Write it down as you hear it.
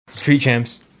Street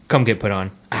Champs, come get put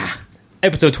on.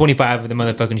 Episode 25 of the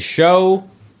motherfucking show.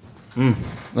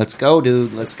 Let's go,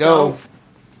 dude. Let's go.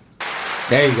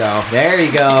 There you go. There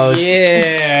he goes.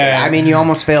 Yeah. I mean, you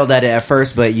almost failed at it at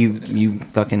first, but you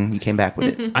came back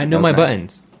with it. I know That my was nice.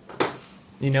 buttons.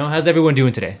 You know, how's everyone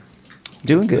doing today?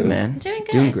 Doing good, man. Doing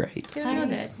good. Doing great. Doing real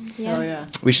good. Oh yeah.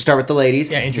 We should start with the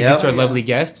ladies. Yeah, introduce Yep. our lovely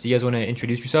guests. You guys want to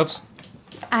introduce yourselves?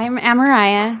 I'm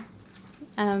Amariah.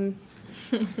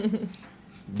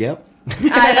 Yep.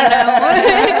 I'm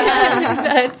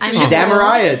She's Nicole.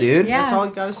 Amariah, dude. Yeah. That's all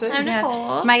you gotta say. I'm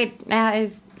Nicole. My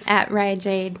is at Raya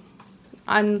Jade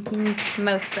on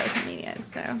most social media.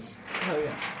 So Hell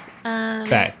yeah.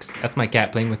 Facts. That's my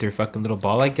cat playing with her fucking little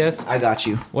ball, I guess. I got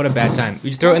you. What a bad time. We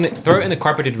just throw it in the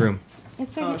carpeted room.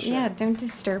 it's Oh, like, shit. yeah, don't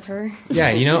disturb her. Yeah,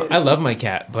 you know, I love my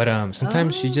cat, but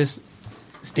sometimes she just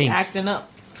stinks. Acting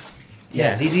up.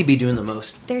 Yeah, ZZ be doing the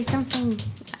most. There's something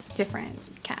different.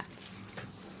 Cats.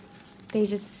 They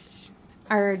just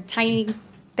are tiny.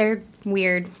 They're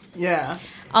weird. Yeah.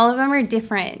 All of them are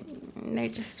different. They're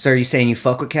just. So are you saying you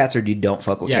fuck with cats or you don't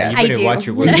fuck with Yeah, you cats? I better do. watch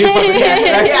your words.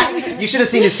 Yeah, you should have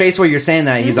seen his face while you're saying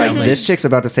that. He's like, Mhm. this chick's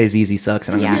about to say ZZ sucks,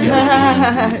 and I'm Yeah.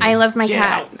 gonna kill ZZ. I love my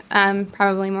Get cat.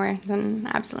 Probably more than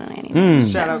absolutely anyone.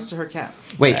 Shout outs to her cat.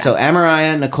 Wait, so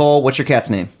Amariah, Nicole, what's your cat's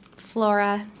name?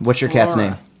 Flora. What's your cat's Flora.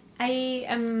 name? I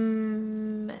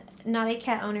am not a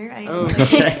cat owner. I am Oh,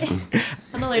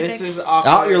 I'm allergic. This is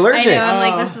awkward. Oh, you're I allergic. know. I'm Oh.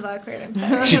 like, this is awkward. I'm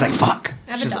sorry. She's like, fuck.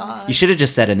 I have a dog. You should have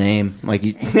just said a name. Like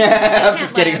you. I'm can't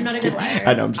just lie. kidding. I'm not a good liar.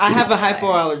 I know. I'm just I kidding. have a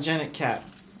hypoallergenic cat.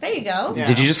 There you go. Yeah.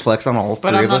 Did you just flex on all But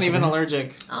three I'm of not us? even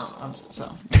allergic. Oh.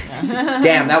 So. Yeah.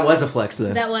 Damn, that was a flex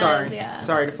then. That was, Sorry. yeah.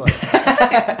 Sorry to flex.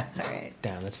 It's all right.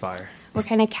 Damn, that's fire. What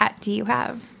kind of cat do you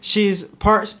have? She's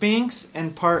part Sphinx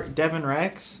and part Devon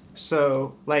Rex.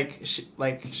 So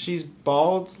she's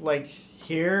bald like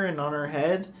here and on her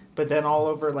head, but then all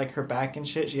over like her back and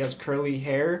shit, she has curly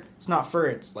hair. It's not fur,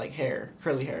 it's like hair,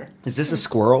 curly hair. Is this a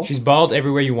squirrel? She's bald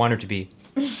everywhere you want her to be.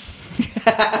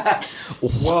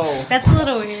 Whoa. That's a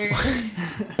little weird.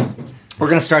 We're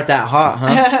gonna start that hot,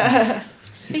 huh?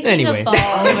 Speaking Anyway. of balls,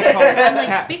 I'm gonna call it I'm like,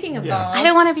 cat. speaking of Yeah. balls. I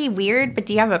don't want to be weird, but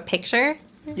do you have a picture?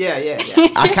 Yeah.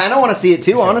 I kind of want to see it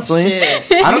too, honestly.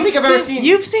 Shit. I don't think I've ever seen.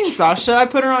 You've seen Sasha. I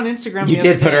put her on Instagram. You the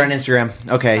did other put her day. on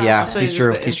Instagram. Okay, yeah, I'll show you he's just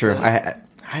true. the He's true. Insta.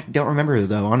 I don't remember her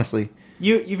though, honestly.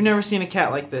 You've never seen a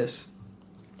cat like this.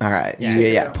 All right, Yeah.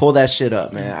 yeah. Pull that shit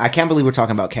up, man. I can't believe we're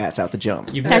talking about cats out the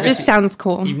jump. You've That never just seen- sounds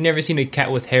cool. You've never seen a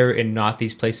cat with hair in not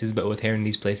these places, but with hair in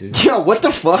these places. Yo, what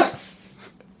the fuck?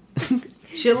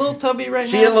 She a little tubby right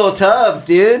She now. had little tubs,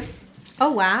 dude.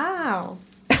 Oh, wow.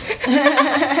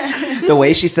 The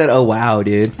way she said, "Oh wow,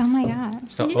 dude." Oh my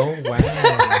god. So, oh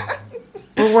wow.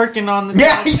 We're working on the.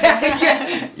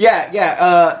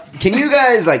 Yeah. Can you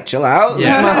guys like chill out? This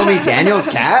is Yeah. my homie Daniel's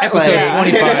cat. Episode Like,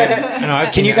 25. No, I've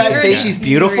can seen you that. guys say Yeah. she's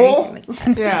beautiful?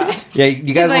 Yeah. Yeah,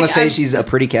 you guys He's want like, to say I'm- she's a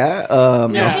pretty cat? Yeah.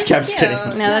 I'm just kidding.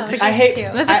 No, that's a I hate.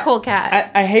 That's a cool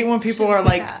cat. I hate when people are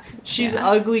like, cat. she's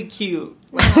ugly cute.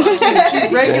 Like,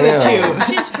 she's regular Damn.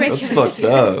 cute. She's regular.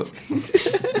 up.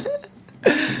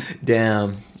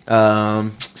 Damn.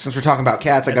 Since we're talking about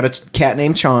cats, I got a cat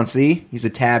named Chauncey. He's a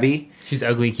tabby. She's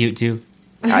ugly cute too.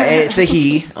 It's a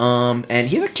he. And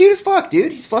he's a cute as fuck,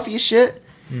 dude. He's fluffy as shit.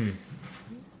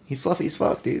 He's fluffy as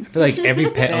fuck, dude. I feel like every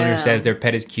pet owner Damn. says their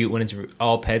pet is cute when it's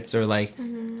all pets are like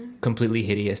completely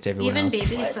hideous to everyone Even else.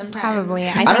 babies sometimes. Probably.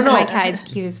 I don't think know. my cat is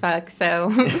cute as fuck. So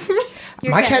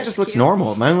Your My cat is just looks cute.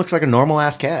 normal. Mine looks like a normal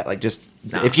ass cat. Like just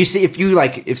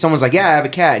if someone's like, yeah, I have a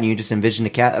cat, and you just envision a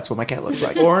cat, that's what my cat looks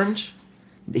like. Orange.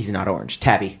 He's not orange.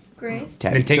 Tabby. Gray.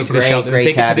 Tabby. Then take So it to the shelter. gray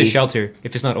Take it to tabby. the shelter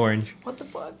if it's not orange. What the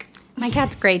fuck? my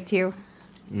cat's great too.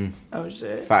 Oh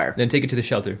shit. Fire. Then take it to the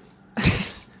shelter.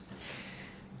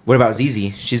 What about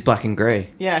ZZ? She's black and gray.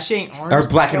 Yeah, she ain't orange. Or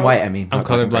black and white, I mean. I'm Not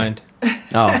black and colorblind. gray.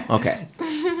 Oh, okay.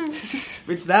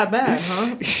 It's that bad,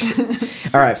 huh?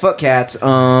 All right, fuck cats.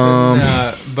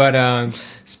 But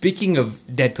speaking of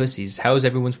dead pussies, how was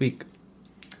everyone's week?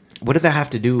 What did that have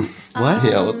to do? What?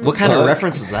 Yeah, what the kind of fuck?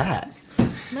 reference was that?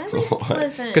 My week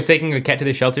wasn't. Because taking a cat to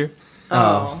the shelter.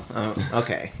 Oh,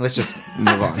 okay. Let's just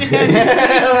move on.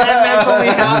 That's only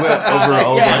half. Went over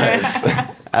all my heads.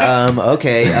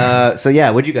 Okay. So yeah,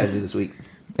 what'd you guys do this week?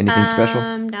 Anything special?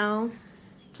 No.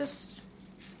 Just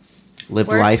Lived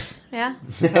worked. life. Yeah.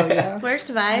 Hell yeah. Worked,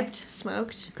 vibed,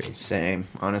 smoked. Same.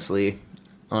 Honestly.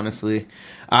 What did you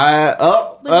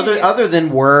do? Other than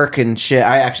work and shit,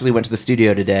 I actually went to the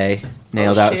studio today.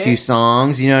 Nailed out a shit. few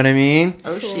songs. You know what I mean?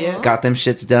 Oh shit. Got them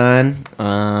shits done.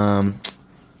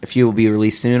 A few will be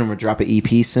released soon, and we'll drop an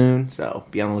EP soon. So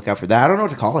be on the lookout for that. I don't know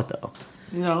what to call it though.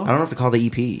 No. I don't know what to call the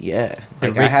EP. Yeah, The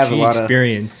like I have a Ricky lot of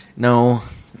experience. no.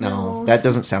 No, No. that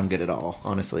doesn't sound good at all.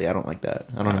 Honestly, I don't like that.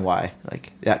 I don't know why.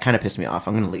 Like that kind of pissed me off.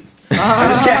 I'm gonna leave. I'm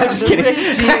just kidding.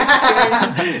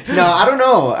 No, I don't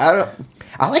know.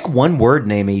 I like one word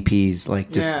name EPs.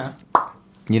 Like just Yeah.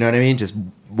 you know what I mean. Just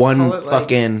one Call it, like-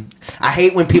 fucking. I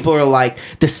hate when people are like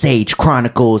The Sage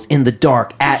Chronicles in the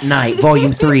Dark at Night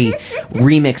Volume 3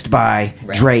 remixed by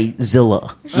Dre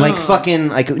Zilla. Like fucking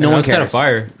like no that one was cares. kind of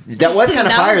fire. That was kind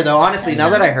of That fire was- though. Honestly, now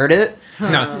that I heard it,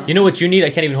 No, you know what you need? I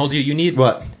can't even hold you. You need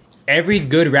what? every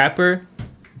good rapper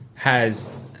has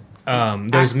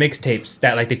those mixtapes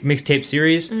that like the mixtape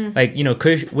series. Like you know,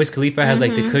 Wiz Khalifa has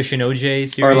like the Kush and OJ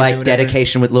series, Or like whatever.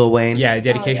 Dedication with Lil Wayne. Yeah,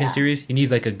 dedication yeah. series. You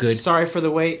need like a good Sorry for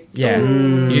the wait. you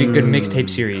need a good mixtape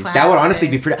series. Classic. That would honestly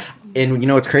be pretty. And you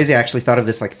know what's crazy? I actually thought of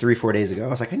this like 3-4 days ago. I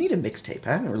was like, I need a mixtape.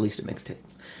 I haven't released a mixtape.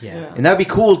 Yeah. And that would be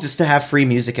cool just to have free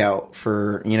music out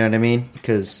for, you know what I mean?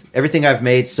 Because everything I've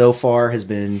made so far has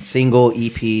been single,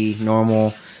 EP,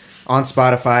 normal, on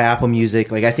Spotify, Apple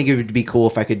Music. Like, I think it would be cool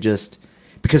if I could just.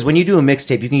 Because when you do a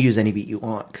mixtape, you can use any beat you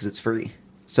want because it's free.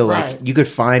 So, like, Right. you could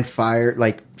find fire,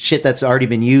 like, shit that's already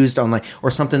been used on, like, or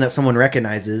something that someone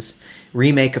recognizes,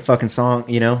 remake a fucking song,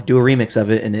 you know, do a remix of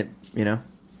it, and it, you know,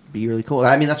 be really cool.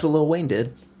 I mean, that's what Lil Wayne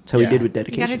did. That's how he Yeah. did with You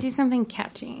Dedication. gotta do something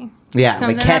catchy. Yeah,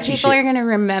 Something like catchy that people shit. are gonna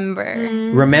remember.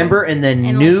 Remember, and then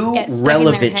And, like, new get stuck in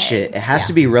relevant their shit. head. It has Yeah.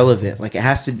 to be relevant. Like it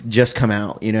has to just come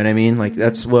out. You know what I mean? Like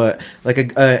that's what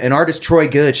like an artist, Troy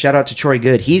Good. Shout out to Troy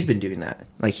Good. He's been doing that.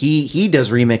 Like he does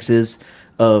remixes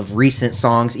of recent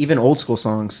songs, even old school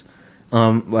songs.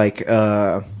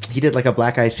 He did like a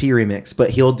Black Eyed Peas remix, but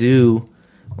he'll do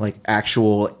like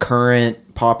actual current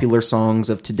popular songs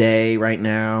of today, right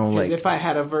now. As Like if I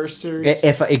had a verse series.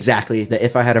 if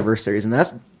I had a verse series, and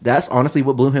that's honestly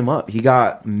what blew him up. He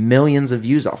got millions of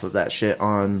views off of that shit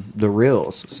on the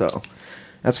reels. So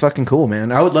that's fucking cool,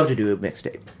 man. I would love to do a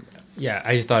mixtape. Yeah,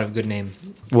 I just thought of a good name.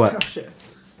 Oh, What? shit.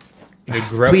 The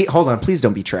grow Please, hold on, please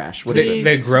don't be trash. What is it?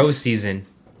 the grow season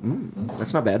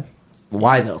That's not bad.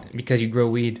 Why though? because you grow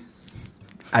weed.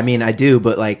 I mean, I do,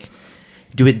 but like,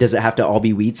 does it have to all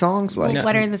be weed songs? Like, Like,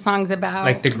 what are the songs about?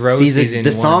 Like the grow season, season. the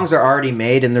one. songs are already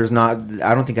made, and there's not.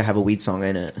 I don't think I have a weed song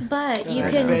in it. But you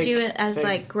That's can fake. do it as Fake.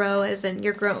 like grow as in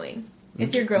you're growing.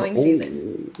 It's your growing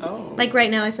season. Oh. Like right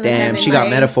now, I feel like Damn, I'm in she got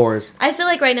my, metaphors. I feel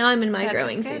like right now I'm in my That's a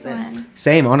growing good season. one.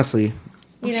 Same, honestly.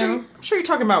 You know. I'm sure you're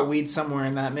talking about weed somewhere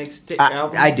in that mixtape I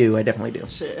album. do. I definitely do.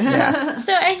 Shit. Yeah.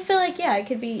 So I feel like it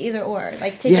could be either or.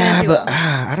 Like take Yeah, it as you but will.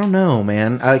 I don't know,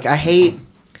 man. I hate.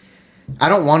 I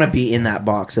don't want to be in that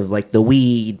box of like the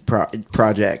weed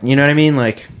project. You know what I mean?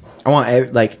 Like, I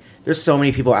want like. There's so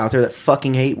many people out there that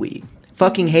fucking hate weed.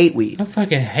 Fucking hate weed. I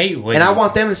fucking hate weed. And I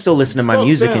want them to still listen to my Fuck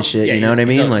music them. and shit. Yeah, you know what I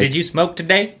mean? so, Like did you smoke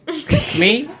today?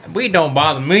 Me? Weed don't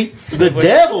bother me. the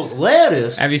devil's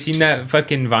lettuce. Have you seen that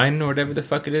fucking Vine or whatever the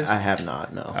fuck it is? I have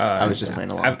not. No, I was just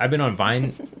playing along. I've been on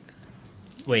Vine.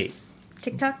 Wait,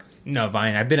 TikTok. no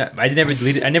Vine. I never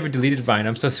deleted Vine.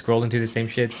 I'm still scrolling through the same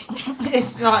shits.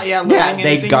 It's not, yeah, learning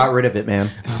they anything. got rid of it,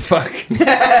 man. Oh, fuck.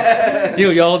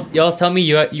 Dude, y'all tell me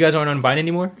you guys aren't on Vine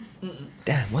anymore?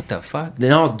 Damn, what the fuck?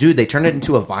 No, dude, they turned it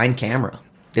into a Vine camera.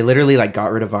 They literally like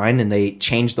got rid of Vine and they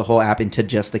changed the whole app into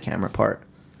just the camera part.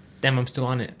 Damn, I'm still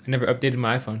on it. I never updated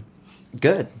my iPhone.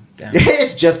 Good. Damn.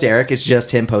 It's just Eric. It's just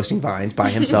him posting vines by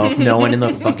himself. No one in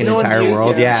the fucking No one entire views,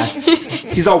 world. yeah. Yeah.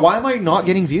 He's all, why am I not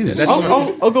getting views? That's-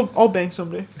 I'll bang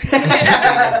someday.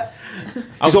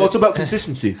 He's all, it's about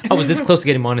consistency. I was this close to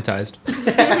getting monetized.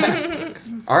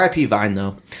 RIP Vine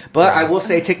though. But I will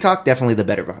say TikTok definitely the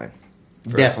better Vine.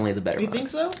 Definitely the better You Vine. think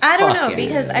so? I don't Fuck know yeah.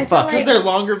 because I feel Fuck, Because like they're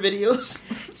longer videos.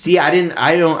 See,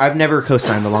 I've never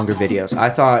co-signed the longer videos. I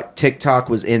thought TikTok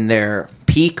was in their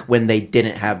peak when they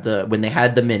when they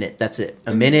had the minute. That's it.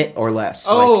 A minute or less.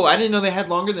 Oh, Like, I didn't know they had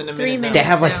longer than a 3 minute. now. minutes. they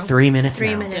have like now. 3 minutes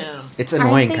 3 now. minutes. Damn. It's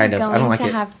annoying, Aren't they kind of. I don't like going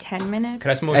it. to have 10 minutes?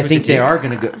 Could I smoke? I think Twisted they Tea? are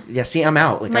gonna go. Yeah, see, I'm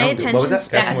out. Like, My I don't. What was attention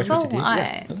that? That's That's more a Twisted Tea. lot.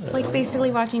 Yeah. It's like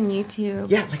basically watching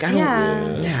YouTube. Yeah, like I don't.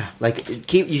 Yeah. Yeah, like they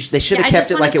should Yeah, have I kept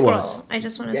just it wanna like it scroll. was. I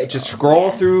just want Yeah, to just scroll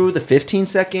through the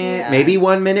 15-second, Yeah. maybe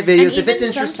 1 minute videos if it's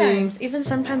interesting. Even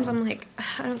sometimes I'm like,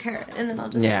 I don't care, and then I'll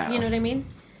just, Yeah. you know what I mean?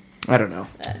 I don't know,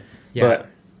 Yeah. but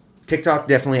TikTok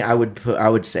definitely. I would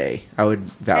vouch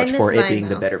miss for it Vine, being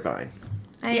the though. better Vine.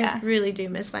 I Yeah. really do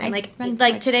miss Vine. I Like spent so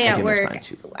like much today time. at I do miss work, Vine,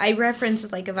 too. I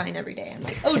reference like a Vine every day. I'm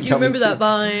like, oh, do you Yeah, me remember too. that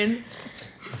Vine?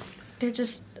 They're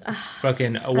just.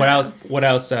 Fucking. What else? What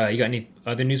else? You got any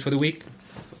other news for the week?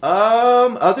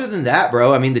 Other than that,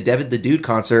 bro, I mean the David the Dude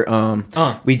concert.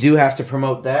 We do have to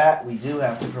promote that.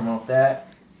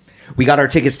 We got our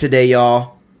tickets today,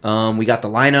 y'all. We got the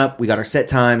lineup. We got our set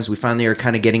times. We finally are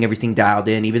kind of getting everything dialed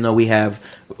in, even though we have,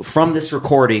 from this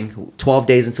recording, 12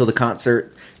 days until the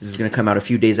concert. This is going to come out a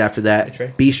few days after that.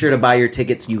 Right. Be sure to buy your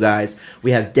tickets, you guys. We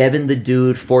have Devin the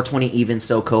Dude, 420 Even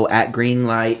SoCo at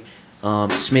Greenlight,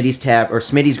 Smitty's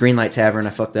Greenlight Tavern. I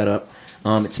fucked that up.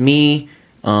 It's me,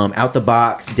 Out the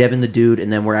Box, Devin the Dude,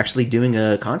 and then we're actually doing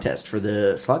a contest for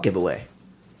the slot giveaway.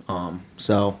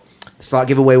 So the slot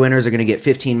giveaway winners are going to get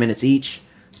 15 minutes each.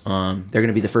 They're going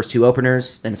to be the first 2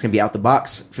 openers. Then it's going to be Out the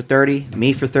Box for 30,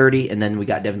 me for 30, and then we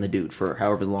got Devin the Dude for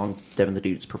however long Devin the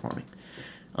Dude is performing.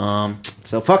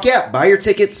 So fuck yeah, buy your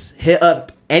tickets. Hit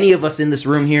up any of us in this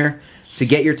room here to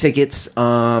get your tickets.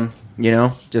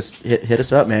 Just hit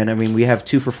us up, man. I mean, we have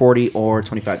 2 for 40 or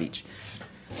 25 each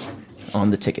on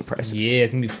the ticket prices. Yeah,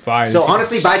 it's gonna be fire. So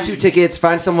honestly, buy 2 tickets.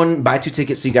 Find someone, buy 2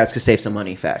 tickets so you guys can save some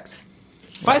money. Facts.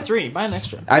 Buy 3. Buy an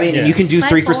extra. I mean, Yeah. you can do Buy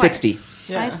 3 for 4. 60,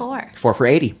 Yeah. Buy 4. 4 for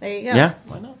 80. There you go. Yeah.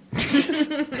 Why not? There's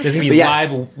gonna be But yeah.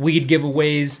 live weed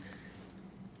giveaways.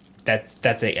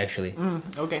 That's it actually.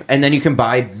 Okay. And then you can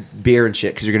buy beer and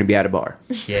shit because you're going to be at a bar.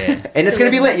 Yeah. And it's going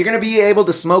to be lit. You're going to be able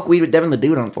to smoke weed with Devin the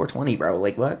Dude on 420, bro.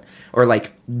 Like what? Or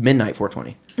like midnight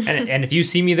 420. and if you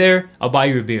see me there, I'll buy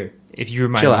you a beer. If you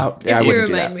remind Chill me. out. Yeah, I you wouldn't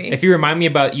do remind that. me. If you remind me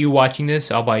about you watching this,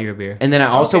 I'll buy you a beer. And then I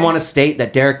also Okay. want to state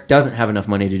that Derek doesn't have enough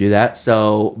money to do that.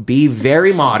 So be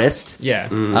very modest. Yeah.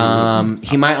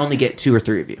 He might only get 2 or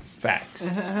 3 of you.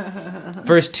 Facts.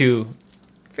 First 2.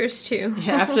 First 2.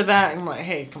 Yeah, after that, I'm like,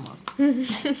 hey, come on.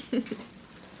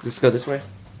 Let's go this way.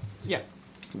 Yeah.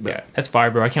 Yeah, that's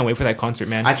fire, bro. I can't wait for that concert,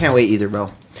 man. I can't wait either,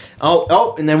 bro.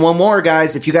 Oh, and then one more,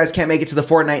 guys. If you guys can't make it to the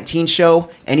 419 show,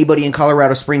 anybody in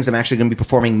Colorado Springs, I'm actually going to be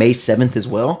performing May 7th as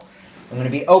well. I'm going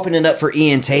to be opening up for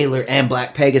Ian Taylor and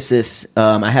Black Pegasus.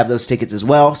 I have those tickets as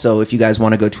well. So if you guys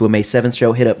want to go to a May 7th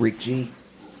show, hit up Rick G.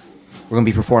 We're going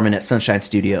to be performing at Sunshine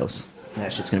Studios.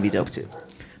 That shit's going to be dope, too.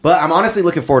 But I'm honestly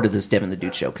looking forward to this Devin the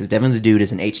Dude show because Devin the Dude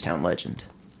is an H-Town legend.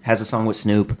 Has a song with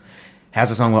Snoop. Has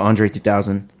a song with Andre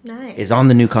 3000. Nice. Is on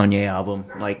the new Kanye album.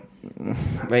 Like,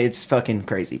 it's fucking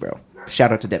crazy, bro.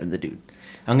 Shout out to Devin the Dude.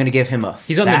 I'm gonna give him a.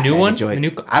 He's on the fat new bag one? of joy. The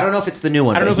new- I don't know if it's the new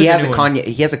one. I don't But know he if has it's a the new Kanye.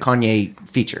 He has a Kanye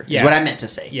feature. Yeah. Is what I meant to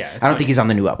say. Yeah, I don't Kanye. think he's on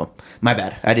the new album. My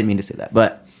bad. I didn't mean to say that.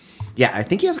 But yeah, I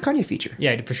think he has a Kanye feature.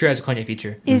 Yeah, for sure has a Kanye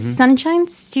feature. Is Sunshine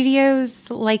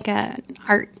Studios like a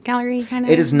art gallery kind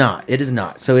of? It is not. It is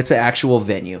not. So it's an actual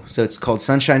venue. So it's called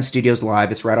Sunshine Studios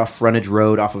Live. It's right off Frontage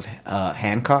Road, off of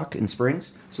Hancock in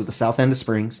Springs. So the south end of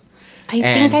Springs. I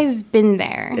and think I've been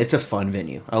there. It's a fun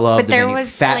venue. I love but the there venue.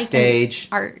 was Fat like stage.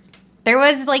 an art. There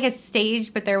was like a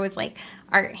stage, but there was like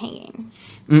art hanging.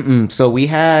 So we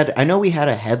had. I know we had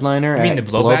a headliner. You mean at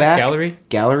the Blowback Gallery?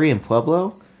 Gallery in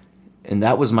Pueblo, and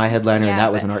that was my headliner, and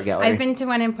that was but an art gallery. I've been to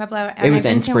one in Pueblo. And It was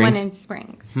I've in been to one Springs?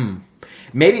 in Springs.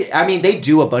 Maybe, I mean, they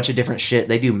do a bunch of different shit.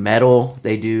 They do metal,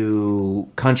 they do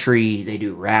country, they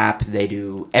do rap, they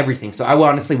do everything. So I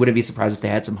honestly wouldn't be surprised if they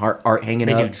had some art hanging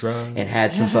They up. do drugs. And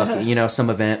had some fucking, some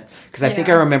event. Because I think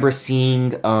I Yeah. remember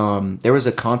seeing, there was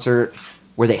a concert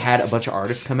where they had a bunch of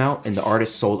artists come out and the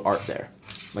artists sold art there.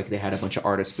 Like they had a bunch of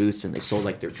artist booths and they sold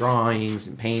like their drawings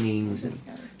and paintings and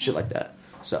shit like that.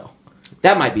 So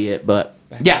that might be it. But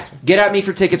yeah, get at me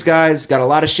for tickets, guys. Got a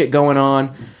lot of shit going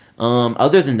on.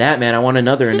 Other than that, man, I want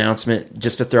another announcement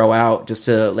just to throw out, just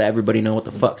to let everybody know what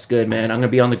the fuck's good, man. I'm going to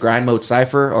be on the Grind Mode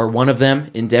Cypher, or one of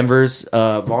them, in Denver's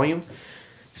volume.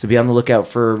 So be on the lookout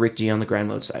for Rick G on the Grind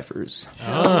Mode Cyphers. In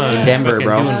Denver, fucking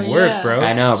bro. Doing work, bro.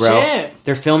 I know, bro. Shit.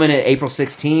 They're filming it April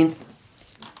 16th.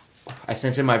 I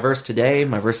sent in my verse today.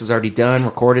 My verse is already done,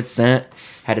 recorded, sent.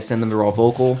 Had to send them the raw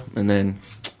vocal, and then,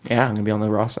 yeah, I'm going to be on the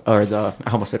raw, I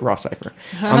almost said raw Cypher.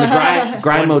 On the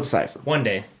grind Mode Cypher. One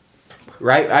day.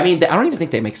 Right? I mean, I don't even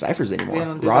think they make ciphers anymore. They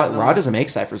don't do Raw, that no Raw more. doesn't make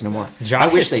ciphers no more. I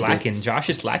Josh wish is they did. slacking. Josh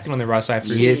is slacking on the raw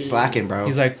ciphers. He is slacking, bro.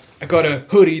 He's like, I got a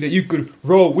hoodie that you could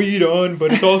roll weed on,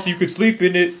 but it's also you could sleep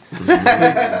in it.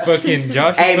 Like, fucking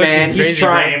Josh. hey, is man, fucking he's crazy,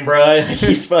 trying, bro.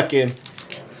 He's fucking.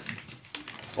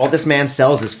 All this man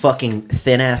sells is fucking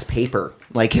thin ass paper.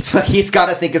 Like he's got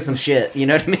to think of some shit. You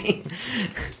know what I mean?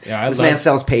 Yeah, I This love. man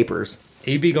sells papers.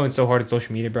 He be going so hard on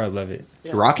social media, bro. I love it.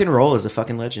 Yeah. Rock and roll is a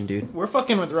fucking legend, dude. We're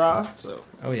fucking with Raw, so.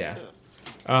 Oh yeah.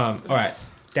 All right,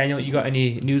 Daniel, you got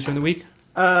any news from the week?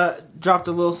 Dropped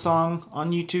a little song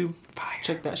on YouTube.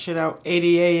 Check that shit out.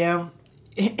 80 a.m.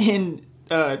 in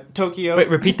Tokyo. Wait,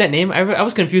 repeat that name. I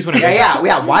was confused when I read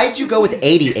Yeah. Why did you go with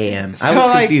 80 a.m.? I So, was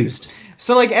like- confused.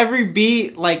 So, like, every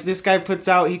beat, like, this guy puts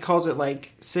out, he calls it,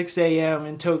 like, 6 a.m.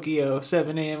 in Tokyo,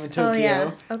 7 a.m. in Tokyo.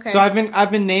 yeah. Okay. So I've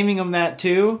been naming them that,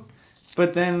 too.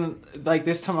 But then, like,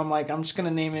 this time I'm like, I'm just going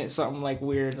to name it something, like,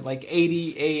 weird. Like,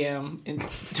 80 a.m. in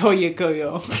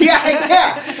Toyokoyo.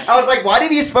 Yeah. I was like, why did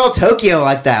he spell Tokyo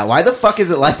like that? Why the fuck is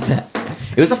it like that?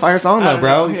 It was a fire song, though,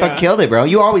 bro. You fucking killed it, bro.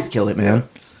 You always kill it, man.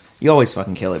 You always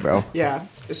fucking kill it, bro. Yeah.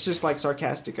 It's just, like,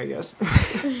 sarcastic, I guess.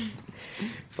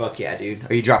 Fuck yeah,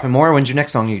 dude. Are you dropping more? When's your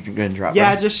next song you're going to drop? Yeah,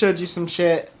 bro? I just showed you some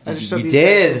shit. I just showed You these guys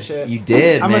did. some shit. You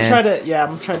did, I'm man.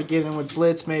 gonna try to get in with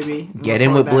Blitz, maybe. Get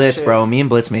in with Blitz, bro. Me and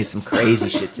Blitz made some crazy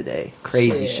shit today.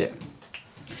 Crazy Shit. shit.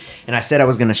 And I said I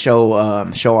was going to show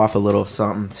off a little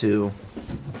something, too.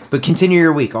 But continue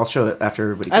your week. I'll show it after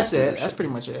everybody That's gets through it. their That's shit.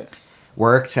 pretty much it.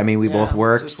 Worked. I mean, we Yeah, both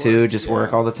worked, just too. worked, Just yeah.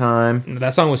 work all the time.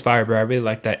 That song was fire, bro. I really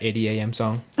like that 80 a.m.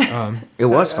 song. It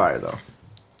was fire, though.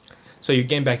 So you're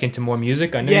getting back into more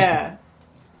music? I know Yeah.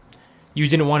 you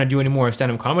didn't want to do any more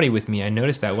stand-up comedy with me. I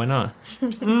noticed that. Why not?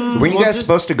 Were you guys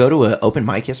supposed to go to an open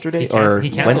mic yesterday? Or He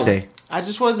canceled. Wednesday? I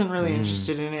just wasn't really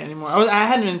interested in it anymore. I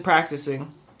hadn't been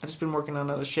practicing. I've just been working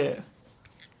on other shit.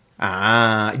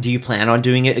 Do you plan on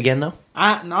doing it again, though?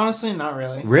 Honestly, not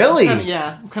really. Really? I'm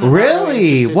kinda not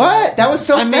Really? interested in What? it. That was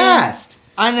so I mean, fast.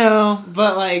 I know,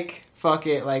 but like, fuck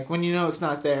it. Like, when you know it's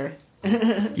not there.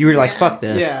 You were like, fuck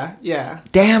this. Yeah.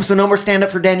 Damn, so no more stand up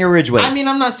for Daniel Ridgway. I mean,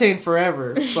 I'm not saying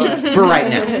forever, but for right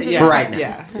now. Yeah, For right now.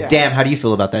 yeah. Damn, how do you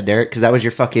feel about that, Derek? Because that was your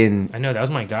fucking. I know that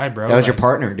was my guy, bro. That was your Like-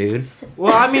 partner, dude.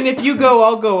 Well, I mean, if you go,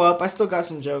 I'll go up. I still got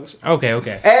some jokes.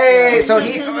 Okay. Hey, so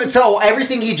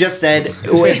everything he just said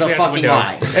was a fucking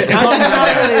lie. I'm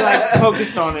not really like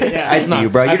focused on it. Yeah. I see you,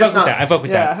 bro. I You're just fuck with not. that. I fuck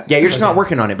with that. Yeah, you're just not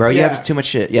working on it, bro. You Yeah. have too much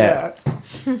shit. Yeah.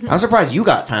 I'm surprised you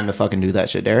got time to fucking do that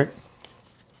shit, Derek.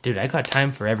 Dude, I got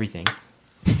time for everything.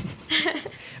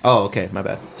 Oh, okay, my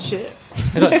bad. Shit.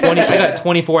 I got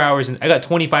 24 hours. I got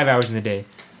 25 hours in the day.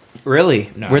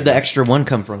 Really? No, Where'd the I- extra one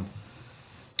come from?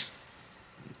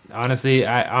 Honestly,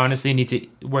 I honestly need to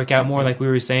work out more. Like we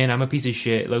were saying, I'm a piece of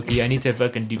shit, Loki. I need to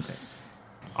fucking do.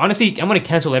 Honestly, I'm gonna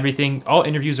cancel everything. All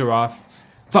interviews are off.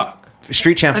 Fuck.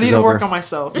 Street Champs I need is to over. work on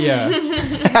myself.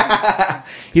 Yeah.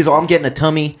 He's all, I'm getting a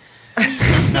tummy.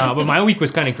 No, but my week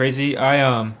was kind of crazy.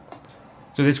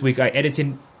 So this week I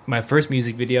edited my first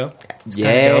music video. It's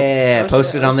kinda dope. Yeah, Oh,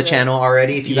 posted shit, on the oh, shit. channel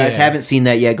already. If you guys Yeah. haven't seen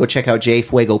that yet, go check out Jay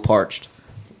Fuego Parched.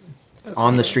 It's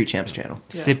on the Street Champs channel. Yeah.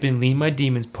 Sipping lean my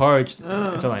demons parched.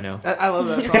 That's all I know. I love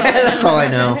that song. That's all I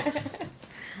know.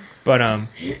 But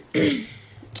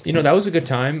you know, that was a good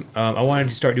time. I wanted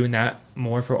to start doing that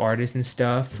more for artists and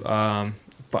stuff.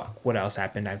 Fuck, what else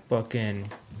happened? I fucking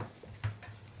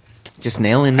Just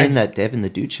nailing in that Devin the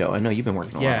Dude show. I know you've been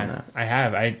working a lot on yeah, that. I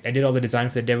have. I did all the design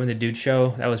for the Devin the Dude show.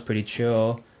 That was pretty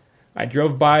chill. I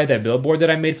drove by that billboard that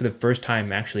I made for the first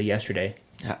time actually yesterday.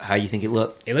 How you think it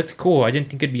looked? It looked cool. I didn't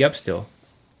think it'd be up still.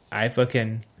 I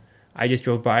just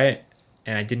drove by it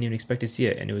and I didn't even expect to see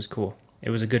it, and it was cool.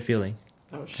 It was a good feeling.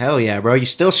 Oh, shit. Hell yeah, bro. You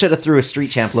still should have threw a Street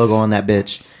Champ logo on that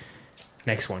bitch.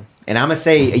 Next one. And I'm going to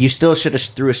say, you still should have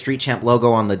threw a Street Champ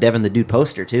logo on the Devin the Dude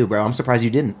poster, too, bro. I'm surprised you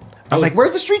didn't. I was like,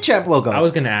 where's the Street Champ logo? I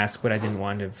was gonna ask, but I didn't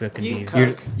want to fucking You be.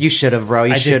 cuck. You should have, bro.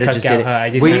 You I did should have cuck just out, did it. huh? I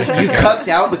did Well, kinda you cuck out. cucked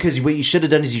out because what you should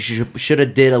have done is you should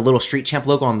have did a little Street Champ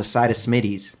logo on the side of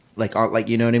Smitty's, like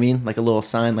you know what I mean, like a little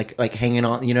sign, like hanging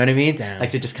on. You know what I mean? Damn.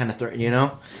 Like to just kind of throw, you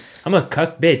know. I'm a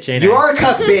cuck bitch, ain't You I? are a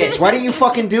cuck bitch. Why didn't you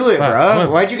fucking do it, Fuck, bro? I'm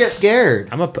a- Why'd you get scared?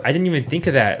 I didn't even think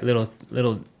of that little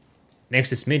next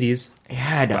to Smitty's.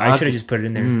 Yeah, But dog. I should have just put it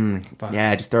in there. Fuck.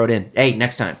 Yeah, just throw it in. Hey,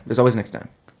 next time. There's always next time.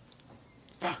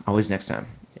 Always next time.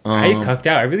 I cucked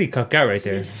out. I really cucked out right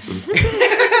there.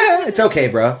 It's okay,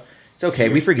 bro. It's okay.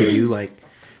 We forgive you. Like,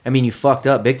 I mean, you fucked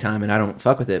up big time, and I don't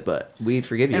fuck with it, but we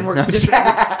forgive you. And No, I'm just-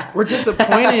 we're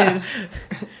disappointed.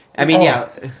 I mean, Oh. yeah.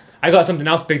 I got something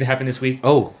else big that happened this week.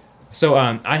 Oh, So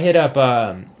I hit up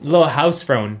Lil House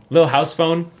Phone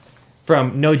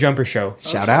from No Jumper Show.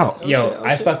 shout out. Yo,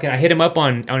 shit. I hit him up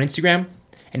on Instagram,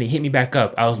 and he hit me back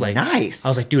up. I was like, Nice. I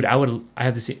was like, dude, I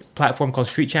have this platform called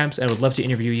Street Champs, and I would love to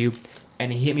interview you.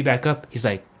 And he hit me back up. He's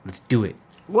like, let's do it.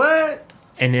 What?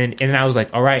 And then I was like,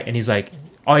 all right. And he's like,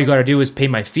 all you gotta do is pay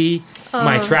my fee,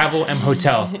 my travel, and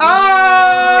hotel.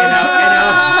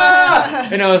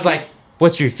 And I was like,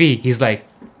 what's your fee? He's like,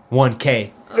 $1K.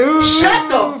 Shut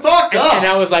the fuck up. And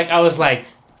I was like,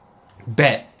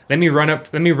 bet. Let me run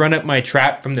up my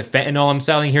trap from the fentanyl I'm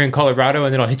selling here in Colorado,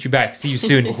 and then I'll hit you back. See you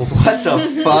soon. What the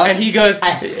fuck? And he goes,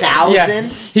 1,000? yeah.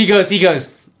 He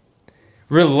goes,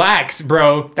 relax,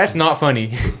 bro. That's not funny.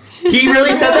 He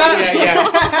really said that?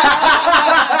 yeah.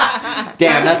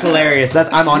 Damn, that's hilarious.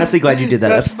 I'm honestly glad you did that.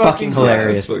 That's, fucking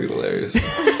hilarious. That's fucking hilarious.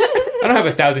 I don't have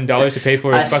 $1,000 to pay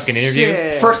for a fucking interview.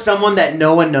 Shit. For someone that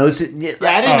no one knows. Yeah,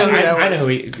 I didn't know who that I know was. who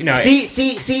he. You know,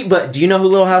 See, but do you know who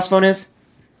Little House Phone is?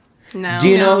 No. Do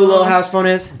you know who Little House Phone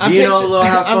is? Do you know who Little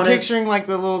House Phone I'm is? picturing like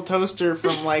the little toaster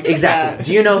from like Exactly. that.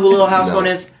 Do you know who Little House No. Phone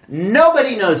is?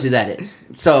 Nobody knows who that is.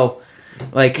 So,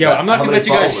 like, Yo, I'm not How gonna many let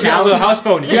you guys followers? shit on Little House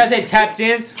Phone. You guys ain't tapped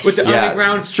in with the Yeah,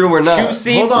 underground it's true or not. shoe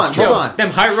scene. Hold on, It's true. hold on. Them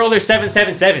high roller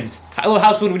 777s. Little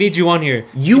House Phone, we need you on here.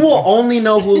 you will only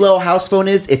know who Little House Phone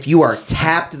is if you are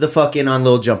tapped the fuck in on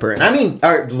Little Jumper. And I mean,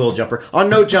 or Little Jumper on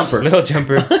No Jumper. Little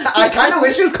Jumper. It's I kind of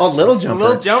wish it was called Little Jumper.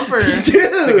 Little jumper. like a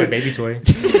Dude, baby toy.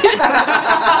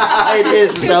 it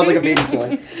is. It sounds like a baby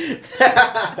toy.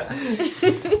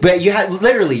 But you have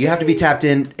you have to be tapped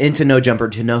into No Jumper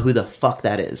to know who the fuck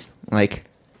that is. Like,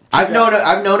 I've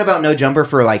known about No Jumper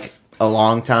for like a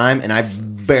long time, and I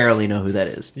barely know who that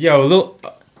is. Yo,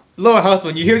 Little House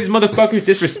Phone, you hear these motherfuckers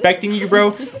disrespecting you,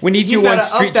 bro? We need He's you about on to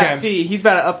Street up that Champs. fee. He's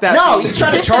about to up that No, fee. he's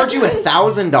trying to charge you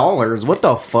 $1,000. What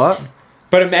the fuck?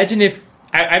 But imagine if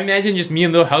I imagine just me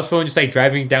and Little House Phone just like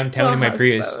driving downtown in my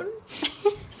Prius.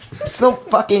 So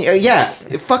fucking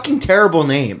fucking terrible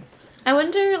name. I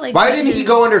wonder, like, Why what didn't he his-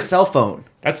 go under cell phone?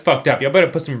 That's fucked up. Y'all better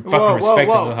put some fucking Whoa, respect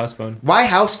whoa. on Little House Phone. Why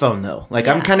house phone though? Like,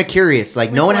 I'm Yeah. kind of curious.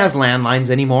 Like, no one has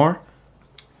landlines anymore.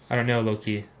 I don't know, low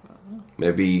key.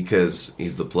 Maybe because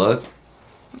he's the plug.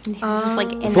 He's just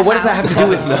like in But what does that have to do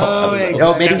with? Oh, exactly.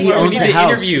 Oh, maybe he That's why we owns need a the house.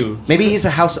 interview. Maybe he's a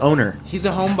house owner. He's a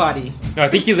homebody. No, I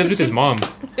think he lived with his mom.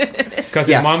 Because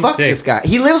Yeah, his mom's fuck sick. this guy.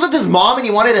 He lives with his mom, and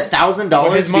he wanted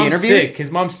 $1,000 His to be mom's interviewed. sick.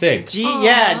 His mom's sick.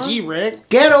 G Rick.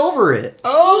 Get over it.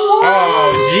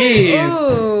 Oh, jeez.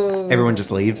 Ooh. Everyone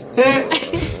just leaves.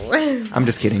 I'm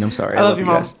just kidding. I'm sorry. I love you,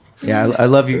 Mom. guys. Yeah, I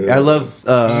love you. I love Shout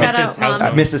Mrs. out, House Mom.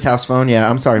 Phone. Mrs. House Phone. Yeah,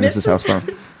 I'm sorry, Mrs. House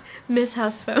Phone. Miss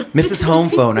House Phone. Mrs. Home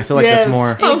Phone. I feel like that's Yes.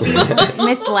 more.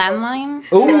 Miss Landline?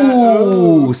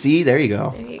 Ooh, see, there you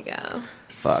go. There you go.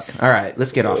 Fuck. All right,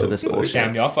 let's get off of this bullshit.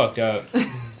 Damn, y'all fucked up.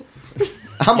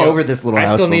 I'm over this little I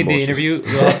house still phone need the bullshit. interview,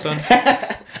 Little House Phone.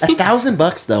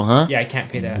 $1,000 though, huh? Yeah, I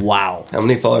can't pay that. Wow. How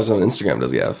many followers on Instagram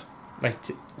does he have? Like,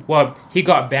 well, he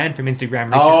got banned from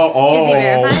Instagram recently. Is he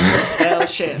verified? Hell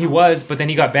shit. He was, but then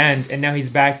he got banned, and now he's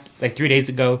back like 3 days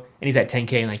ago, and he's at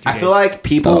 10K in like 3 I days. feel like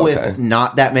people Oh, okay. with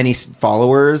not that many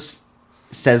followers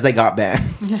says they got banned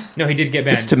No, he did get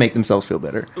banned. just to make themselves feel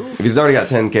better. If he's already got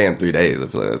 10K in 3 days, I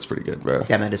feel like that's pretty good, bro.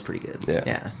 Yeah, that is pretty good.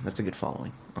 Yeah. That's a good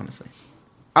following, honestly.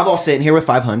 I'm all sitting here with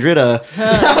 500. I'm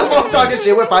all talking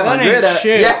shit with 500. That ain't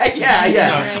shit.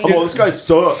 Yeah. No, I'm all, this guy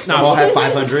sucks. No. I'm all have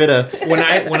 500. when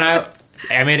I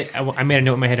made a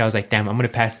note in my head. I was like, damn, I'm gonna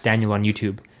pass Daniel on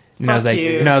YouTube. And I was Fuck like,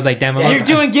 you. and I was like, damn, You're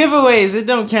doing giveaways. It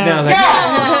don't count. Then I was like,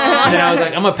 and then I was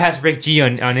like, I'm gonna pass Rick G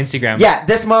on Instagram. Yeah,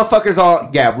 this motherfucker's all,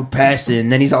 we're passing.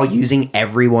 And then he's all using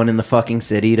everyone in the fucking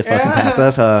city to fucking pass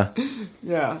us.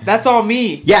 Yeah, that's all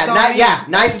me. Yeah, That's all me.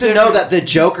 nice That's to the know that difference. the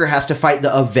Joker has to fight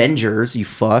the Avengers, you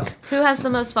fuck. Who has the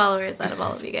most followers out of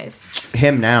all of you guys?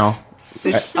 Him now.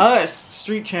 It's us,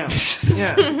 street champs.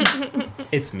 Yeah.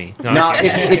 It's me. No, No, I'm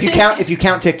kidding. if you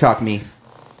count TikTok, me.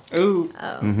 Ooh.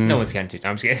 Oh. No one's counting.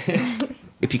 I'm just kidding.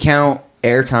 If you count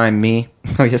airtime, me.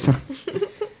 Oh yes.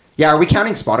 Yeah, are we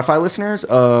counting Spotify listeners?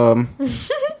 I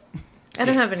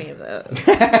don't have any of those.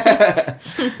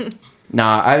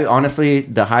 Nah, I honestly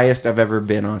the highest I've ever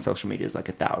been on social media is like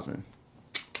 1,000,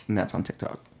 and that's on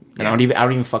TikTok. And I don't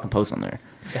even fucking post on there.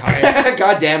 The highest,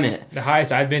 God damn it! the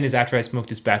highest I've been is after I smoked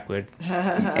this backwood.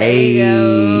 Hey,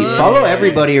 go. follow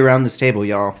everybody around this table,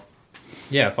 y'all.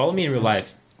 Yeah, follow me in real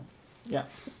life. Yeah.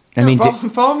 I mean,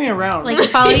 follow me around. Like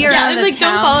follow you around the like,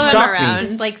 town. don't follow him Stalk me. around.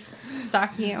 Just like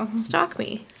stalk you. Stalk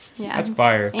me. Yeah. That's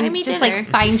fire. And Buy me just dinner. like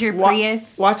find your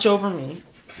Prius. Watch over me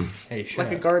Hey, shut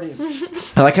like a up. guardian.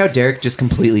 I like how Derek just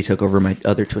completely took over my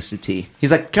other Twisted Tea.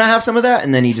 He's like, "Can I have some of that?"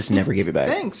 And then he just never gave it back.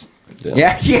 Thanks.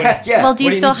 Yeah. Well, do you What do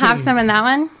you still mean? have some in that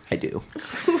one? I do.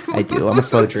 I'm a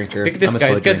slow drinker. Look at this I'm a guy.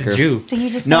 slow This guy's a drinker. Jew. So you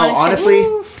just No, wanna share- honestly,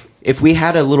 if we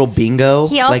had a little bingo,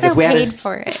 he also like if we paid had,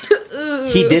 for it.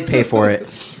 he did pay for it,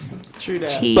 True that.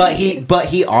 Tea. but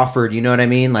he offered. You know what I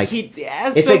mean? Like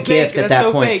That's it's so a gift fake. at That's that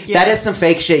so point. fake, yeah. That is some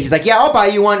fake shit. He's like, "Yeah, I'll buy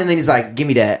you one," and then he's like, "Give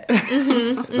me that."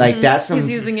 Like that's some. He's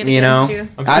using it you know,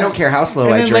 against you. I don't care how slow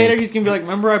And I then drink. later he's gonna be like,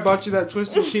 "Remember I bought you that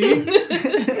twisted tea?"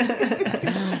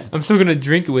 I'm still gonna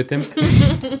drink it with him.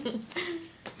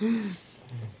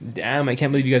 Damn, I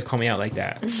can't believe you guys call me out like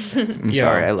that. I'm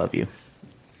sorry, I love you.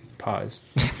 Pause.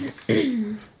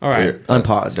 All right.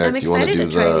 Unpause. Derek, I'm do you want to excited do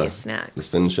to try the these snacks.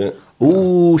 spin shit?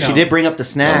 Ooh, she No. did bring up the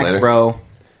snacks, later. bro.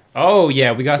 Oh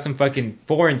yeah, we got some fucking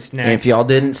foreign snacks. And if y'all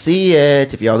didn't see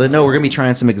it, if y'all didn't know, we're gonna be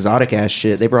trying some exotic ass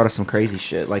shit. They brought us some crazy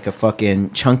shit, like a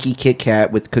fucking chunky Kit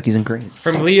Kat with cookies and cream.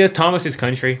 from Leah Thomas's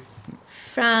country.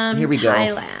 From Here we go.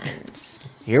 Thailand.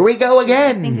 Here we go I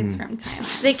think again. it's from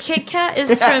Thailand. The Kit Kat is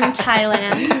from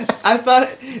Thailand. I thought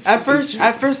at first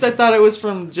I thought it was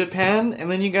from Japan,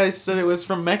 and then you guys said it was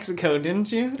from Mexico,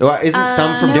 didn't you? Well, isn't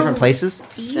some from different places?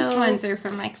 These So- ones are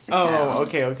from Mexico. Oh,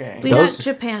 okay. We Those- got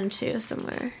Japan too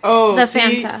somewhere. Oh, The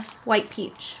see? Fanta, white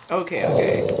peach.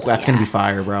 Okay. That's gonna be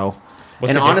fire, bro. What's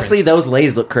and the honestly, difference? those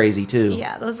Lays look crazy too.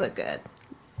 Yeah, those look good.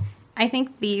 I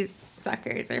think these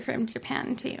suckers are from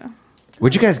Japan too.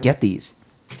 Where'd you guys get these?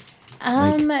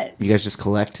 Um, You guys just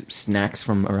collect snacks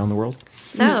from around the world?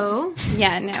 So,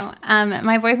 yeah, no.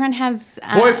 My boyfriend has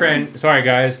Boyfriend. Sorry,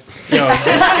 guys. Yo,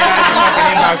 get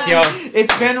out of the fucking inbox,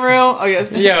 It's been real. Oh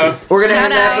yes. yo. Yo. We're gonna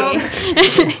shout have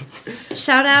that. out,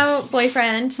 shout out,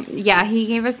 boyfriend. Yeah, he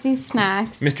gave us these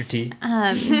snacks. Mr. T.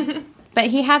 But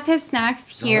he has his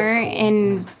snacks here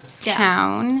in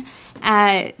town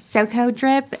at Soco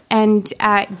Drip and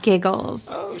at Giggles.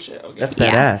 Oh shit. Okay. That's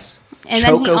Yeah. badass. And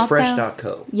then he also-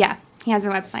 Chocofresh.co. Yeah, he has a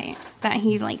website that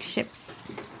he like ships.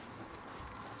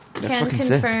 That's Can fucking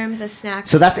sick. confirm the snack.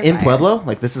 So that's in fire. Pueblo?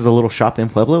 Like this is a little shop in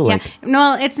Pueblo? Like Yeah,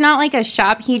 no, it's not like a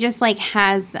shop. He just like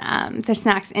has the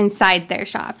snacks inside their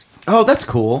shops. oh, that's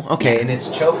cool. Okay, and it's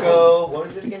Choco. What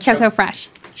was it again? Choco Fresh.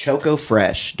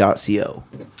 Chocofresh.co.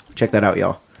 Check that out,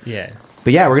 y'all. Yeah.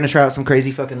 But yeah, we're gonna try out some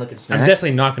crazy fucking looking snacks. I'm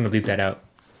definitely not going to bleep that out.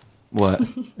 What?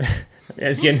 I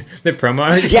was getting the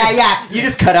promo. yeah. You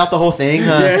just cut out the whole thing.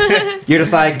 Huh? You're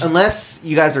just like, unless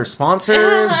you guys are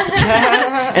sponsors,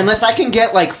 unless I can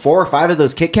get like 4 or 5 of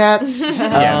those Kit Kats.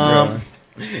 Yeah,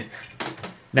 bro.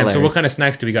 Now, so what hilarious. kind of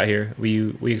snacks do we got here? Will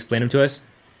you explain them to us?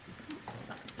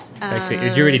 Like,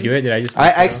 did you already do it? Did I just?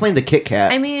 I explained the Kit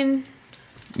Kat. I mean,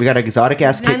 We got exotic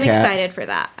ass Kit I'm Kat. excited for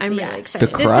that. I'm Yeah. really excited.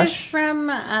 The This Crush? is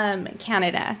from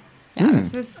Canada. Yeah,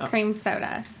 this is cream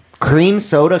soda. Cream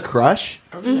soda crush.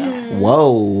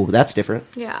 Whoa, that's different.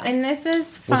 Yeah. And this is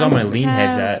from Where's all my lean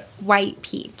heads at? White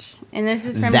peach. And this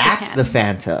is from That's Japan. the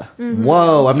Fanta.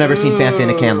 Whoa, I've never seen Fanta in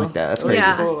a can like that. That's crazy.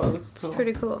 Yeah. Cool. That looks cool.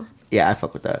 Pretty cool. Yeah, I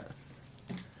fuck with that.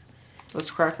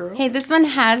 Let's crack her. Hey, this one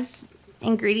has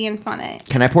ingredients on it.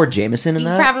 Can I pour Jameson in You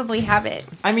that? probably have it.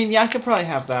 I mean, yeah, I could probably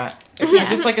have that. Is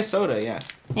this like a soda? Yeah.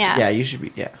 Yeah. Yeah, you should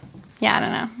be. Yeah. Yeah, I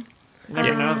don't know.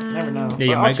 Never know. Never know.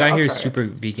 Yeah, But my I'll try- guy I'll here is try it. super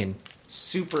vegan.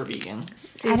 super vegan.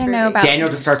 I don't know about Daniel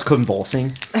just starts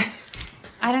convulsing.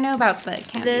 I don't know about the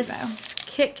candy though. This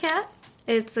Kit Kat,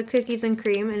 it's the cookies and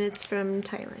cream, and it's from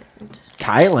Thailand.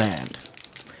 Thailand.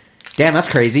 Damn, that's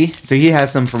crazy. So he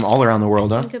has some from all around the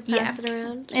world, huh? You could pass it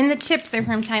around. And the chips are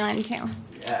from Thailand too.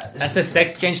 That's the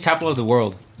sex change capital of the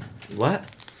world. What?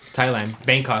 Thailand,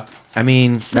 Bangkok. I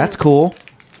mean, that's cool.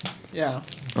 Yeah.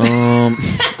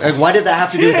 Like, why did that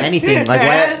have to do with anything? Like,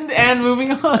 what? And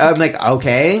moving on. I'm like,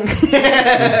 okay.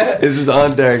 It's just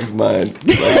on Derek's mind. Like,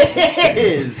 It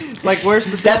is. Like where's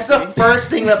That's the first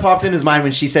thing that popped in his mind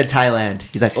when she said Thailand.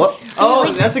 He's like, oh.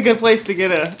 Oh, that's a good place to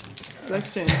get a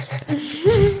sex change.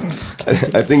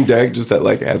 I think Derek just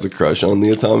has a crush on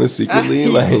Leah Thomas secretly. Me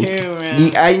Like, too,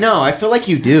 man. I know. I feel like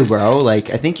you do, bro.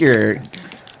 Like, I think you're.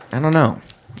 I don't know.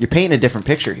 You're painting a different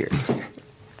picture here.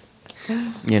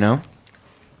 You know.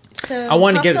 So I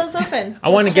wanna pop get- those open. I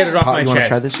want to get it off Pop, my you want to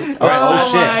try chest. this shit? Oh Oh,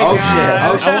 shit! my Oh God.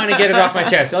 shit! Oh shit! I want to get it off my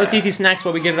chest. So let's eat these snacks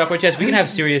while we get it off our chest. We can have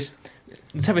serious.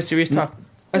 Let's have a serious talk.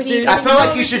 A serious- I feel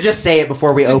like you should just say it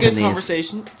before we It's a open good these.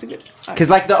 conversation. It's a good. Because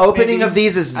like the opening Maybe. of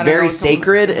these is I don't know very what's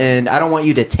sacred, and I don't want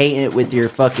you to taint it with your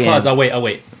fucking. Pause. I'll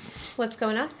wait. What's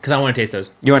going on? Because I want to taste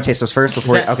those. You want to taste those first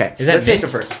before? that- Okay, is that let's taste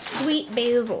them mint? first. Sweet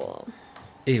basil.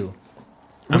 Ew.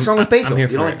 What's I'm- wrong with basil? I'm here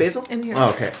You don't for like it. basil? I'm here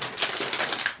Oh, for okay.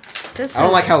 This I don't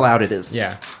is like how loud it is.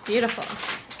 Yeah. beautiful.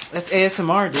 That's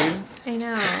ASMR, dude. I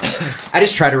know. I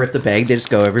just try to rip the bag; they just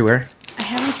go everywhere. I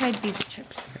haven't tried these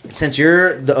chips. Since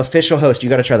you're the official host, you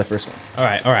got to try the first one. All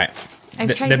right. I've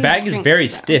The, tried the these bag is drinks, very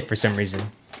though. stiff for some reason.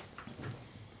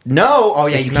 No, oh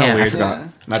yeah, They you smell can't. I weird. forgot. Yeah.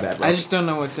 My bad. I love. just don't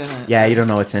know what's in it. Yeah, you don't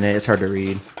know what's in it. It's hard to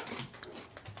read.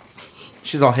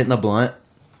 She's all hitting the blunt.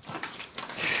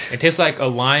 It tastes like a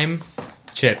lime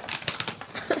chip.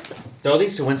 Throw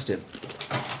these to Winston.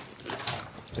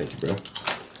 thank you, bro.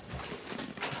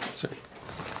 Sorry.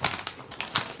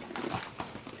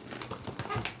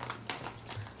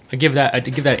 I give that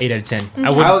 8 out of 10. I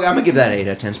would. I'm gonna give that 8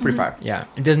 out of 10. It's pretty fire. Yeah.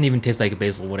 It doesn't even taste like a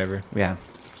basil, whatever. Yeah,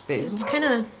 Basil. It's kind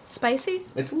of spicy.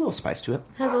 it's a little spice to it.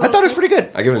 Has a I little thought it was pretty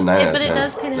good. I give it a 9 Yeah, out but of it 10.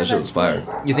 does kinda that have shit that was fire.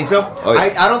 sweet- You think so? Oh,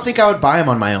 yeah. I don't think I would buy them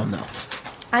on my own though.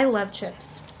 I love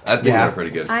chips. I think Yeah. they're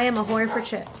pretty good. I am a whore for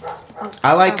chips.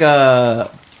 I like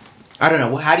I don't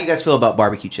know. How do you guys feel about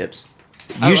barbecue chips?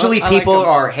 I Usually like people them.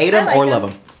 are hate them I like or them.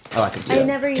 love them. I like them too. I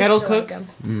never used Kettle to cook? like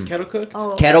them. Kettle cook?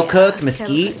 Oh, Kettle yeah. cooked, Kettle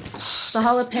mesquite. cooked. The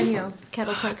jalapeno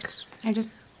kettle cooked.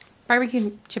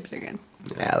 Barbecue chips are good.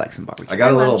 Yeah, I like some barbecue. I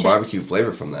got a love little chips. barbecue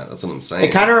flavor from that. That's what I'm saying.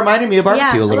 It kind of reminded me of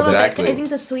barbecue Yeah, a little bit. Exactly. bit. I think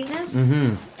the sweetness.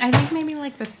 I think maybe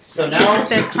like the So now-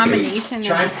 the combination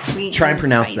Try, of sweet. try and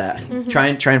pronounce spicy. that.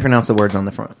 Try and pronounce the words on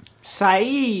the front.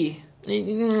 Sai.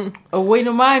 Oh wait,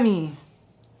 no, mommy.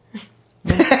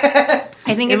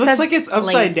 I think It looks says like it's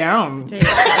upside lace. down. Dude.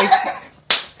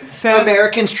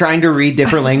 Americans trying to read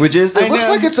different languages. It I looks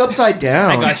know. like it's upside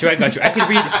down. I got you. I could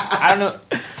read. I don't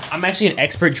know. I'm actually an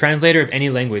expert translator of any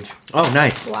language. Oh,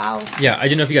 nice. Wow. Yeah, I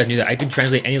didn't know if you guys knew that. I could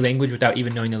translate any language without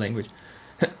even knowing the language.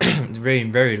 It's a very,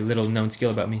 very little known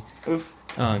skill about me. Oof.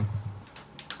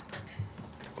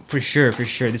 For sure.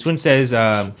 This one says,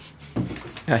 I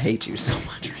hate you so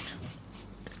much right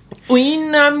now.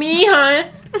 Uina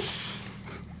mija.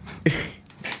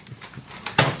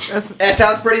 That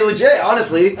sounds pretty legit,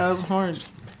 honestly. That was hard.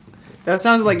 That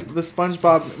sounds like the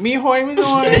SpongeBob. Me hoy, me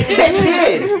hoy.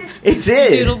 It did.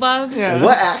 Doodle Bob. Yeah.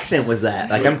 What accent was that?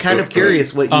 Like, I'm kind of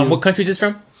curious what you... What country is this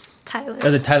from? Thailand. That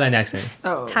was a Thailand accent.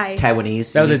 Oh. Thai.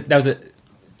 Taiwanese. That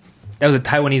was a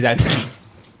Taiwanese accent.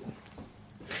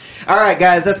 All right,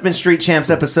 guys, that's been Street Champs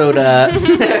episode. We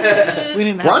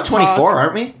didn't have We're on to talk. 24,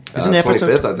 aren't we? Isn't it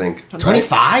 25th, episode I think.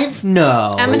 25?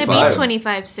 No. I'm gonna be 25.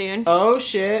 25 soon. Oh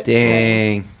shit.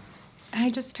 Dang. I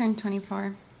just turned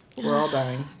 24. We're all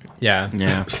dying. Yeah.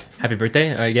 Yeah. Happy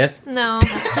birthday, I guess. No,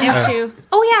 it's you.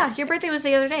 Oh yeah, your birthday was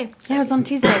the other day. Yeah, it was on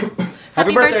Tuesday.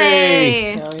 Happy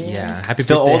birthday. Hell yeah. Yeah. Happy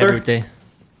Feel birthday. older? Happy birthday.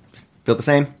 Feel the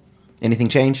same? Anything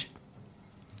change?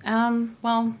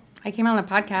 Well, I came on a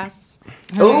podcast.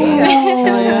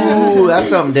 Oh, that's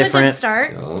something It's a good different.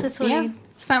 start. Oh. That's what Yeah, we-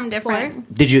 something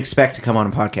different. Did you expect to come on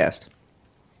a podcast?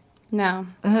 No,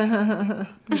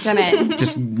 didn't.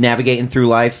 Just navigating through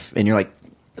life, and you're like,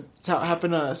 That's how it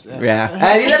happened to us. yeah.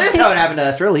 I mean, that is how it happened to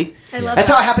us, really. I love That's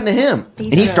that. how it happened to him.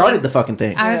 And he started the fucking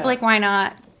thing. I was Yeah. like, why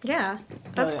not? Yeah,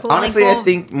 that's yeah. cool. Honestly, like, I well-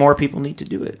 think more people need to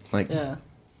do it. Like, Yeah.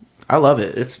 I love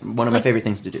it. It's one of my Like- favorite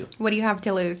things to do. What do you have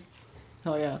to lose?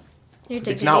 Hell yeah. Your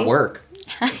dignity. It's not work.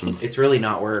 It's really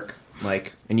not work.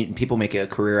 Like, and people make a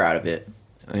career out of it.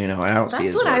 You know, I don't see it That's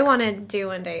as what I work. want to do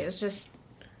one day. Is just,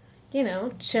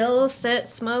 chill, sit,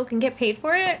 smoke, and get paid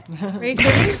for it. Are you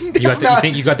kidding? You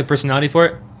think you got the personality for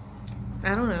it?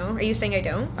 I don't know. Are you saying I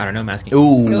don't? I don't know. I'm asking.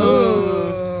 Ooh,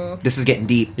 Ooh. this is getting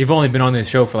deep. You've only been on this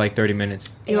show for like 30 minutes.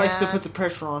 He likes to Yeah. put the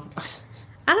pressure on.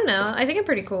 I don't know. I think I'm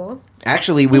pretty cool.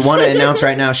 Actually, we want to announce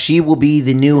right now she will be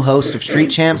the new host of Street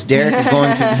Champs. Derek is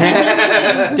going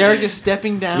to. Derek is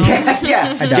stepping down.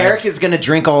 yeah, died. Derek is going to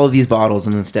drink all of these bottles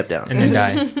and then step down. And then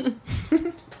die.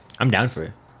 I'm down for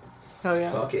it. Hell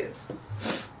yeah. Fuck it.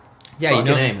 Yeah,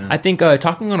 Fucking A, man. I think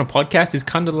talking on a podcast is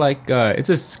kind of like it's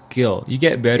a skill. You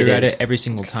get better It at is. it every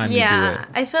single time you Yeah,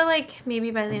 do I feel like maybe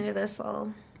by the end of this,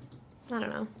 I don't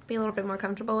know, be a little bit more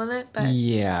comfortable with it. But it.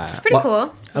 Yeah, pretty Well-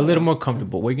 cool. a little more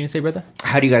comfortable. What are you gonna say, brother?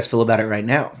 How do you guys feel about it right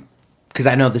now? Because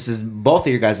I know this is both of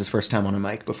your guys' first time on a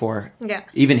mic before. Yeah,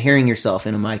 Even hearing yourself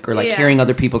in a mic or like Yeah. hearing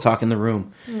other people talk in the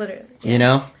room. literally. You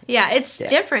know? Yeah, it's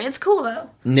different. It's cool though.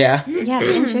 Yeah. Yeah,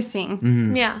 it's interesting.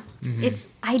 Mm-hmm. Yeah, It's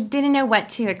I didn't know what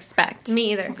to expect.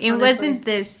 me either. It honestly. wasn't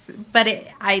this, but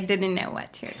I didn't know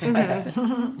what to expect.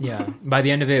 Yeah. By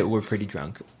the end of it, we're pretty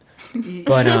drunk.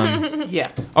 But Yeah.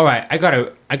 all right, I got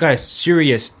a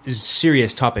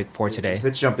serious topic for today.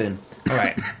 Let's jump in. All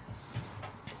right.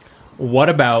 What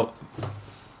about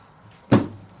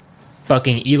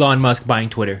fucking Elon Musk buying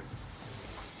Twitter?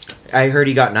 I heard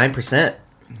he got 9%.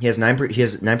 He has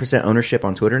 9% ownership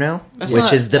on Twitter now, That's which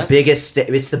not- is the that's- biggest.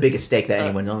 It's the biggest stake that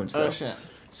anyone owns, though. Oh shit.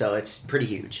 So it's pretty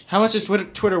huge. How much is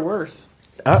Twitter worth?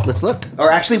 Let's look.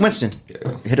 Or actually, Winston,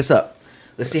 hit us up.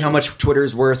 Let's see how much Twitter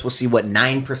is worth. We'll see what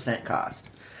 9% cost.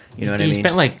 You know what I He mean?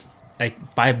 spent like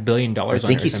 $5 billion I on it.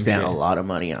 think or he some spent shit. a lot of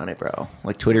money on it, bro.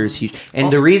 Like Twitter is huge,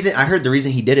 and the reason I heard the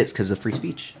reason he did it is because of free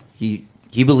speech.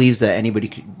 He believes that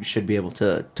anybody should be able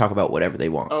to talk about whatever they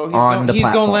want Oh, on the he's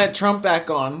platform. gonna let Trump back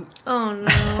on. Oh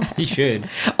no. He should.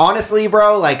 Honestly,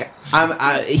 bro, like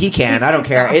he can. I don't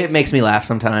care. It makes me laugh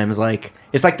sometimes. Like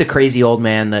it's like the crazy old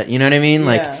man that you know what I mean.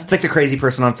 Like Yeah. it's like the crazy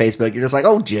person on Facebook. You're just like,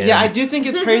 oh, Jim. Yeah, I do think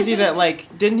it's crazy that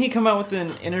like didn't he come out with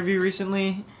an interview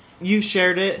recently? You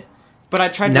shared it, but I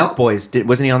tried Nelk to Boys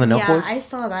wasn't he on the Nelk Yeah, Boys? I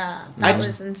saw that. I That just-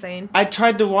 was insane. I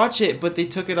tried to watch it, but they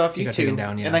took it off It got YouTube, taken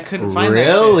down, yeah. and I couldn't find that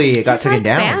Really, shit. it got He's taken like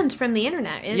down. banned from the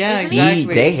internet. Yeah, isn't he?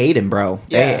 exactly. They hate him, bro.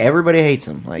 Yeah. Everybody hates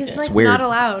him. Like He's it's like weird. not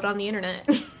allowed on the internet.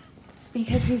 It's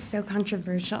because he's so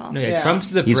controversial. No, yeah, Yeah. Trump's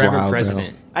the He's forever wild, bro.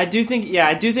 president. I do think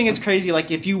it's crazy.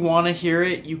 Like if you want to hear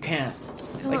it, you can't.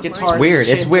 Like it's It's hard. Weird.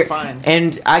 shit It's to weird. find.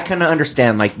 And I kind of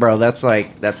understand, like, bro, that's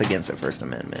against the First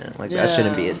Amendment. Like, that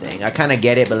shouldn't be a Yeah. thing. I kind of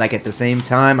get it, but, like, at the same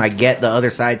time, I get the other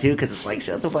side, too, because it's like,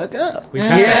 shut the fuck up. We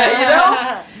Yeah, you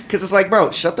know? Because it's like,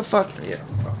 bro, shut the fuck.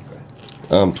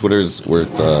 Yeah. Twitter's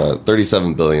worth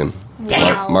 $37 billion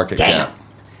Wow. market Damn. cap.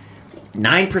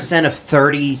 9% of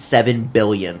 37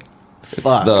 billion. It's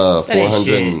Fuck. the That ain't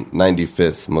shit.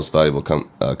 495th most valuable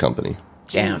company.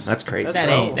 Damn, that's crazy. That's That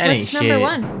dope. ain't that ain't What's shit. number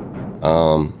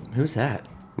one? Who's that?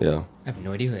 Yeah. I have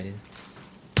no idea who that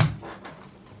is.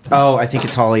 Oh, I think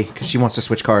it's Holly because she wants to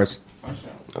switch cars.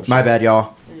 My bad,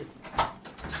 y'all.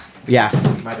 Yeah,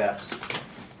 my bad.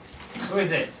 Who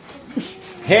is it?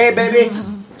 Hey, baby.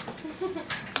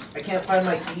 I can't find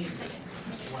my keys.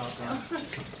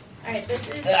 Alright, this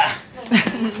is.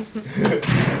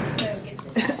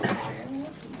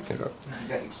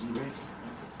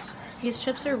 These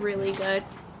chips are really good.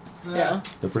 Yeah.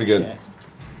 They're pretty good. Shit.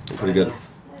 They're pretty good.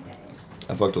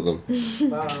 I fucked with them. We're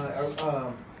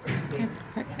good.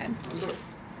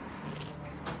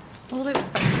 A little bit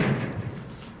spicy.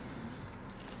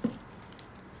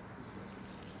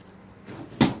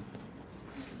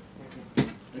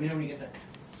 Let me know when you get that.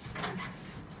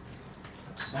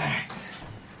 Alright.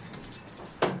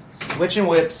 Switching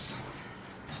whips.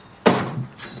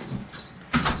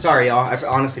 Sorry, y'all. I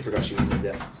honestly forgot she would do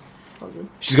that.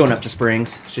 She's going up to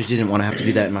Springs, so she didn't want to have to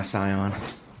do that in my Scion.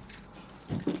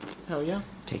 Hell yeah.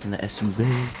 Taking the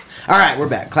SUV. Alright, we're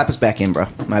back. Clap us back in, bro.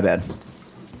 My bad.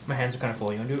 My hands are kind of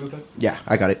full. You want to do it real quick? Yeah,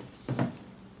 I got it.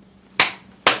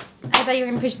 I thought you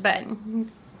were gonna push the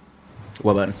button.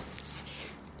 What button?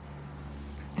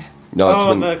 No, it's Oh,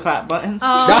 been the clap button.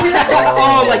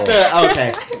 Oh, like the...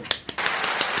 Okay.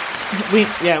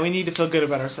 We need to feel good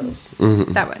about ourselves.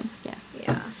 That one. Yeah.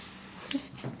 Yeah.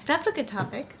 That's a good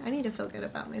topic. I need to feel good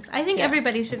about myself. I think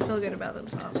everybody should feel good about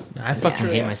themselves. I fucking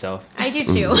Yeah. hate myself. I do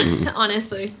too,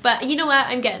 honestly. But you know what?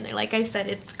 I'm getting there. Like I said,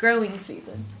 it's growing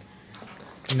season.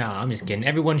 No, I'm just kidding.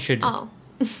 Everyone should. Oh.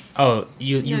 Oh,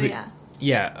 you. No, yeah.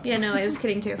 Yeah. Yeah, no, I was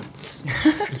kidding too.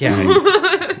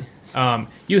 Yeah.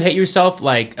 You hate yourself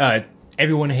like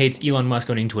everyone hates Elon Musk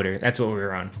owning Twitter. That's what we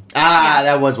were on.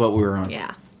 That was what we were on.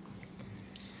 Yeah.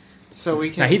 So we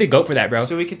Nah, can. he the goat for that, bro.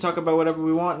 So we can talk about whatever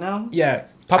we want now. Yeah.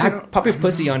 Pop your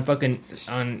pussy on fucking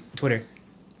on Twitter.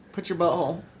 Put your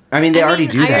butthole. I mean, they I already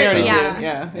mean, do I that, already- though. yeah.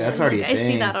 Yeah. Yeah, that's already a I see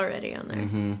thing. that already on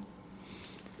there.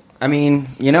 I mean,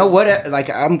 you know what? Like,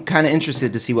 I'm kind of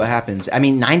interested to see what happens. I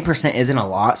mean, 9% isn't a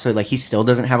lot, so like he still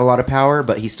doesn't have a lot of power,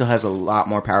 but he still has a lot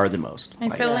more power than most. I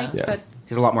feel like Yeah. but he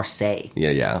has a lot more say.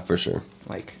 Yeah, for sure.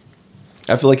 Like,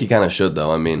 I feel like he kind of should,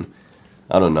 though. I mean,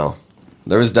 I don't know.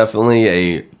 There was definitely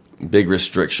a big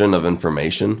restriction of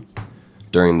information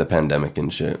during the pandemic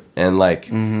and shit. And, like,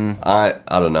 I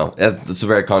don't know. It's a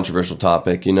very controversial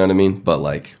topic, you know what I mean? But,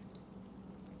 like,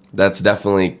 that's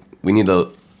definitely... We need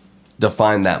to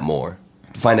define that more.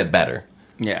 Define it better.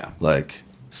 yeah. Like,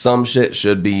 some shit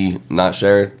should be not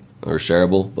shared or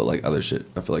shareable, but, like, other shit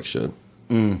I feel like should.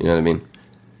 You know what I mean?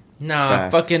 Nah,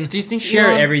 Fact. fucking Do you think share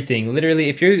Elon- everything. Literally,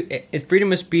 if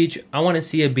freedom of speech, I want to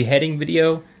see a beheading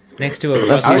video next to a.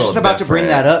 That's I was a just little about to bring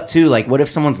different. that up, too. Like, what if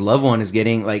someone's loved one is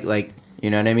getting, like you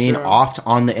know what I mean? Sure. Offed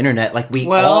on the internet. Like, we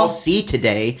Well- all see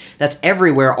today. That's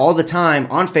everywhere all the time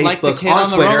on Facebook, Like the kid on on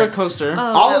the Twitter. roller coaster.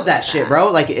 All of that shit, bro.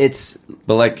 Like, it's...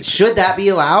 But, like, Should that be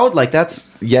allowed? Like,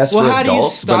 that's... yes, Well, for how do you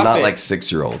adults, but stop not, it? like,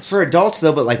 6-year-olds. For adults,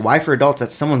 though, but, like, why for adults?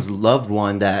 That's someone's loved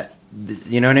one that...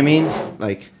 You know what I mean?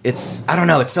 Like, it's... I don't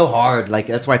know. It's so hard. Like,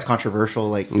 that's why it's controversial.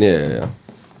 Like, Yeah.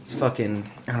 it's fucking...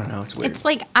 I don't know. It's weird. it's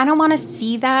like I don't want to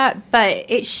see that, but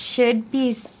it should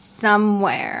be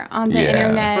somewhere on the Yeah.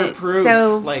 internet, For proof,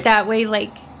 so like- that way,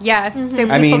 like, so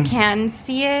people I mean- can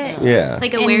see it. Yeah.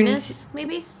 Like And- awareness,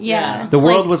 maybe? Yeah, the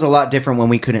world like, was a lot different when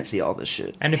we couldn't see all this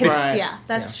shit. And if it's Right. Yeah,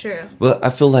 that's true. Well, I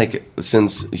feel like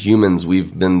since humans,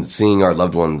 we've been seeing our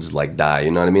loved ones like die.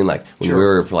 You know what I mean? Like when Sure. we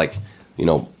were like, you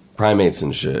know, primates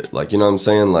and shit. Like, you know what I'm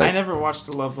saying? Like, I never watched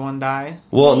a loved one die.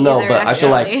 well, Me no, either, but I feel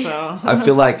like actually. So I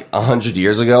feel like 100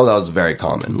 years ago that was very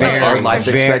common. Like Very, our life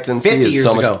very- expectancy 50 is years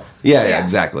so much. ago. Yeah, Yeah.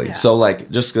 exactly. Yeah. So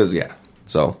like, just because,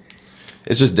 so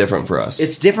it's just different for us.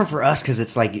 It's different for us because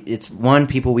it's like it's one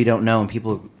people we don't know and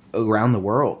people around the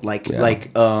world. Like Yeah.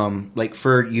 like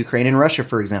for Ukraine and Russia,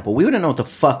 for example, we wouldn't know what the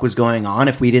fuck was going on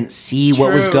if we didn't see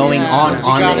what was True, going yeah. on It's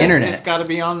on gotta- the internet. It's got to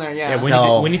be on there. Yeah. yeah,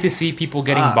 So- we need to see people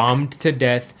getting Fuck. bombed to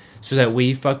death so that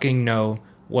we fucking know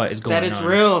what is going on. that it's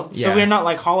real. So Yeah. we're not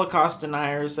like Holocaust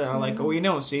deniers that are like, oh, we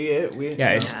don't see it. We,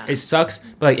 Yeah, you it's, know. it sucks.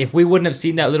 But like, if we wouldn't have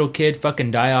seen that little kid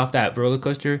fucking die off that roller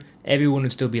coaster, everyone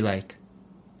would still be like,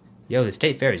 "Yo, the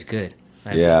state fair is good."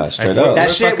 Like, Yeah, straight we're- up. That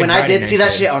we're shit, fucking when I riding did see that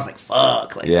shit. shit, I was like,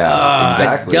 fuck. Like, Yeah,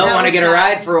 exactly. I don't That want to was get a sad.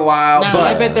 ride for a while, No, but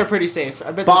I bet they're pretty safe.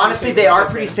 I bet. But they're honestly, pretty they are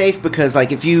safe. pretty safe because,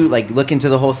 like, if you like look into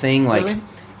the whole thing, like Really?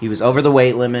 he was over the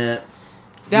weight limit.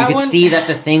 That you could one- see that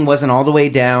the thing wasn't all the way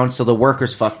down, so the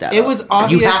workers fucked that It up. was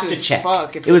obvious You have to as check.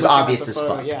 fuck. If It was you look at obvious the as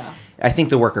photo, fuck. Yeah. I think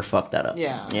the worker fucked that up.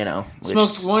 Yeah. You know? which-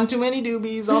 Smoked one too many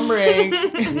doobies on break.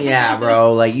 Yeah,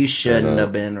 bro. Like, you shouldn't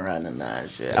have been running that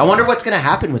shit. I wonder what's going to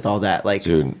happen with all that. Like,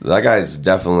 Dude, that guy's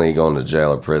definitely going to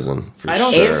jail or prison for I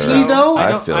don't sure. Is he, though? I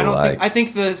don't, feel I don't like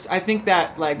think. I think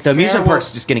that like The amusement fair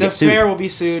park's just gonna the get sued. fair will be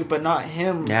sued, but not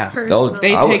him. yeah. They'll- Personally.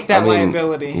 They take that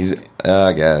liability. He's,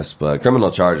 I guess, but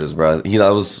criminal charges, bro. That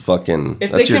was fucking.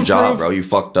 If That's they your can job, prove- bro. You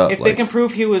fucked up. If they can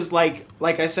prove he was like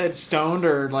I said, stoned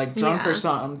or like drunk or Yeah.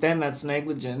 something, then that's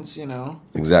negligence. You know.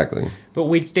 exactly. But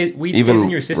weed stays Even in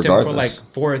your system for regardless.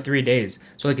 like 4 or 3 days.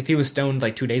 So like if he was stoned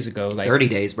like 2 days ago, like 30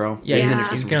 days, bro. yeah, he's, Yeah. gonna,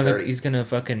 He's he's in gonna 30. he's gonna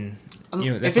fucking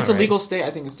you know that's if it's not a legal right. state,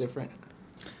 I think it's different.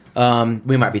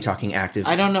 We might be talking active.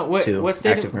 I don't know what too. what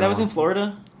state Active that was in marijuana.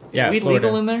 Florida. Yeah, Is weed Florida.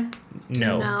 legal in there?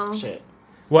 No. No. Shit.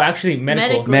 Well, actually,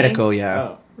 medical. Medically. Medical, yeah.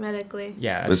 Oh. Medically.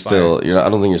 Yeah, But that's still, fire. I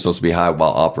don't think you're supposed to be high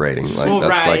while operating. Like Well, that's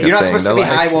right. like a You're not thing. supposed to They're be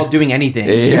like- high while doing anything.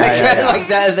 Yeah, yeah, yeah. Like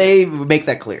that, they make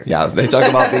that clear. Yeah, they talk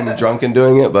about being drunk and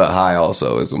doing it, but high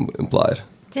also is implied.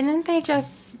 Didn't they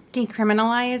just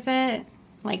decriminalize it,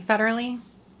 like federally?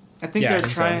 I think Yeah, I they're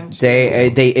think so. trying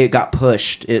to. It got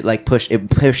pushed. It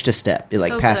pushed a step. It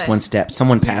like Oh, passed good. one step.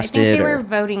 Someone I passed think it. they or- were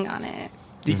voting on it.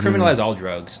 Decriminalize all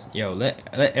drugs. Yo, let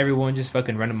everyone just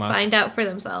fucking run them off. Find out for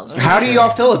themselves. How do y'all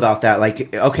feel about that?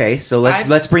 Like, okay, so I've-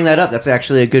 let's bring that up. That's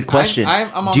actually a good question. I'm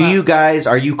on Do that. you guys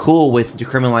are you cool with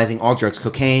decriminalizing all drugs,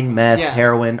 cocaine, meth, Yeah.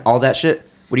 heroin, all that shit?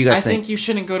 What do you guys I think? think you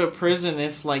shouldn't go to prison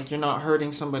if like you're not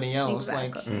hurting somebody else.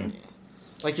 Exactly.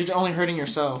 Like you're only hurting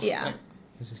yourself. Yeah. Like,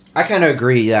 I kind of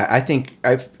agree. Yeah, I think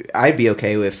I'd be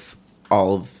okay if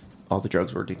all the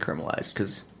drugs were decriminalized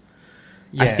because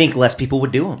I Yeah. think less people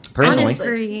would do them. Personally, Honestly,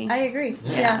 Agree. I agree.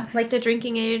 Yeah. Like the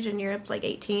drinking age in Europe's like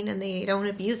 18 and they don't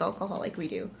abuse alcohol like we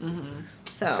do.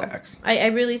 So Facts. I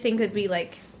really think it'd be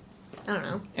like, I don't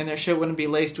know. and their shit wouldn't be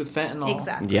laced with fentanyl.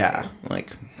 Exactly. yeah,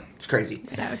 like it's crazy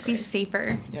That would be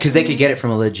safer. because they could get it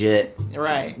from a legit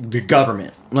Right. the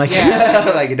government. Like,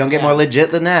 Yeah. like it don't get more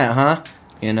legit than that, huh?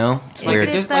 You know, it's Is weird.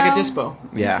 it, Like a though? dispo.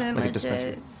 Yeah, Is it like a legit?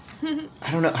 dispensary.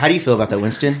 I don't know. How do you feel about that,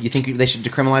 Winston? You think they should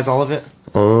decriminalize all of it?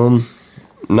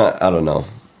 Not, I don't know.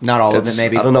 Not all of It's- it,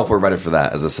 maybe. I don't know if we're ready for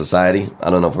that as a society.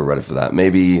 I don't know if we're ready for that.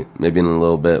 Maybe in a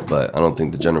little bit, but I don't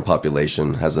think the general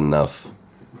population has enough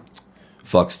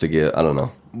fucks to get. I don't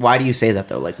know. Why do you say that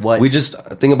though? Like, what? We just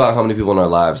think about how many people in our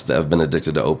lives that have been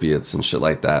addicted to opiates and shit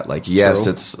like that. Like, yes,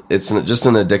 True. just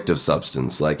an addictive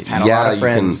substance. Like, had a yeah, lot of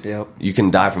friends, you can yep. you can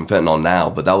die from fentanyl now,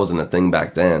 but that wasn't a thing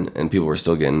back then, and people were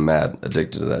still getting mad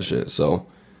addicted to that shit. So,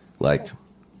 like,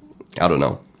 I don't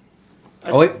know.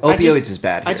 Opioids is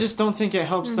bad. I here. just don't think it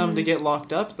helps them to get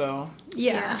locked up though.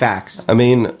 Yeah. facts. I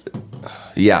mean,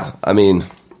 yeah.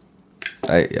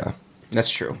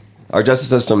 That's true. Our justice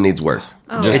system needs work.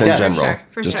 Oh, just it in does. general. For sure,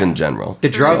 for just sure. in general.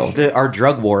 Our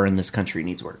drug war in this country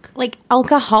needs work. Like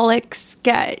alcoholics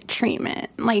get treatment.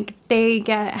 Like they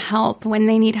get help when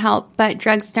they need help, but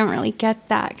drugs don't really get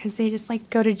that because they just like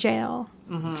go to jail.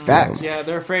 Facts. Yeah,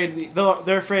 they're afraid.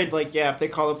 They're afraid. Like, yeah, if they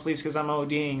call the police because I'm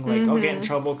ODing, like I'll get in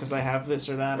trouble because I have this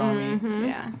or that on me.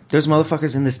 Yeah. There's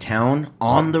motherfuckers in this town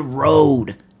on the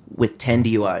road with 10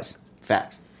 DUIs.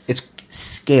 Facts. It's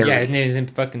scary. Yeah, his name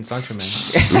is fucking Sancho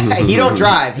Man. He don't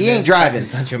drive. He ain't driving.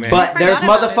 Sancho Man. But I there's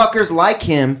forgot about motherfuckers like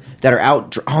him that are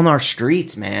out on our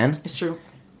streets, man. It's true.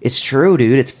 It's true,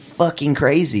 dude. It's fucking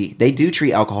crazy. They do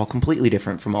treat alcohol completely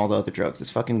different from all the other drugs.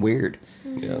 It's fucking weird.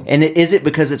 Yeah. And is it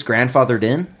because it's grandfathered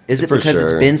in? Is it For because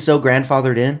it's sure. been so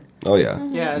grandfathered in? Oh yeah.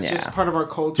 Yeah, it's Yeah. just part of our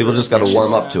culture. People just got to It's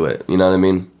warm just, up to it. You know what I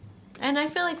mean? And I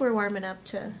feel like we're warming up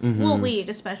to, well, weed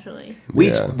especially.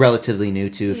 Weed's Yeah. relatively new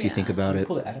too, if you Yeah. think about it.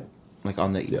 Like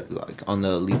on the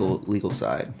legal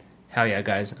side. Hell yeah,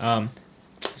 guys.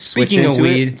 Switch Speaking of into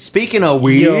it. weed, Speaking of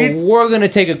weed, yo, we're gonna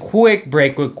take a quick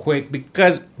break, real quick,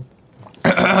 because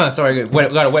sorry,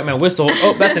 gotta wet my whistle.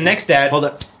 Oh, that's the next ad. hold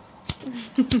up.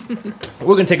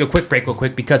 We're gonna take a quick break real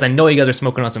quick because I know you guys are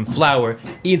smoking on some flour,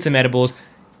 eating some edibles,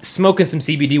 smoking some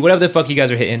CBD, whatever the fuck you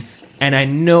guys are hitting, and I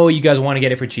know you guys want to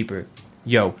get it for cheaper.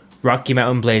 Yo, Rocky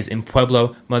Mountain Blaze in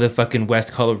Pueblo, motherfucking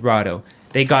West Colorado.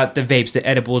 They got the vapes, the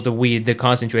edibles, the weed, the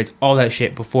concentrates, all that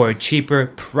shit before a cheaper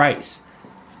price.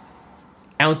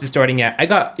 Ounce is starting at I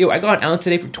got an ounce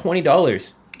today for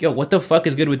 $20. Yo, what the fuck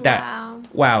is good with that?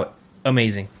 Wow,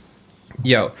 amazing.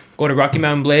 Yo, go to Rocky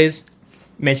Mountain Blaze,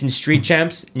 mention Street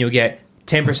Champs, and you'll get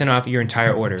 10% off your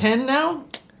entire order. 10 now.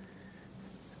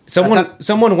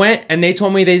 Someone went and they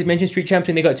told me they mentioned Street Champs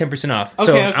and they got 10% off.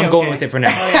 So Okay, I'm going okay. with it for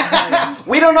now.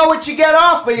 We don't know what you get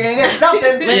off, but you're gonna get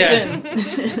something.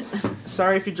 Listen.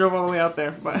 Sorry if you drove all the way out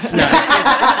there, but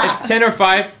It's 10 or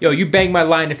 5. Yo, you bang my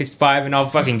line if it's 5 and I'll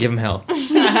fucking give him hell.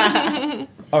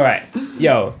 All right,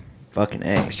 yo, Fucking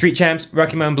A. Street Champs,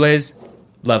 Rocky Mountain Blaze,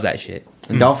 love that shit.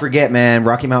 And don't forget, man,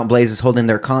 Rocky Mountain Blaze is holding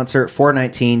their concert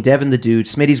 4/19. Devin the Dude,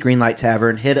 Smitty's Greenlight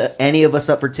Tavern. Hit any of us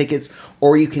up for tickets,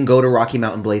 or you can go to Rocky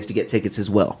Mountain Blaze to get tickets as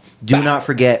well. Do not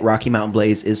forget, Rocky Mountain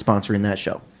Blaze is sponsoring that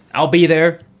show. I'll be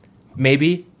there,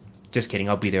 maybe. Just kidding,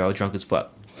 I'll be there. I'll drunk as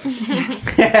fuck.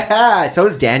 So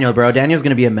is Daniel, bro. Daniel's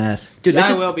gonna be a mess. Dude, Yeah,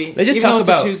 I will be. Let's just Even though talk it's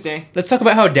a about Tuesday. Let's talk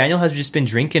about how Daniel has just been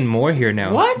drinking more here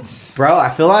now. What? Bro, I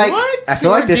feel like What? this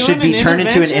We're should doing be an turned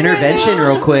into an intervention intervention right now?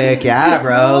 real quick. Yeah,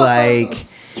 bro. Like,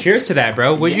 Cheers to that,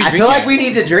 bro. Where'd you I drink feel like at? we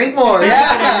need to drink more.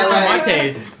 Yeah. like-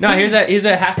 Monte. No, here's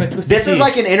a half a twisted this is tea.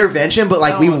 like an intervention, but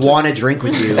like we Oh, want to just- drink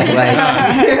with you.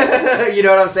 Like, you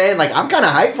know what I'm saying? Like, I'm kind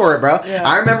of hyped for it, bro. Yeah.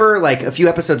 I remember like a few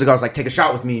episodes ago, I was like, take a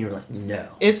shot with me, and you were like, no.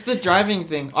 It's the driving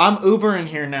thing. I'm Ubering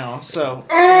here now, so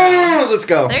Let's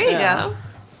go. There you Yeah. go.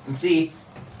 And see,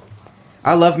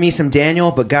 I love me some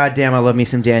Daniel, but goddamn, I love me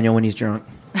some Daniel when he's drunk.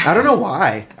 I don't know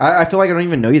why. I feel like I don't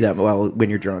even know you that well when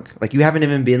you're drunk. Like, you haven't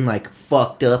even been like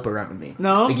fucked up around me.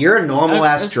 No. like you're a normal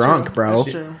ass That's drunk, true. bro.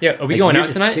 That's true. Yeah, are we Like, going you're out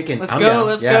just tonight? kicking- Let's I'm go. down.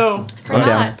 Let's Yeah. go. I'm down.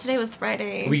 Forgot. Today was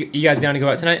Friday. You guys down to go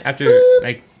out tonight after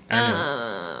like I don't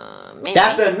know. Maybe.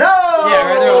 That's a no.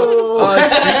 Yeah, right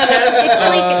there. It's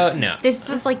like No. this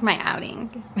was like my outing.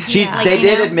 She, Yeah. they Like,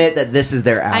 did you know? admit that this is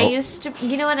their out. I used to,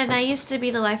 you know what? And I used to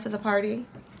be the life of the party,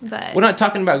 but We're not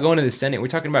talking about going to the Senate. We're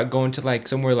talking about going to like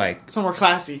somewhere like Somewhere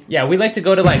classy. yeah. We like to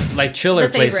go to like chiller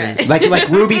The favorite. places. like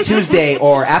Ruby Tuesday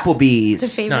or The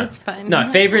Applebee's. favorite's fun. No,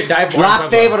 favorite dive bar. La in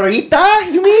Pueblo.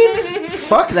 Favorita, you mean?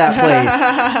 Fuck that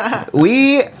place.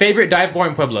 We Favorite dive bar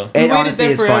in Pueblo. it waited honestly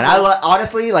there is fun. forever.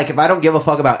 Honestly, like if I don't give a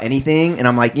fuck about anything, and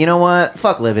I'm like, you know what?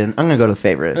 Fuck living. I'm gonna go to the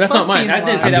favorite. That's not mine. I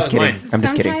didn't say I'm that just was kidding. mine. I'm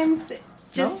just kidding. Sometimes,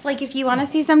 just like if you want to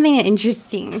see something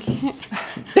interesting,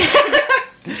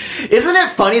 Isn't it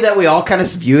funny that we all kind of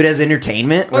view it as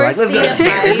entertainment? We're Or like, let's go to the see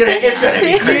a theater. It's gonna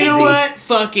be crazy. You know what?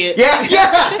 Fuck it. Yeah,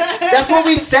 yeah. That's what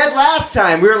we said last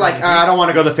time. We were like, I don't want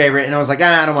to go to the favorite, and I was like,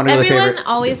 I don't want to go to the everyone favorite.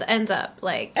 always ends up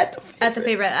like At the the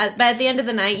favorite. But at the end of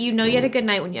the night, you know you had a good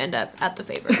night when you end up at the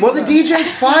favorite. Well, the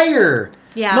DJ's fire.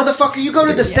 Yeah. Motherfucker, you go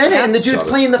to the Senate and the dude's Shut it.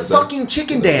 playing the Jose. fucking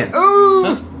chicken dance.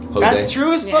 Jose. That's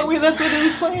true as fuck. Yeah. That's what he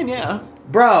was playing. Yeah.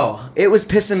 Bro, it was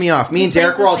pissing me off. Me and plays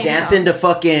Derek the were all same dancing to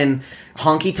fucking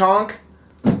Honky Tonk.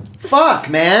 Fuck,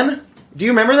 man. Do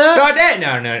you remember that? God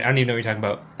damn! No, I don't even know what you're talking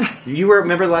about. You were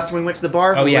remember the last time we went to the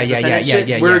bar? Oh, We yeah, went to the yeah, Senate yeah, shit?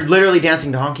 yeah, We were yeah. literally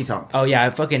dancing to Honky Tonk. Oh yeah, I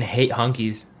fucking hate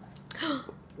honkies.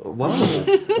 Whoa.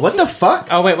 What the fuck?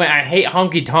 Oh wait, I hate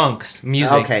honky tonks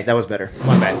music. Okay, that was better.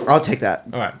 My bad. I'll take that.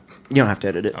 All right. You don't have to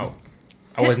edit it. Oh,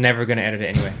 I was never gonna edit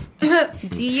it anyway.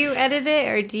 do you edit it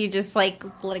or do you just like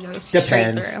let it go straight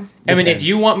Depends. through? I mean, if Depends.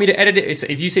 you want me to edit it,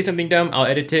 if you say something dumb, I'll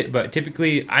edit it. But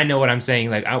typically, I know what I'm saying.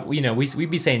 Like, we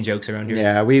be saying jokes around here.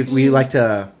 Yeah, we like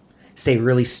to say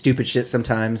really stupid shit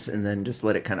sometimes and then just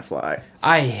let it kind of fly.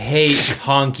 I hate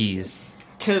honkies.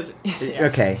 Because yeah.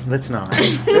 Okay, let's not.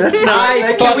 Let's not.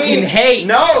 I Can fucking hate.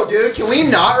 No, dude, can we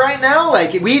not right now?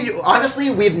 Like,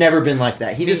 we've never been like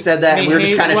that. He just said that, and we were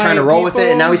just hate kind of trying to white roll with it,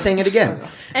 and now people. he's saying it again.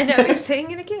 And now he's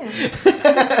saying it again.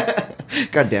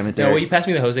 God damn it, No, will Derek. you pass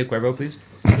me the Jose Cuervo, please?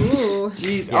 Ooh.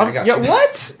 Jeez. Yeah, I got you.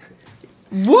 What?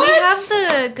 We What? have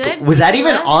the good. Was that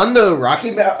even tequila. on the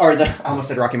Rocky Mountain, or the, I almost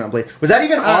said Rocky Mountain Blaze. Was that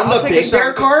even on I'll the take a Big shot Bear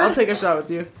with you. card? I'll take a shot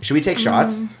with you. Should we take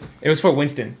shots? It was for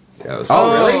Winston. Yeah, it was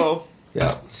Oh, really?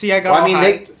 Yeah. See, I got. Well, I mean, all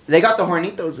they hyped. they got the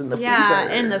Hornitos in the Yeah, freezer.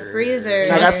 in the freezer.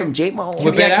 I got some J-Mo.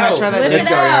 Whip Yeah, it can I out. try that? Whip Let's it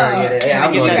go. out. Yeah, get it. Yeah, Can I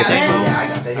I'm get going to that take J-Mo? it. Yeah, I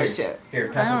got that. Oh Here, shit. here,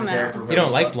 pass I it don't to Derek. know. You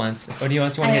don't like blunts, or do you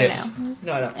want to I hit don't it? know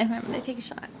No, I don't. if I'm gonna take a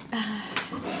shot.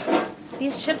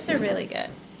 These chips are really good.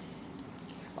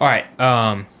 All right.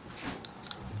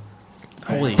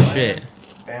 Holy shit.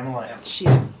 Shit.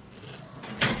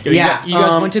 Yo, Yeah, you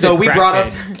guys went to the so we brought up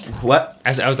Crackhead. what?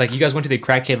 As I was like, you guys went to the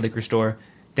crackhead liquor store.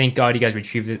 Thank God you guys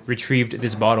retrieved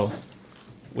this bottle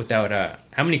without.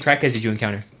 How many crackheads did you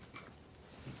encounter?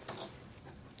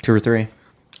 2 or 3.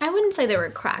 I wouldn't say they were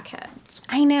crackheads.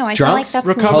 I know. I Drunks? feel like that's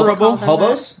Recoverable? nice to call them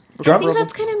Hobos? I Drunk? think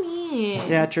that's kind of mean.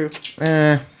 Yeah, true.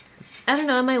 I don't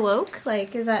know. Am I woke?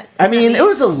 Like, is that? I mean, it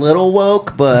was a little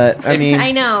woke, but I mean,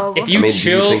 I know. If I you mean, do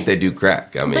chill, you think they do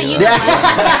crack? I mean, But you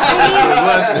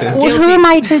that. Well, who am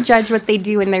I to judge what they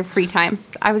do in their free time?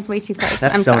 I was way too close.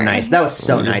 that's I'm so sorry. nice. That was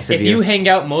so nice of if you hang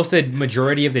out most of the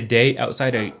majority of the day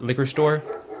outside a liquor store,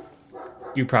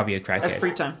 you're probably a crackhead. That's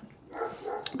free time.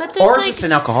 But there's Or like, just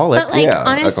an alcoholic. But like, Yeah,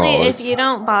 honestly, alcoholic. if you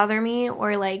don't bother me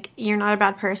or like you're not a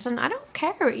bad person, I don't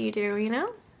care what you do. You know?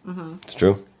 it's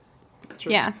true.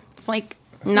 Yeah, it's like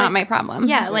not my problem.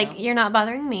 Yeah, like you're not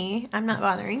bothering me. I'm not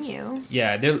bothering you.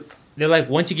 Yeah, they're like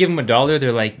once you give them $1,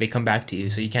 they're like they come back to you,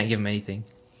 so you can't give them anything.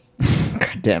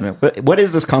 God damn it! What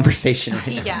is this conversation?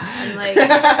 Yeah, I'm like,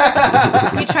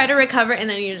 you try to recover and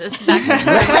then you just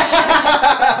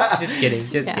back to Just kidding.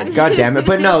 Just Yeah. kidding. God damn it!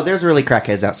 But no, there's really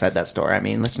crackheads outside that store. I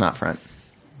mean, let's not front.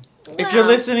 If you're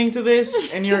listening to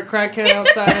this and you're a crackhead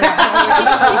outside,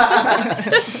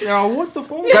 you're all, what the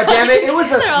fuck? God damn it! It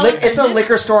was all it's a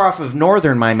liquor store off of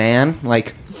Northern, my man.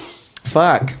 Like,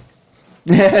 fuck.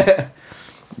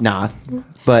 Nah,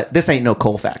 but this ain't no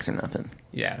Colfax or nothing.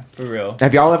 Yeah, for real.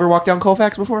 Have y'all ever walked down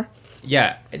Colfax before?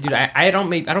 Yeah, dude, I don't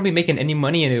be making any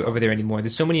money over there anymore.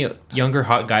 There's so many younger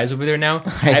hot guys over there now. I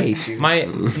hate you.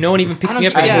 No one even picks me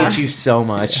up. I anymore. hate you so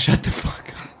much. Shut the fuck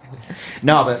up.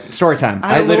 No, but story time.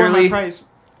 I I lower my literally price.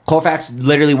 Colfax,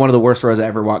 literally one of the worst roads I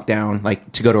ever walked down,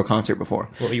 like to go to a concert before.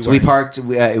 What were you So we wearing? parked.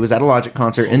 It was at a Logic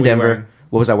concert in were you Denver. wearing?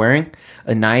 What was I wearing?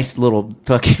 A nice little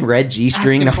fucking red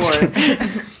G-string. Asking No, I'm for just it. kidding.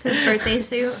 his birthday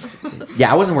suit.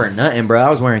 Yeah, I wasn't wearing nothing, bro. I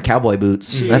was wearing cowboy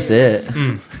boots. That's it.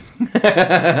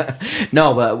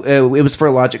 No, but it was for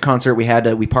a Logic concert.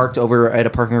 We parked over at a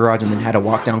parking garage and then had to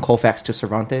walk down Colfax to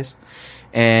Cervantes.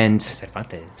 And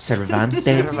Cervantes. Cervantes.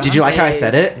 Did you like how I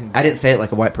said it? I didn't say it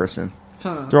like a white person.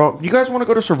 They're all, you guys want to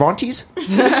go to Cervantes?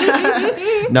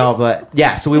 No, but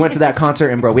yeah, so we went to that concert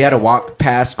and bro, we had to walk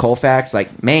past Colfax,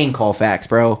 like main Colfax,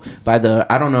 bro, by the,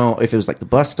 I don't know if it was like the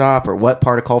bus stop or what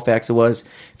part of Colfax it was.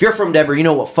 If you're from Denver, you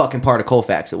know what fucking part of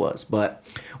Colfax it was, but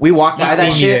we walked by I've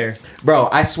that seen you shit. there. Bro,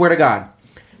 I swear to God,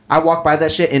 I walked by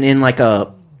that shit and in like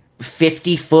a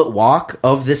 50-foot walk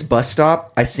of this bus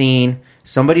stop, I seen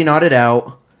somebody nodded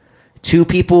out, two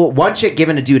people, one chick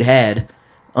giving a dude head,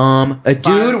 a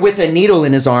dude with a needle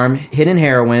in his arm, hidden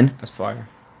heroin, That's fire.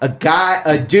 a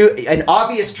dude, an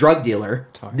obvious drug dealer,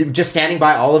 Fire. just standing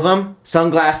by all of them,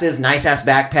 sunglasses, nice ass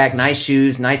backpack, nice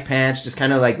shoes, nice pants, just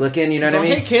kind of like looking, you know So, what I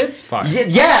hey mean? kids, Fire.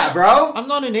 Yeah, bro. I'm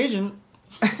not an agent.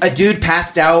 A dude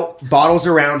passed out, bottles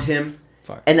around him,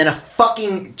 Fire. and then a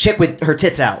fucking chick with her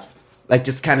tits out, like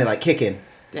just kind of like kicking.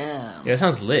 Damn. Yeah, that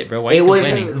sounds lit, bro. Why It you was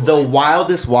complaining? the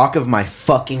wildest walk of my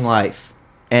fucking life,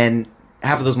 and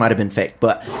half of those might have been fake,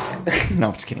 but no,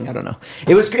 I'm just kidding. I don't know.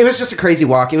 It was just a crazy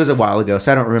walk. It was a while ago,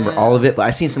 so I don't remember all of it. But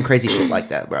I seen some crazy shit like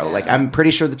that, bro. Like I'm pretty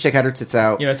sure the chick had her tits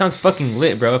out. Yo, it sounds fucking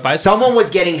lit, bro. If I Someone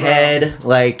was getting head.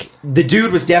 Like the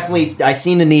dude was definitely. I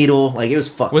seen the needle. Like it was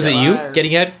fucked. was up. it you Fire.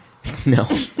 getting head? No,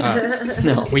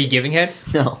 no, Were you giving head?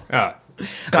 no. Oh,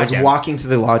 I was goddamn. walking to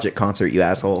the Logic concert. You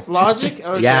asshole. Logic?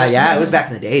 Oh, Yeah, shit. yeah. It was back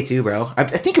in the day too, bro. I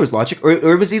think it was Logic, or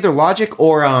it was either Logic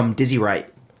or Dizzy Wright.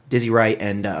 Dizzy Wright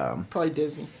and Probably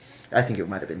Dizzy. I think it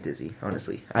might have been Dizzy.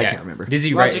 Honestly, I can't remember.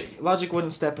 Dizzy right? Logic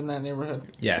wouldn't step in that neighborhood.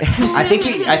 Yeah. I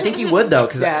think he would though,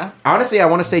 because Yeah. honestly, I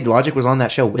want to say Logic was on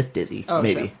that show with Dizzy. Oh,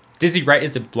 maybe. sure. Dizzy Wright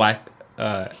is the black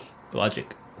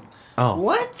Logic. Oh,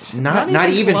 What? Not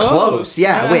even close.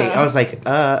 Yeah, wait. I was like,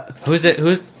 Who's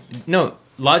it? No,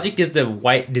 Logic is the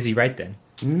white Dizzy Wright. Then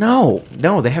no,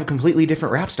 they have completely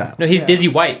different rap styles. no, he's Yeah. Dizzy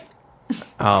White.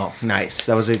 Oh, nice.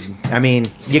 That was I mean,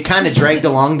 you kind of dragged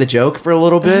along the joke for a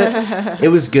little bit. It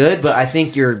was good, but I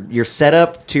think your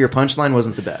setup to your punchline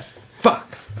wasn't the best.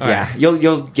 Fuck. All Yeah, right.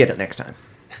 you'll get it next time.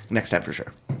 Next time for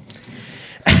sure.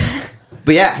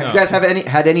 But yeah, have you guys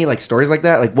had any like stories like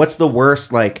that? Like, what's the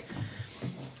worst? Like,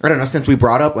 I don't know. Since we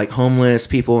brought up like homeless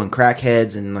people and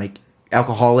crackheads and like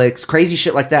alcoholics, crazy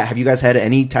shit like that. Have you guys had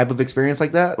any type of experience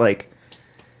like that? Like,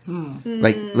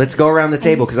 let's go around the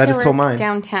table because I just told mine.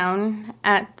 Downtown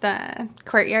at the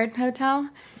Courtyard Hotel.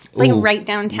 It's like Ooh, right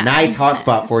downtown. nice hot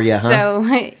spot for you, huh?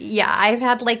 So yeah, I've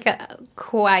had like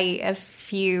quite a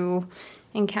few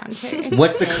encounters.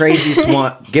 What's the craziest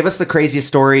one? Give us the craziest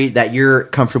story that you're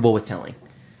comfortable with telling.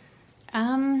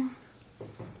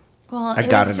 Well, I it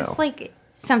gotta was just know. like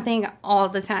something all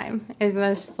the time. It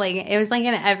was like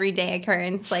an everyday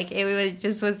occurrence. Like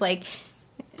was like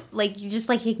you just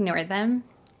like ignore them.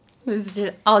 It was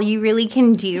just all you really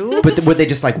can do. But would they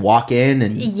just like walk in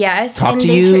and Yes, talk and to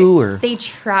they you, or they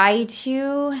try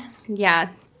to. Yeah,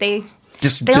 they'll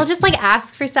just just like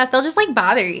ask for stuff. They'll just like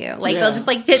bother you. Like they'll just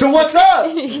like. So what's up?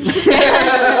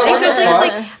 Especially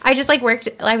like I just like worked.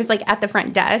 I was like at the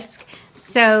front desk,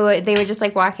 so they would just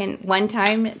like walk in. One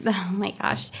time, oh my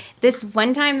gosh, this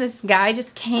guy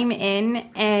just came in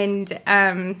and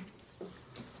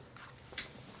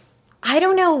I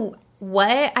don't know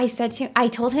what I said to him. I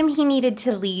told him he needed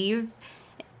to leave,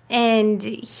 and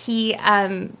he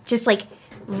just like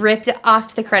ripped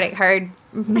off the credit card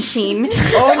machine.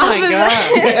 Oh my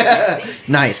god.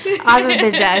 Nice. Off of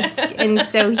the desk, and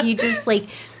so he just like,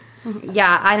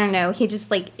 yeah, I don't know. He just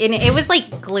like, and it was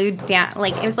like glued down.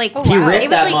 Like it was like He ripped it was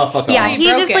that like, motherfucker Yeah, off. he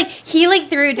broke just it. like he like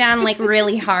threw it down like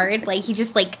really hard. Like he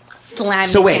just like slam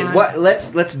So it wait, down. what?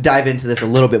 Let's dive into this a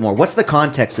little bit more. What's the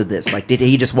context of this? Like, did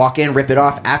he just walk in, rip it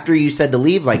off after you said to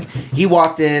leave? Like, he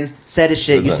walked in, said his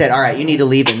shit. You said, "All right, you need to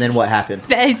leave," and then what happened?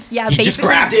 Yeah, He just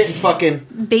grabbed it and fucking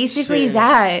Basically Shit.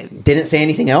 that. didn't say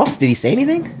anything else. Did he say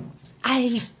anything?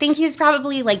 I think he was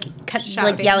probably like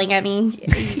Shouting. yelling at me,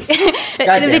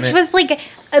 damn which it. was like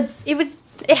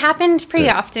it happened pretty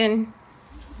often.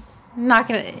 I'm not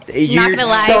gonna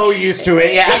lie. so used to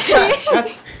it. Yeah.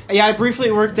 That's I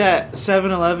briefly worked at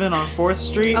 7-Eleven on 4th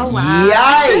Street. Oh wow.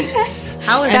 Yikes!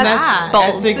 How is And that? bold.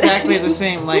 that's exactly the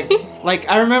same. Like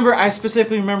I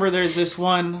specifically remember there's this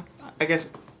one, I guess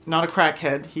not a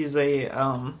crackhead. He's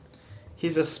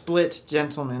a split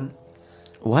gentleman.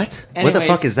 What? What Anyways. the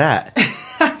fuck is that?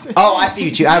 Oh, I see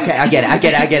you. Okay, I get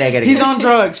it. He's on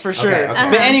drugs for sure. Okay, okay.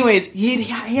 But anyways, he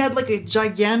had like a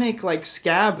gigantic like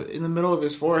scab in the middle of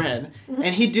his forehead,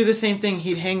 and he'd do the same thing.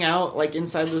 He'd hang out like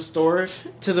inside the store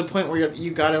to the point where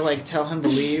you gotta like tell him to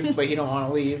leave, but he don't want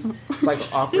to leave. It's like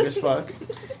awkward as fuck.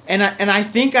 And I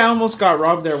think I almost got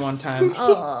robbed there one time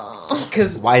Oh,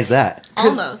 because Why is that?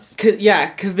 almost.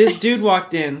 because this dude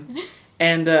walked in.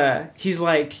 And he's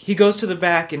like, he goes to the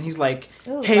back and he's like,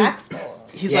 Ooh, hey, wax bowl.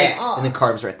 he's Yeah, like, and then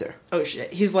carbs right there. oh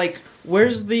shit. He's like,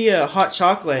 where's the hot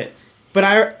chocolate?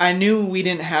 But I knew we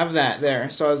didn't have that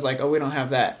there. So I was like, oh, we don't have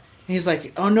that. And he's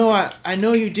like, oh no, I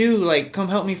know you do. Like, come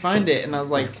help me find it. And I was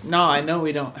like, no, I know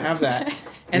we don't have that.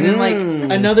 And then like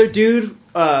another dude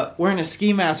wearing a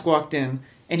ski mask walked in.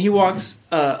 And he walks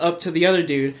up to the other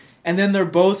dude. And then they're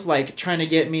both like trying to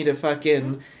get me to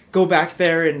fucking go back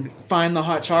there and find the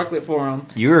hot chocolate for him.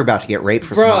 You were about to get raped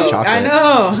for some hot Bro, chocolate. I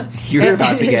know. You were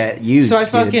about to get used. So I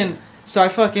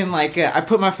dude. fucking like I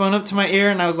put my phone up to my ear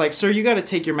and I was like, "Sir, you got to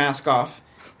take your mask off."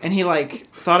 And he like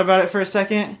thought about it for a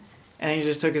second and he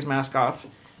just took his mask off.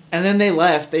 And then they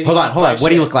left. They Hold didn't on. What flash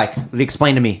do you it. look like?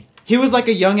 Explain to me. He was like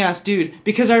a young ass dude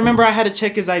because I remember I had to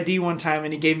check his ID one time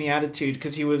and he gave me attitude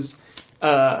because he was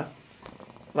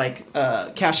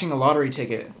cashing a lottery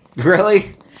ticket.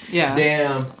 Really? Yeah.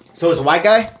 Damn. So it was a white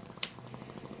guy?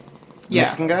 Yeah.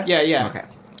 Mexican guy? Yeah. Okay.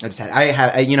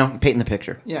 I'm painting the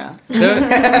picture. Yeah.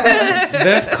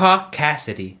 The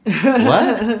caucasity.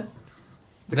 What?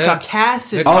 The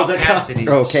caucasity. Oh, the Caucasity.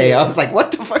 Okay, I was like,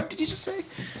 what the fuck did you just say?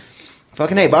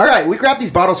 Fucking A. But all right, we grabbed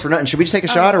these bottles for nothing. Should we just take a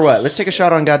shot or what? Let's take a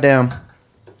shot on goddamn...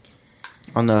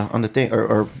 On the thing.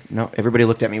 Or no, everybody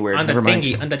looked at me weird. On the Never mind.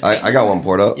 thingy. On the I got one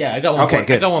poured up. Yeah, I got one. Okay, poured.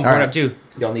 good. I got one All poured right. up too.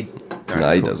 Y'all need...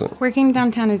 Nah, he doesn't. Working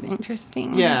downtown is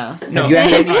interesting. Yeah. No, Have you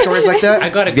had any stories like that? I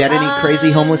got a- Have you had any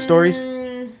crazy homeless stories?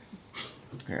 Mm,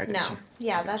 Here, I got No. you.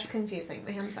 Yeah, that's confusing.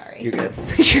 I'm sorry. You're good.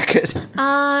 You're good.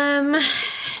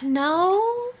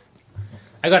 No.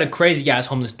 I got a crazy ass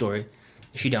homeless story.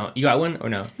 She don't. You got one or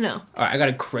no? No. All right, I got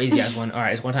a crazy ass one. All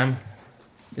right,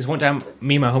 this one time,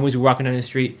 me and my homies were walking down the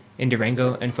street in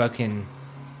Durango, and fucking,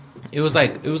 it was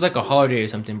like a holiday or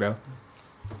something, bro.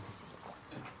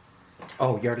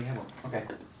 Oh, you already have one. Okay.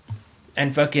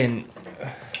 And fucking,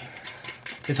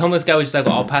 this homeless guy was just like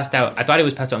all passed out. I thought he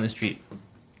was passed out on the street,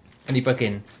 and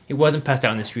he wasn't passed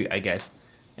out on the street, I guess.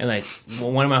 And like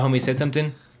one of my homies said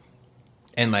something,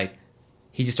 and like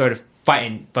he just started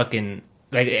fighting, fucking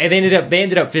like. And they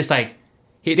ended up just like.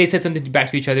 They said something back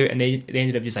to each other, and they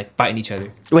ended up just like fighting each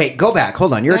other. Wait, go back.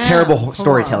 Hold on. You're a Yeah, terrible hold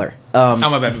storyteller. Oh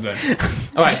my bad.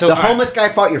 All right, so The all right. homeless guy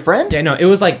fought your friend? Yeah, no, it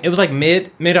was like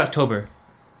mid October,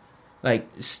 like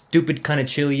stupid kind of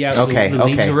chilly out. Okay, the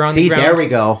leaves okay. were on See, the ground. there we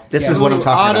go. This is what I'm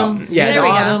talking Autumn. about. Yeah, There we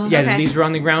go. autumn. Yeah, Okay. the leaves were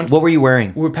on the ground. What were you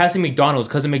wearing? We were passing McDonald's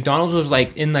because the McDonald's was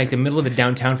like in like the middle of the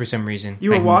downtown for some reason. You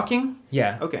were Like, walking?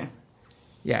 Yeah, Okay.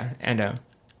 yeah, and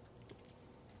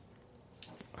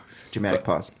Dramatic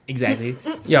pause. exactly.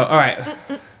 Yo, all right.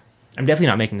 I'm definitely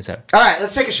not making this up. All right,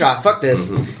 let's take a shot. Fuck this.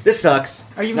 This sucks.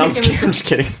 Are you No, I'm making just, this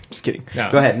kidding. I'm just kidding.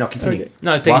 No. Go ahead. No, continue. Okay.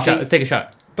 No, let's take a Walking? shot. Let's take a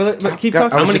shot. But keep Go- talking. I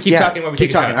was I'm gonna just- keep yeah, talking while we keep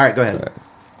take a talking. shot. All right, go ahead.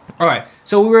 All right,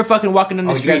 so we were fucking walking down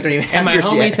the Oh, you street, guys don't even have and my yours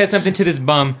homie yet. said something to this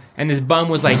bum, and this bum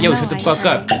was like, "Yo, shut the fuck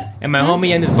up." And my homie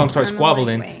and this bum started I'm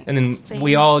squabbling, lightweight. and then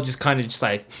we all just kind of just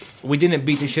like, we didn't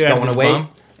beat the shit out Don't of this wanna wait? bum,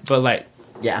 but like,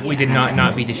 Yeah. we did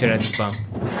not beat the shit out of this bum.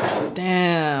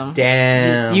 Damn.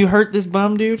 Damn. You hurt this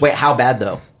bum, dude? Wait, how bad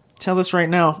though? Tell us right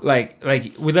now. Like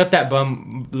we left that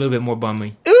bum a little bit more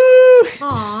bummy. Ooh.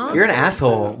 Aw. You're an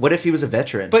asshole. What if he was a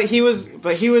veteran? But he was.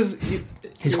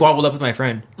 He squabbled up with my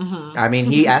friend. I mean,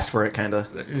 he asked for it, kind of.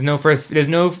 There's no fair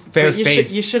But you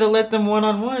fades. should have let them one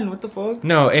on one. What the fuck?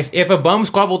 No, if a bum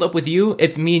squabbled up with you,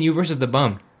 it's me and you versus the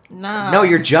bum. Nah. No,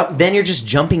 then you're just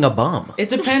jumping a bum. It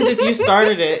depends if you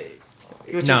started it.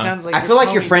 Which No. just sounds like I feel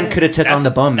like your friend could have took on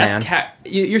the bum, man.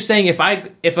 You're saying if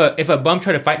a bum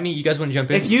tried to fight me, you guys wouldn't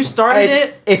jump in? If you started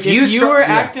it, If if you you were yeah.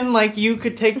 acting like you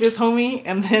could take this homie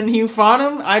and then you fought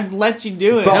him, I'd let you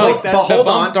do it. But Like, hold- that's- but the hold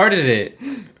bum on. started it.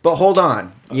 But hold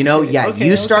on. You know, yeah, okay,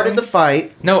 you okay. started the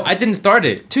fight. No, I didn't start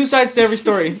it. Two sides to every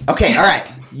story. Okay, all right.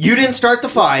 You didn't start the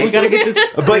fight. We gotta get this.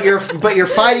 but you're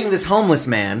fighting this homeless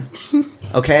man.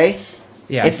 Okay?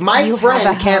 Yeah. If my You friend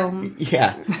have a can't home.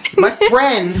 yeah. My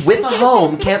friend with a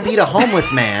home can't beat a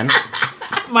homeless man.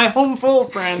 My home full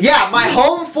friend. Yeah, my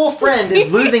home full friend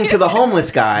is losing to the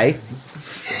homeless guy.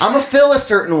 I'm gonna feel a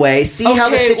certain way, see how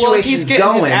the Okay, well, if he's situation's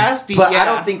getting his going. ass beat, but I yeah.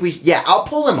 don't think we. Yeah, I'll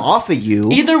pull him off of you.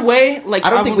 Either way, like I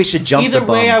don't think we should jump Either the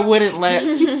way, bum. I wouldn't let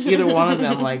either one of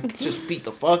them like just beat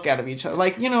the fuck out of each other.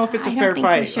 Like, you know, if it's a I fair don't think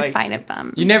fight, you should like fight a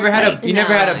bum. You never had Like, a no, a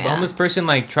yeah. homeless person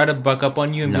like try to buck up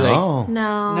on you and be like, No.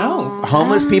 No. no,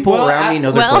 Homeless people Well, around me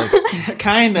know they're well- close.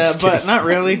 kinda, but not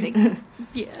really.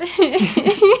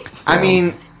 I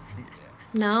mean,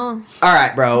 No. all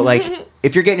right, bro. Like,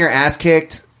 if you're getting your ass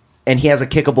kicked and he has a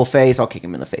kickable face, I'll kick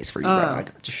him in the face for you, bro. I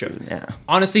got you. sure. Yeah.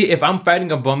 honestly, if I'm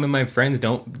fighting a bum and my friends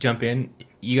don't jump in,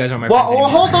 you guys aren't my Well, friends anymore.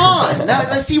 hold on. Now,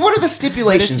 let's see. What are the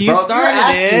stipulations, But if you bro? If you're started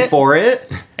asking it- for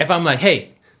it, If I'm like,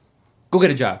 hey, go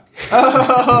get a job.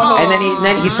 and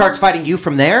then he starts fighting you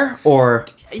from there, or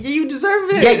You deserve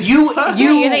it. yeah, you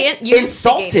you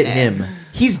insulted instigated it. him.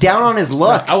 He's down on his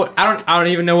luck. I don't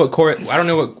even know I don't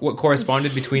know what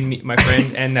corresponded between me, my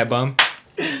friend and that bum,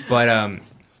 but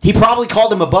He probably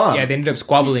called him a bum. yeah, they ended up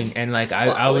squabbling and like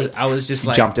I was just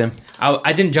like Jumped him.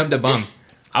 I didn't jump the bum.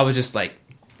 I was just like,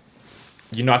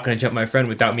 you're not gonna jump my friend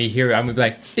without me here. I'm gonna be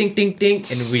like ding ding ding,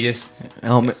 and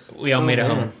we all made it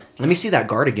home. Let me see that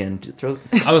guard again. Dude, throw.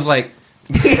 I was like,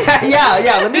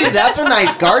 yeah. Let me. That's a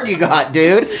nice guard you got,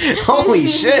 dude. Holy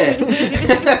shit.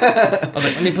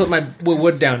 let me put my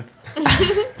wood down.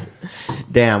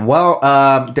 Damn. Well,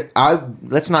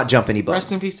 let's not jump any bums.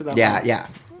 Rest in peace to that Yeah, one. yeah.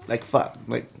 Like fuck.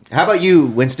 Like, how about you,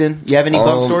 Winston? You have any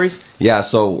bum stories? Yeah,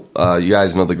 so you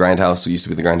guys know the Grindhouse. We used to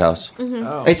be the Grindhouse.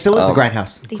 Oh. It still is the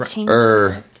Grindhouse. They changed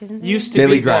er, it, didn't they? Used to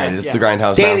Daily be Grind. that, It's yeah. the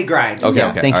Grindhouse. Daily now. Grind. Okay, Yeah,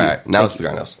 okay. thank all you. right. Now it's the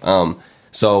Grindhouse.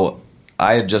 So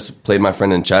I had just played my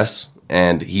friend in chess,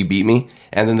 and he beat me.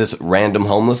 And then this random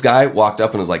homeless guy walked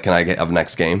up and was like, "Can I have a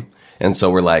next game?" And so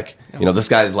we're like, you know, this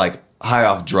guy's like high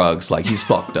off drugs, like he's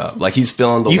fucked up, like he's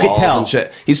filling the You could walls tell. and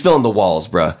shit. He's filling the walls,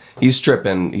 bruh. He's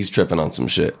tripping on some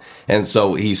shit. And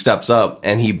so he steps up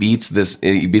and he beats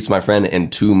my friend in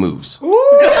 2 moves.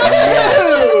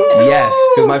 Yes,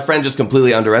 because my friend just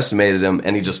completely underestimated him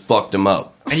and he just fucked him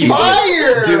up.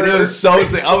 Fire! Dude, it was so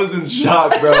sick. I was in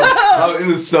shock, bro. It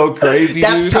was so crazy.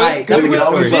 That's dude. tight. That's a Dude, good I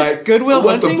was story. like, Goodwill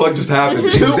what Hunting? the fuck just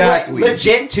happened? Two, Exactly.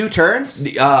 legit 2 turns.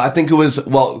 I think it was,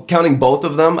 well, counting both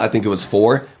of them, I think it was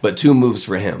 4, but 2 moves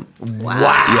for him. Wow.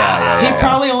 Yeah. He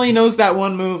probably only knows that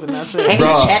one move, and that's it. And he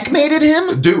Bruh. checkmated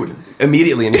him. Dude,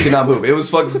 immediately, and he could not move. It was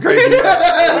fucking crazy. It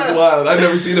was wild. I've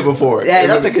never seen it before. Yeah, It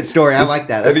that's was- a good story. I like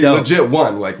that. That's and he dope. legit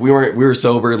won. Like we were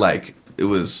sober. Like it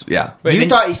was, yeah. Wait, You then-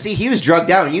 thought, see, he was drugged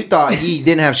out, and you thought he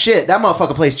didn't have shit. That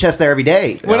motherfucker plays chess there every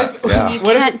day. What Yeah, if? yeah. You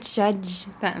What if- can't judge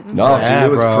them No, Yeah, dude,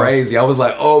 it was bro. crazy. I was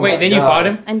like, oh my Wait, then you God. fought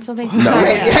him? until they Wait,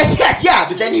 start. yeah,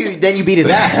 but then you beat his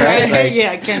ass, right? Like,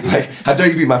 yeah, I can't. Like, how dare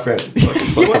you be my friend?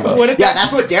 Fuck him up. What if? yeah,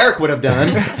 that's what Derek would have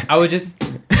done. I was just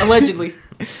Allegedly.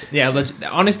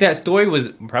 honestly, that story was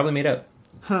probably made up.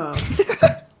 Huh.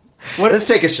 Let's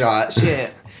take a shot.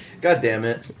 Shit. God damn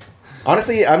it.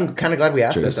 Honestly, I'm kind of glad we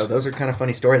asked Cheers. that, though. Those are kind of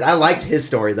funny stories. I liked his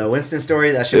story, though. Winston's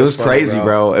story, that shit It was funny, crazy,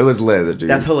 bro. It was lit, dude.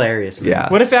 That's hilarious, man. Yeah.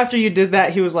 What if after you did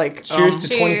that, he was like, Cheers to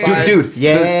Cheers. 25. Dude,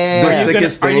 Yeah. the Are you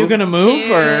sickest Are thing. you gonna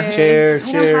move or? Cheers,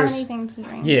 I don't have cheers. anything to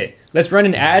drink. Yeah, let's run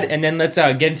an ad and then let's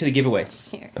get into the giveaway.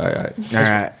 Cheers. All right. All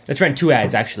right. Let's run 2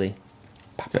 ads actually.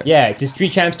 Okay. Yeah, it's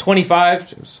Street Champs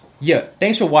 25. Yeah,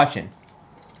 thanks for watching.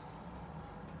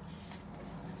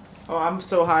 Oh, I'm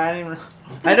so high. I didn't even.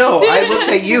 I know. I looked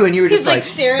at you, and you were He's just like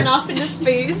like, staring off into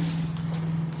space.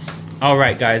 All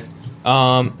right, guys.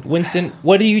 Winston,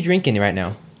 what are you drinking right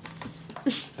now?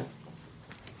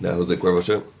 That was a Cuervo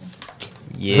shit.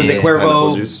 Yeah. was it Pineapple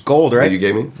Cuervo juice Gold, that right? you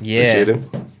gave me? Yeah. Appreciate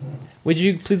it. Would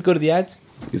you please go to the ads?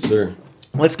 Yes, sir.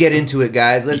 Let's get into it,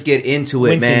 guys. Let's get into it,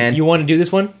 Winston, man. you want to do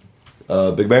this one?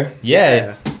 Big Bear?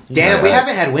 Yeah. Damn, we Yeah.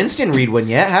 haven't had Winston read one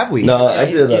yet, have we? No, I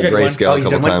did you a did one? grayscale a you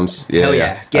couple did one? times. Yeah, Hell yeah.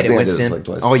 yeah. Get I it, think I did Winston. like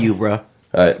twice. All you, bro.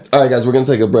 All right, guys, we're gonna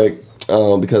take a break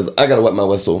because I gotta wet my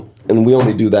whistle, and we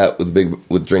only do that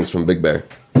with drinks from Big Bear,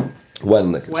 wet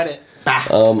and liquors. Wet it.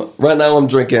 Right now, I'm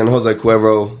drinking Jose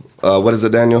Cuervo. What is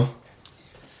it, Daniel?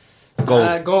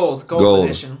 Gold Gold.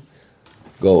 edition.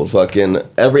 Gold. Fucking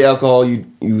every alcohol you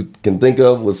can think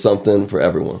of was something for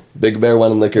everyone. Big Bear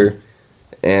wine and liquor,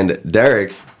 and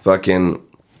Derek fucking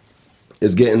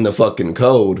is getting the fucking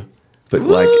code. But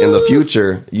like in the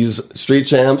future, use Street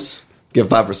Champs, get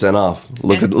 5% off.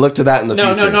 Look to that in the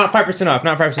future. No, not 5% off.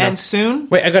 Not 5% And off. soon,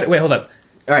 Wait, hold up.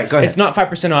 All right, go ahead. It's not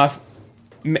 5% off.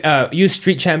 Use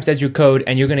Street Champs as your code,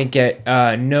 and you're gonna get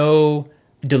no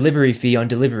delivery fee on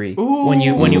delivery when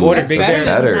you order that's Big better. Bear.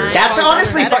 Better. Nice. That's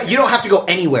honestly fun. You don't have to go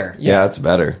anywhere. Yeah, it's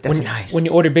better. That's nice. When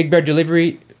you order Big Bear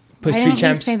delivery, put Why Street didn't you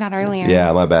Champs. say that earlier?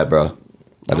 Yeah, my bad, bro.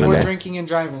 I no don't more know. drinking and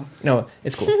driving. No,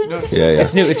 it's cool. No, it's- Yeah, yeah.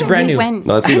 It's new. It's brand We new. went.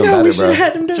 No, it's I even know, we better, should bro. have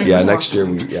had him do it. Yeah, next year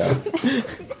we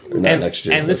Or not next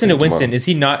year. And but listen to tomorrow. Winston. Does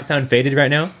he not sound faded right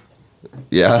now?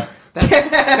 Yeah.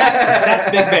 That's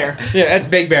Big Bear. Yeah, that's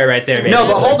Big Bear right there. No,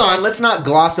 baby. but hold on. Let's not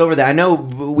gloss over that. I know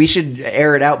we should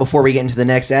air it out before we get into the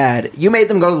next ad. You made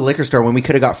them go to the liquor store when we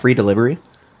could have got free delivery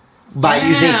by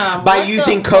Damn, what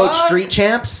using the code fuck? Street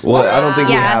Champs. Well, I don't think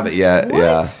we Yeah. have it yet.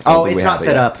 Yeah. I don't Oh, think it's we not have it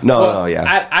set yet. up. No, Well, no,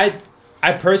 yeah.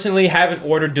 I personally haven't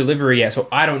ordered delivery yet, so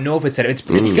I don't know if it's set up.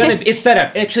 It's set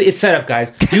up. Actually, it's set up,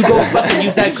 guys. You go fucking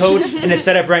use that code, and it's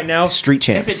set up right now. Street If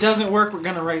Champs. it doesn't work, we're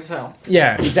gonna raise hell.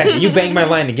 Yeah, exactly. You banged my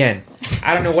line again.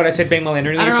 I don't know what I said. Bang my line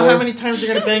earlier. I don't know for. how many times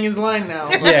you're gonna bang his line now.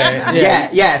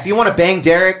 Yeah. If you want to bang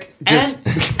Derek, just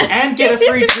and get a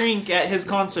free drink at his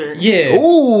concert. Yeah.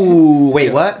 ooh.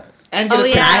 Wait, what? And get Oh, a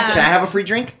free yeah. Can I have a free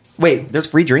drink? Wait, there's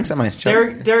free drinks at my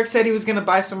show. Derek said he was gonna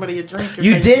buy somebody a drink. if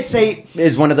You they- did say,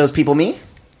 is one of those people me?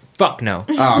 Fuck no.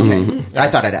 Oh, okay. I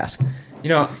thought I'd ask. You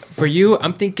know, for you,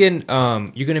 I'm thinking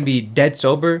you're gonna be dead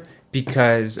sober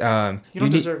because don't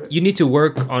need, deserve it. you need to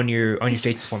work on your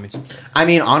stage performance. I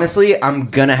mean, honestly, I'm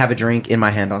gonna have a drink in my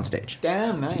hand on stage.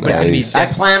 Damn nice. It's gonna be Nice. I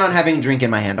plan on having a drink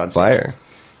in my hand on stage. Fire.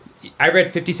 I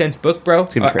read 50 Cent's book, bro.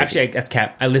 gonna be crazy. Actually, that's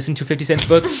cap. I listened to 50 Cent's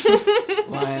book.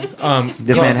 Lion.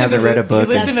 This Well, man hasn't read a You book.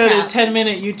 listen to That's the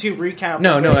 10-minute YouTube recap.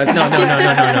 No.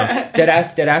 Dead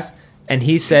ass. And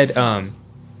he said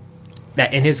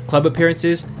that in his club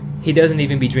appearances, he doesn't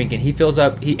even be drinking.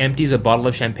 He empties a bottle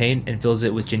of champagne and fills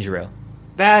it with ginger ale.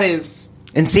 That is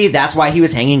And see, that's why he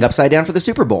was hanging upside down for the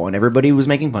Super Bowl, and everybody was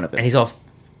making fun of And it. he's all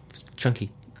chunky.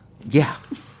 Yeah.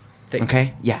 Thick.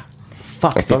 Okay. Yeah.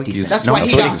 Fuck I thought 50 you- cents. that's No, why that's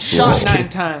he what got he's shot doing. 9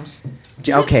 times.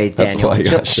 Okay, Daniel, why he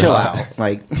chill, got chill shot. out.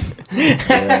 Like,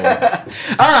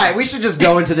 all right, we should just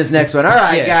go into this next one. All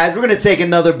right, Yeah. guys, we're gonna take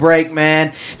another break,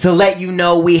 man, to let you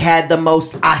know we had the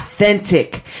most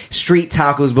authentic street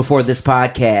tacos before this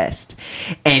podcast,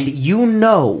 and you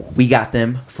know we got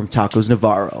them from Tacos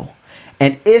Navarro.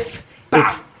 And if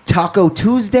it's Taco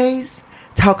Tuesdays,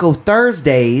 Taco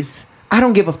Thursdays, I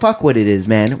don't give a fuck what it is,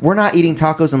 man. We're not eating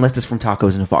tacos unless it's from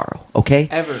Tacos Navarro, okay?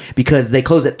 Ever. Because they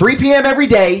close at 3 p.m. every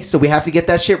day, so we have to get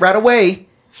that shit right away.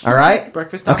 All right?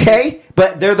 Breakfast tacos. Okay?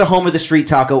 But they're the home of the street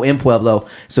taco in Pueblo.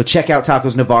 So check out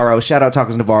Tacos Navarro. Shout out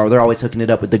Tacos Navarro. They're always hooking it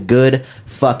up with the good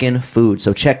fucking food.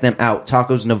 So check them out.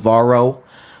 Tacos Navarro,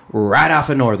 right off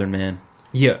of Northern, man.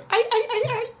 Yeah.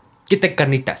 Get the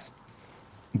carnitas.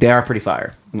 They are pretty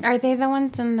fire. Are they the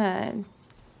ones in the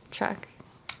truck?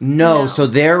 No, No. so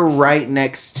they're right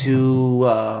next to.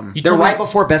 You They're told me- right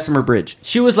before Bessemer Bridge.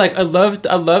 She was like, I love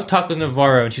Tacos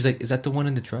Navarro. And she's like, is that the one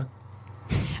in the truck?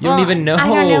 You don't even know. I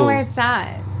don't know where it's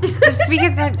at. Just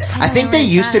because I think they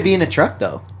used to be in a truck,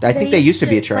 though. I think they used to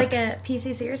be a truck. Like a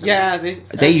PCC or something. Yeah,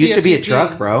 They used to be a CSCP,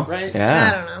 truck, bro. Right?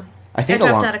 Yeah. I don't know. I think I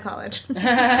dropped along. out of college.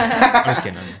 I'm just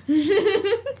kidding.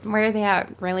 Where are they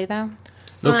at? Really though?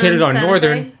 Located on Santa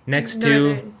Northern, Fe. next to,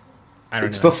 Northern. I don't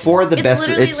It's know. before the It's Bessemer.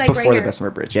 literally It's like before right the here. Bessemer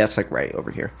Bridge. Yeah, it's like right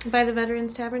over here. By the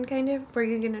Veterans Tavern, kind of, where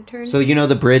you're gonna turn. So you know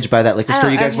the bridge by that liquor store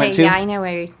you guys went to? Yeah, I know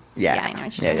where. Yeah. I know.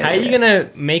 What Yeah, yeah. How are you gonna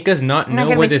make us not I'm not know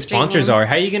gonna where make the street sponsors names. are?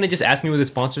 How are you gonna just ask me where the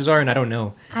sponsors are and I don't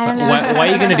know? I don't know. Why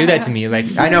are you gonna do that to me?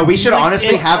 Like, I know. We should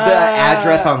honestly it's, have the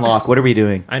address on lock. What are we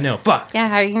doing? I know. Fuck. Yeah,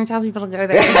 how are you gonna tell people to go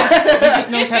there?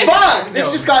 Fuck!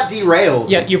 This just got derailed.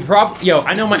 Yeah,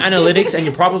 I know my analytics, and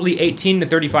you're probably 18 to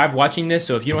 35 watching this.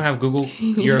 So if you don't have Google,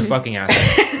 you're a fucking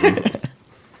asshole.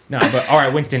 No, but all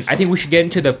right, Winston. I think we should get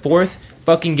into the fourth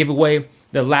fucking giveaway.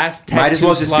 The last tattoo Might as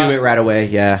well just slot. do it right away.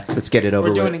 Yeah, let's get it over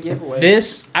We're doing a with. giveaway.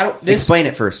 This Explain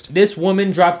it first. This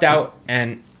woman dropped out,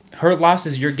 and her loss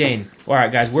is your gain. All right,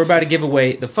 guys, we're about to give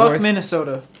away the Fuck fourth.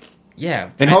 Minnesota. Yeah,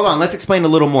 And hold on, let's explain a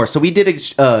little more. So we did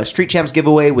a Street Champs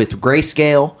giveaway with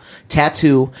Grayscale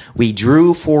Tattoo. We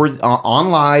drew for on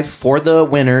live for the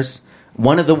winners.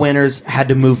 One of the winners had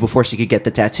to move before she could get the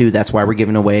tattoo. That's why we're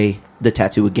giving away the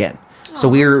tattoo again. So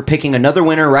we're picking another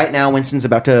winner right now. Winston's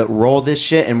about to roll this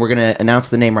shit, and we're going to announce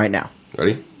the name right now.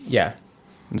 Ready? yeah.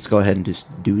 Let's go ahead and just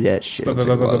do that shit. That's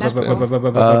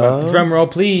Drum roll,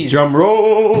 please. Drum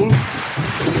roll.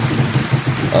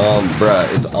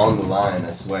 Bruh, it's on the line,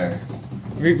 I swear.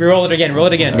 Roll it again. Roll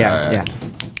it again. Yeah, Alright.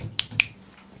 yeah.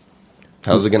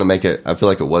 How's it gonna make it? I feel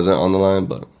like it wasn't on the line,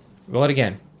 but Roll it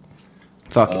again.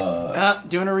 Fuck it.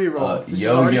 Doing a reroll. This is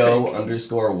already yo fake.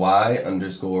 underscore y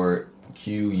underscore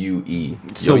QUE.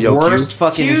 It's the worst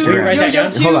fucking Q, Instagram. Write that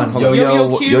down. Hold on, hold on.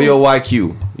 Yo Q.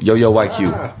 YQ. Yo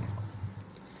YQ.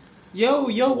 Yo,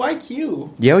 YQ.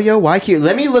 Yo, YQ.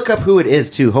 Let me look up who it is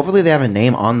too. Hopefully they have a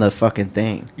name on the fucking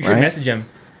thing. You should right? message him.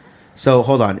 So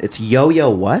hold on. It's yo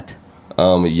what?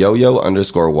 Yo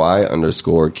underscore y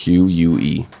underscore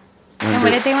QUE. And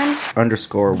what did they win?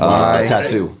 Underscore Y.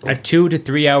 Tattoo. A 2 to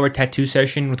 3 hour tattoo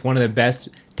session with one of the best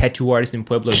tattoo artists in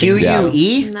Pueblo.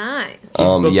 QUE? Nice. He's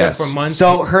booked Yes. up for months.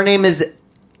 So her name is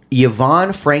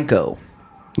Yvonne Franco.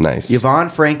 Nice. Yvonne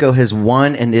Franco has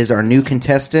won and is our new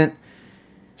contestant.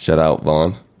 Shout out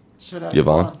Vaughn. Shut up.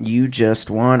 Yvonne. You just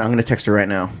won. I'm going to text her right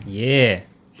now. Yeah.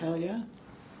 Hell yeah.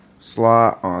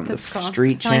 Slot on the That's cool.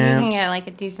 street Like, you can champs. get like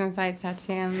a decent sized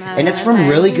tattoo. And it's from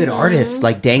really good artists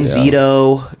like Dang Yeah.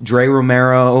 Zito, Dre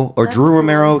Romero, or That's Drew cool.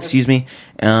 Romero, excuse me.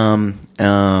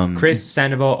 Chris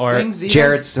Sandoval or Dang Zito's,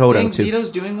 Jared Soto, Dang too. Zito's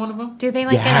doing one of them? Do they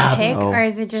like Yeah, get a pick, bro. or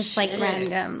is it just like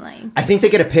random? Like I think they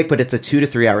get a pick, but it's a 2 to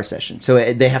 3 hour session.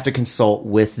 So they have to consult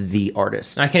with the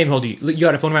artist. I can't even hold you. Look, you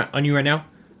got a phone on you right now?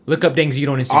 Look up Dang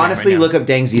Zito on Instagram. Honestly, right now. look up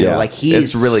Dang Zito. Yeah, Like he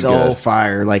it's is really so good.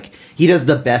 fire. Like he does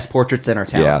the best portraits in our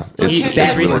town. Yeah, it's, He- it's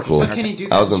that's really recent. cool. But can he do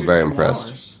that I was in 2 very to 3 impressed.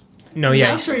 hours? No,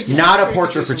 yeah. I'm sure he can. Not I'm a sure he can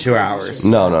portrait do for some 2 crazy hours.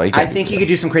 shit. No, he I can't. think he could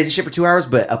do some crazy shit for 2 hours,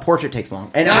 but a portrait takes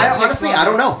long. And Yeah, it takes honestly, long. I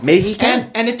don't know. Maybe he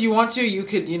can And if you want to, you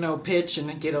could, pitch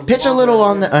and get a pitch a longer- little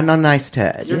on a nice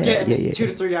tad. You're Yeah, getting yeah. 2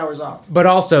 to 3 hours off. But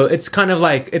also, it's kind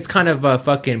of a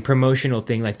fucking promotional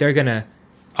thing. Like, they're gonna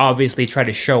obviously try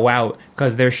to show out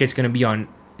because their shit's gonna be on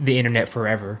the internet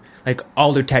forever. Like,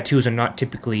 all their tattoos are not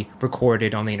typically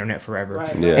recorded on the internet forever.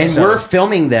 Right. Yeah. And So- we're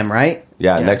filming them, right?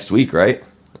 Yeah, Yeah. next week, right?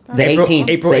 The April- 18th.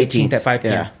 April It's the 18th at 5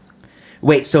 p.m. Yeah.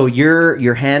 Wait, so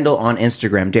your handle on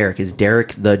Instagram, Derek, is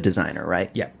Derek the Designer, right?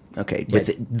 Yeah. Okay, Yeah. with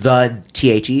the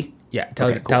THE? Yeah, tell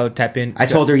Okay, cool. her tap in. I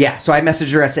told her, yeah. So I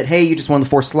messaged her. I said, hey, you just won the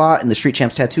 4th slot in the Street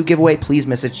Champs Tattoo giveaway. Please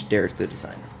message Derek the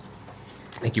Designer.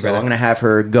 Thank you, So brother. I'm going to have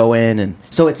her go in. And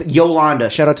so it's Yolanda.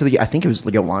 Shout out to I think it was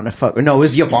Yolanda. Fuck. No, it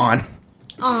was Yvonne.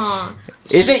 Aw.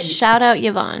 Is it? Shout out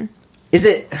Yvonne. Is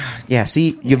it? Yeah,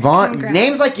 see, Yvonne. Congrats.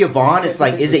 Names like Yvonne, it's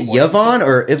like, is it Yvonne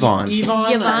or Yvonne?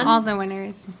 Yvonne. Yvonne? all the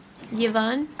winners.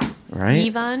 Yvonne. Right?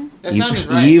 Yvonne. That sounded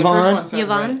right. The Yvonne? first one sounded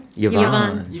Yvonne.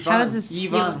 Yvonne. right. Yvonne. How is this-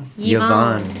 Yvonne.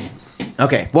 Yvonne.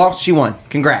 Okay, well, she won.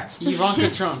 Congrats. Ivanka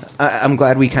Trump. I'm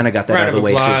glad we kind of got that Round out of the of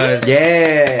way, applause. too.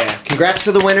 Yeah. Congrats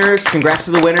to the winners. Congrats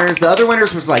to the winners. The other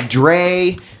winners was like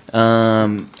Dre,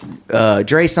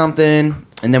 Dre something.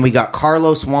 And then we got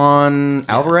Carlos Juan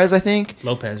Alvarez, I think.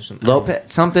 Lopez or something.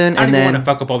 Lopez something. I don't And even then. want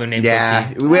to fuck up all their names. Yeah.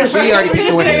 low-key. We already picked the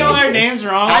just say all winner. their names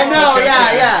wrong. I know,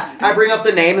 yeah. I bring up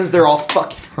the names, they're all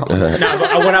fucking wrong. Nah,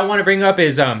 but what I want to bring up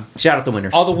is Shout out the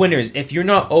winners. all the winners. If you're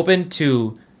not open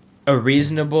to a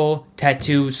reasonable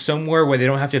tattoo somewhere where they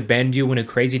don't have to bend you in a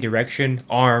crazy direction,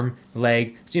 arm,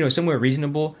 leg, somewhere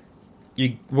reasonable,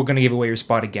 we're gonna give away your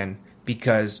spot again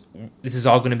because this is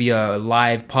all gonna be a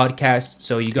live podcast.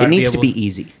 So you got It needs be to able, be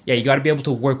easy. Yeah, you got to be able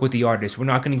to work with the artist. We're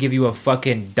not gonna give you a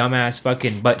fucking dumbass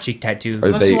fucking butt cheek tattoo.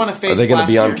 Unless you want a face are they going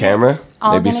to be on blaster. camera?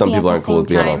 All Maybe gonna some be at people the aren't cool with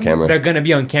same being on time. camera. They're gonna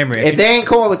be on camera. If they ain't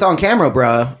cool with on camera,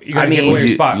 bro, You gotta I give away mean,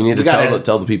 your spot. You need to You gotta-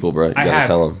 tell the people, bro. You I got to have.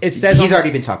 tell them. It says he's on- already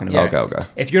been talking about Yeah. it. Okay.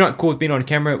 If you're not cool with being on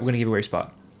camera, we're gonna give away your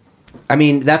spot. I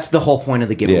mean, that's the whole point of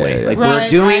the giveaway. Yeah. Like, we're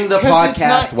doing the 'cause it's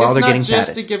podcast while they're getting It's not just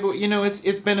tatted. to give,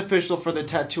 it's beneficial for the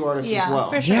tattoo artist Yeah, as well.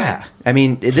 for sure. Yeah. I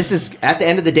mean, this is, at the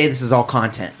end of the day, this is all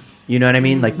content. You know what I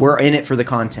mean? Like, we're in it for the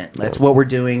content. That's what we're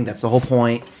doing. That's the whole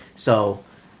point. So,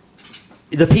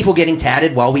 the people getting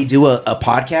tatted while we do a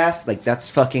podcast, like, that's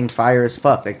fucking fire as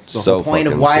fuck. That's the So whole point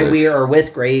of fucking why sick. we are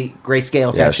with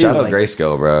Grayscale Yeah, Tattoo. shout out Like,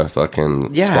 Grayscale, bro.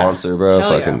 Fucking Yeah. sponsor, bro.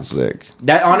 Hell Fucking yeah. sick.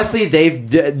 That honestly,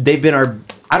 they've been our,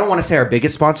 I don't want to say our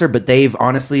biggest sponsor, but they've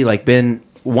honestly, like, been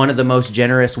one of the most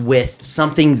generous with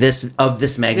something of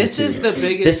this magnitude. This is the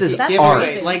biggest This is giveaway.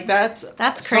 art. Like, that's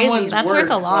crazy. someone's That's worth,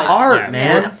 worth a lot. like, Art, Yeah,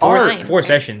 man. four- Art. four- 4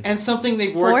 sessions. and something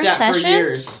they've 4 worked at sessions? for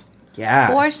years. Yeah.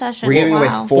 4 sessions. We're giving away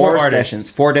Wow. 4 artists. sessions,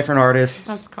 4 different artists.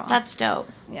 That's cool. That's dope.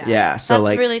 yeah, so That's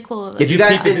like, really cool of if them. Did you you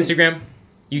guys peep his didn't- Instagram?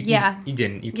 You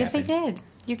didn't. You Yes, I capping. did.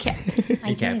 You can't. I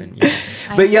You did. capping. Yeah.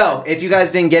 but yo, if you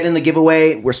guys didn't get in the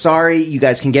giveaway, we're sorry. You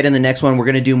guys can get in the next one. We're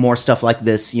gonna do more stuff like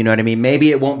this. You know what I mean?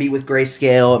 Maybe it won't be with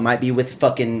Grayscale. It might be with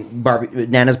fucking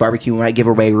Nana's Barbecue. We might give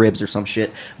away ribs or some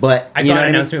shit. But I you got know an what I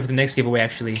mean? announcement for the next giveaway.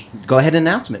 Actually, Go ahead and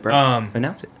announce it, bro.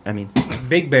 Announce it. I mean,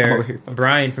 Big Over Bear, here.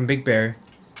 Brian from Big Bear,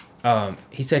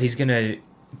 he said he's gonna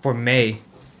for May,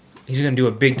 he's gonna do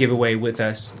a big giveaway with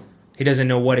us He doesn't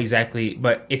know what exactly.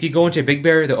 But if you go into Big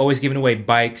Bear, they're always giving away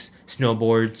bikes,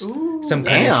 snowboards, some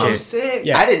kind damn. of shit. Sick.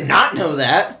 Yeah. I did not know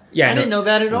that. Yeah, I didn't know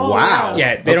that at all. Wow.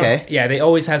 Yeah, they Okay. don't. Yeah, they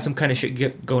always have some kind of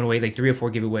shit going away, like 3 or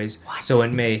 4 giveaways. So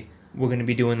in May, we're gonna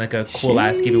be doing like a cool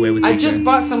ass giveaway with. I Big just Bear.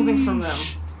 bought something from them.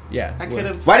 Yeah. I could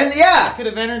have. Why didn't? Yeah. Could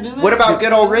have entered in this. What about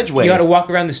good old Ridgeway? You got to walk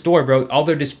around the store, bro. All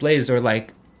their displays are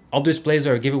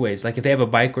giveaways. Like if they have a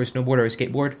bike or a snowboard or a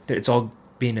skateboard, it's all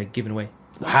being given away.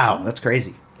 Wow, that's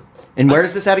crazy. And where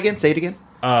is this at again? Say it again.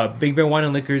 Big Bear Wine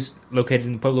and Liquors, located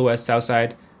in Pueblo West, South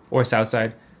Side,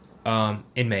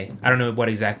 in May. I don't know what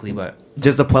exactly, but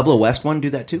Does the Pueblo West one do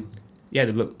that too? yeah,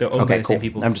 they're owned by the same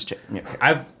people. I'm just checking. Yeah,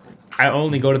 okay. I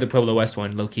only go to the Pueblo West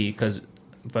one, low key, because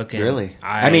fucking Really?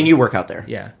 I mean, you work out there.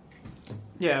 yeah.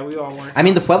 Yeah, we all work. I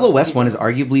mean, the Pueblo West one is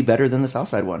arguably better than the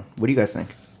Southside one. What do you guys think?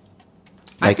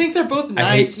 I think they're both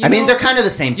nice. I mean, they're kind of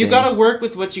the same thing. You got to work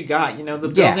with what you got. You know, the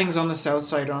Yeah. buildings on the south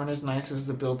side aren't as nice as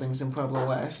the buildings in Pueblo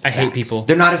West. I hate people.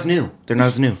 They're not as new.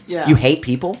 Yeah. You hate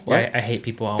people? Yeah, I hate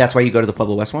people. All. That's why you go to the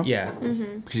Pueblo West one? Yeah.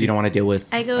 Because you don't want to deal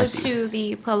with... I go see. to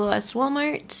the Pueblo West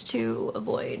Walmart to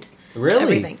avoid Really?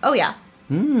 everything. Oh yeah,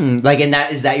 Like, and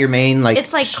is that your main, like...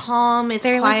 it's like calm, it's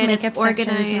Their quiet, makeup it's section's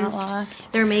organized. not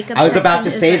locked. Their makeup. I was about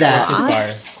to section say isn't that. It's just locked.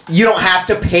 fire. You don't have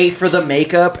to pay for the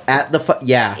makeup at the...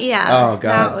 Yeah. Yeah. Oh,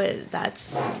 God.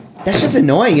 That's That shit's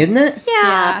annoying, isn't it? yeah,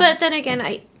 Yeah. But then again,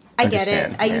 I get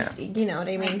Understand, it. I yeah. used, you know what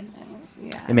I mean.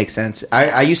 Yeah. It makes sense.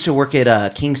 I used to work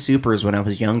at King Supers when I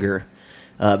was younger,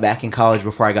 back in college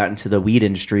before I got into the weed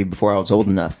industry, before I was old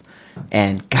enough.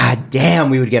 And goddamn,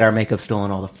 we would get our makeup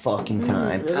stolen all the fucking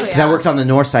time. Because Yeah. I worked on the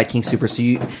north side, King Super. So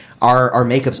our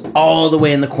makeup's all the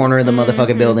way in the corner of the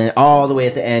motherfucking building, all the way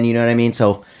at the end. You know what I mean?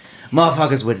 So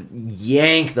motherfuckers would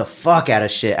yank the fuck out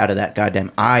of shit out of that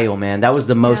goddamn aisle, man. That was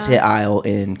the most Yeah. hit aisle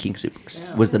in King Supers.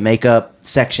 Yeah. Was the makeup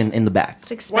section in the back.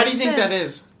 It's expensive. Why do you think that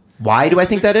is? Why do I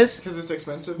think that is? Because it's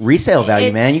expensive. Resale value,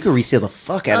 It's- man. You can resale the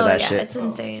fuck out Oh of that yeah, shit. it's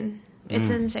insane. It's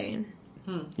insane.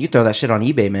 You throw that shit on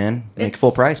eBay, man. Make It's-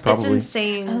 full price, probably. It's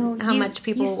insane how you much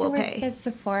people used to will work pay. at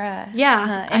Sephora.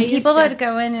 Yeah, I and used people to. would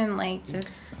go in and like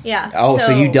just. Yeah. Oh,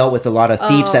 so you dealt with a lot of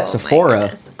thieves at Oh, my Sephora.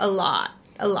 goodness. A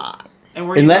lot. And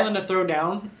were you Unless- willing to throw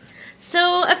down? So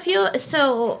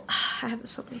I have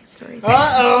so many stories.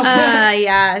 Uh-oh.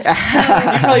 Yeah.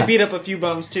 You probably beat up a few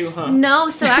bums too, huh? No,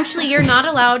 so actually, you're not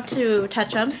allowed to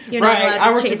touch them. You're not Right, allowed to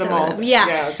I worked chase at the over mall. them. Yeah.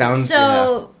 Yeah. Sounds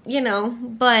So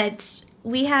but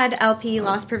we had LP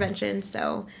loss prevention.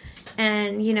 So,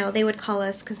 and they would call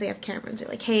us because they have cameras. They're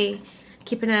like, "Hey,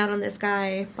 keep an eye out on this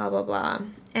guy." Blah blah blah.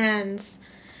 And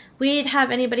we'd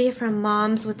have anybody from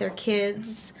moms with their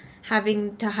kids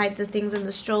having to hide the things in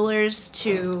the strollers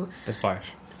to That's fire.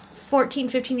 14,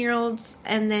 15-year-olds,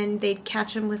 and then they'd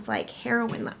catch them with like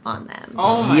heroin on them.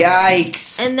 Oh my.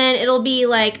 Yikes! And then it'll be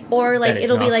like, or like That is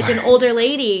it'll be not like an fire. older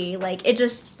lady. Like it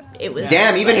was.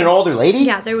 Damn, even like, an older lady?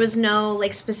 Yeah, there was no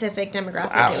like specific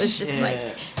demographic. Wow. It was just like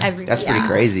Shit. Every That's pretty Yeah.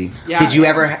 crazy. Yeah. Did you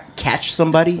ever catch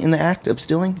somebody in the act of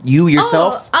stealing? You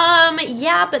yourself?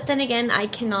 yeah, but then again, I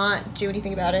cannot do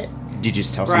anything about it. Did you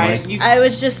just tell Right. somebody? You, I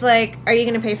was just like, "Are you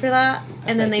gonna pay for that?"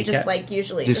 And then they Thank you, just Kat. like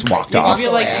usually Just like, walked you off. could be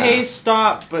like, away. "Hey,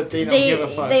 stop," but they don't They- give a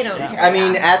fuck. they don't Yeah. care. I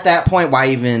mean, at that point, why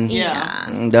even? Yeah.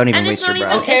 Don't even And waste it's your not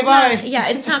breath. even. Okay, it's bye. Not, yeah,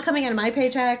 it's not coming out of my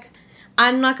paycheck.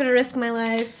 I'm not gonna risk my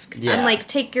life. Yeah. I'm like,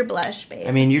 take your blush, babe.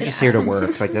 I mean, you're just here to Yeah.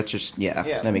 work. Like that's just Yeah.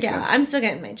 that makes Yeah, sense. I'm still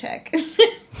getting my check.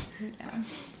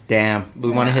 Damn, we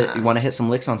want to hit. You want to hit some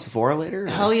licks on Sephora later? or-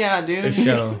 Hell yeah, dude. For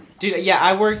sure. Dude, yeah,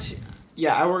 I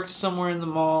worked somewhere in the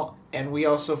mall, and we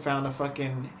also found a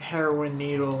fucking heroin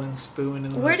needle and spoon. In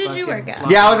the Where did you fucking work at?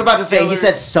 Yeah, I was about to say. He Dillard's.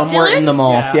 said somewhere in the Dillard's?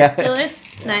 mall. Yeah. Yeah.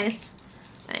 Dillard's? Nice.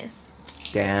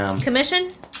 Damn.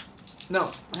 Commission? No.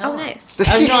 Oh, nice. No,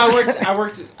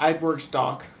 I worked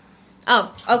dock.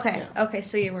 Oh, okay. Okay,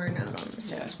 so you weren't out on the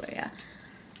sales floor, yeah.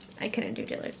 I couldn't do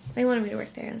Dillard's. They wanted me to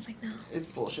work there. I was like, no. It's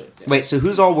bullshit. Yeah. Wait, so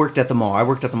who's all worked at the mall? I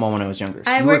worked at the mall when I was younger.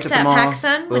 So I you worked the at mall?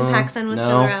 PacSun when Boom. PacSun was No.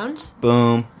 still around.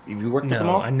 Boom. You worked at the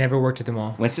No, mall? I never worked at the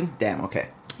mall. Winston? Damn, okay.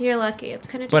 You're lucky. It's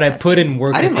kind of But I put in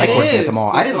work. I didn't at like the It mall. working at the is.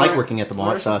 mall. I didn't like Florida- working at the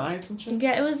mall. It Florida sucked. Nights and shit.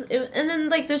 Yeah, it was, and then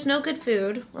like there's no good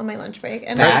food on my lunch break.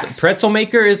 And Facts. it's Pretzel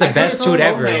maker is the I best could've food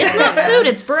told ever. them. not food,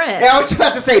 it's bread. Yeah, I was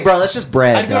about to say, bro, that's just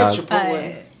bread, I'd go dog. to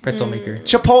Chipotle, Pretzel maker.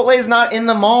 Chipotle is not in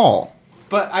the mall.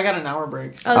 but I got an hour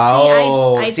break. So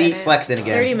Oh, I see, didn't. flexing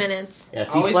again. 30 minutes. Yeah,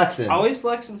 see, flexing. Always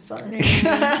flexing. Sorry.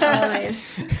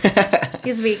 Always.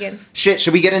 He's vegan. Shit,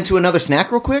 should we get into another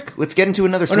snack real quick? Let's get into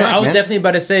another Oh, snack, no, I was man. definitely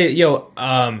about to say,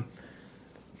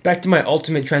 back to my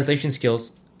ultimate translation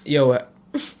skills.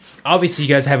 Obviously you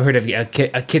guys have heard of a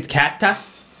Kit Kata?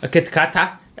 A Kit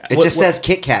Kata? It just says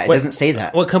Kit Kat. It doesn't say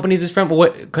that. What company is this from?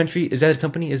 What country? Is that a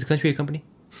company? Is the country a company?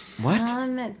 What?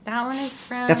 That one is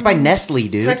from. That's by Nestle,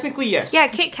 dude. Technically, yes. Yeah,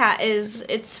 Kit Kat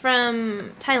it's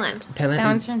from Thailand. Thailand. That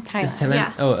one's from Is Thailand. Thailand?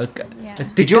 Yeah. Oh, Yeah.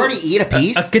 Did you already eat a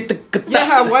piece?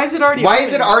 Yeah, why is it already Why open?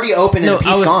 is it already open and No, a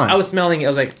piece gone? I was smelling it. I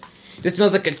was like, this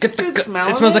smells like a Dude,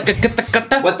 smelling It smells it? like a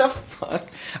kata. What the fuck?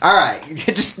 All right,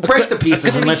 just break the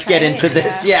pieces and let's get into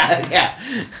this. Yeah.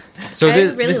 So I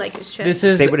this, really this, like this chip. This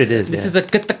is Say what it is, This yeah. is a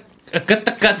kata.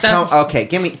 No, okay,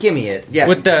 give me it. Yeah.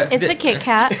 With the It's a Kit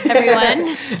Kat,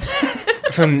 everyone.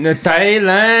 from the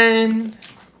Thailand.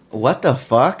 What the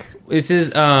fuck? This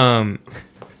is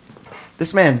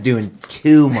This man's doing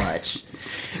too much.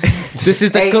 This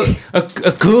is the Hey. a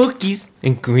cookies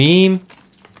and cream.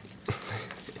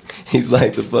 He's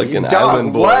like the fucking Dog,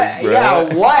 island boys, what? bro.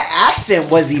 Yeah, what accent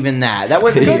was even that? That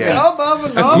wasn't even.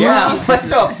 Yeah. Yeah, what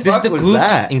the This is fuck the was cookies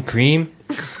that? and cream.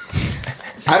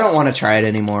 I don't want to try it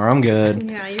anymore. I'm good.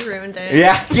 Yeah, you ruined it.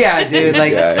 Yeah, dude.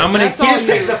 Like, Yeah. I'm gonna. That's he all just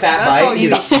you- takes a fat that's all bite. you-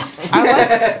 He's like, I like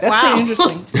that. That's Wow. pretty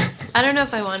interesting. I don't know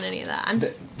if I want any of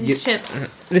that. These chips.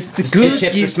 This is the Good cookies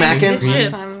chips are and smacking. These cream.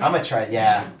 chips. Some- I'm gonna try it.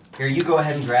 Yeah. Here, you go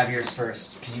ahead and grab yours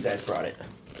first because you guys brought it.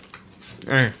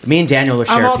 Mm. Me and Daniel will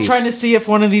share I'm a all piece. trying to see if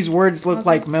one of these words look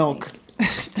like milk.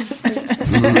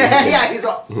 Yeah, he's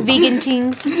all. Vegan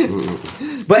things.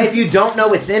 But if you don't know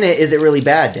what's in it, is it really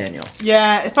bad, Daniel?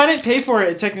 Yeah, if I didn't pay for it,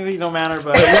 it technically don't matter.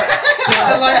 But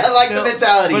I like the Still-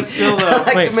 mentality. but still, though. I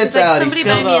like Wait. the It's like mentality. somebody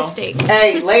Still buy me a though. steak.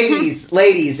 Hey,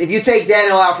 ladies, if you take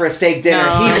Daniel out for a steak dinner,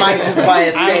 No. he might just buy a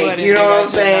I steak. wouldn't You know do what I'm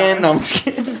that shit, saying? no. No, I'm just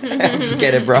kidding. I'm just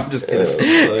kidding, bro. I'm just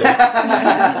kidding.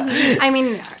 I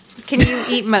mean, can you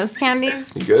eat most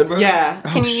candies? You good, bro? yeah,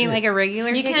 Can you eat like a regular?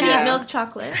 You Kit can't Kat? eat milk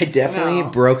chocolate. I definitely No.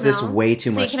 broke this No. way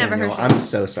too So you much, can have a Daniel. Hershey. I'm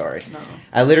so sorry. no.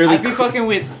 I literally I'd be fucking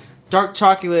with dark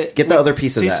chocolate. Get the with other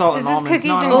piece of sea that. salt This and is almonds. cookies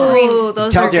not and almonds. cream. Oh,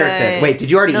 those Tell are Derek good. that. Wait,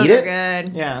 did you already Those eat are it?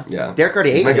 good. Yeah. Yeah. Derek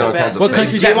already ate Make it. all kinds of What things.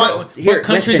 country's Do you that? want here, What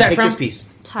country's Winston? that Take from? this piece.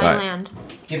 Thailand.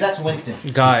 Give that to Winston.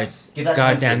 God, Give that to God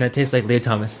Winston. damn, that tastes like Leah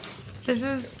Thomas. This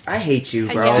is. I hate you,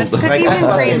 bro. Yeah, it's Like, cookies I and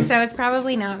fucking- cream, so it's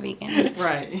probably not vegan.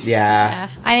 Right. Yeah. Yeah,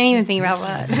 I didn't even think about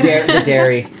that. The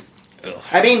dairy.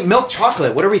 I mean, milk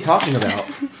chocolate. What are we talking about?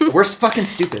 We're fucking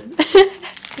stupid.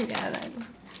 Yeah, that's,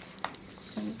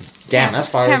 Damn, that's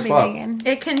fire can't as be fuck. vegan.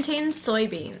 It contains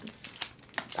soybeans.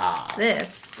 Ah.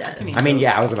 This does. I mean,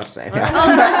 yeah, I was about to say. Yeah.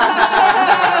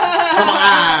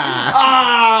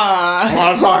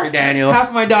 Ah, Oh, sorry, Daniel.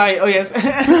 half my diet. Oh yes.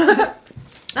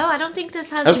 Oh, I don't think this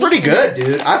has. That's pretty meat in good, it.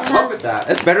 dude. I fuck with that.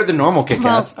 It's better than normal Kit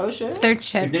Well, Kats. Oh shit. They're think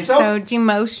chips. so? So do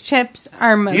most chips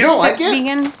are most You don't like chips it?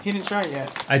 vegan? He didn't try it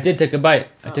yet. I did take a bite.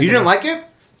 I took You a didn't bite. like it?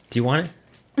 Do you want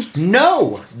it?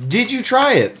 No. Did you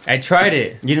try it? I tried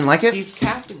it. You didn't like it? He's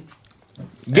capping.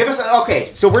 Give us okay.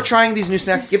 So we're trying these new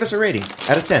snacks. Give us a rating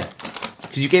out of 10,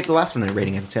 because you gave the last one a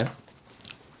rating out of 10.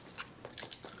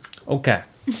 Okay.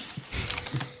 A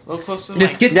little close to the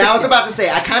Just mic. get. Now I was about to say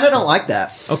I kind of don't like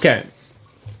that. Okay.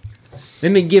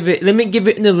 Let me give it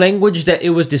in the language that it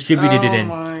was distributed Oh in.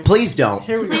 my. Please don't.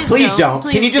 Here we go. Please don't.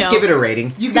 Can Please you just don't. give it a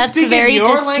rating? You can That's speak very in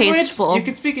your distasteful. language. You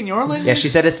can speak in your language. Yeah, she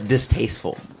said it's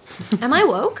distasteful. Am I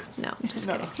woke? No, just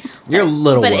No. kidding. You're a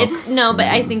little But woke. it's no. But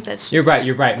I think that's. You're right.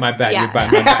 You're right. My bad. Yeah. You're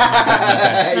right. My bad. My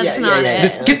bad. That's not it.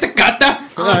 Let's get the kata.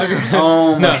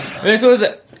 Oh No, my. this was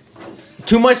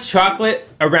too much chocolate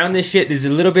around this shit. There's a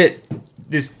little bit.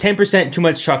 There's 10% too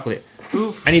much chocolate.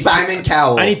 I need Simon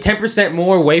Cowell. I need 10%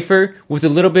 more wafer with a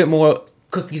little bit more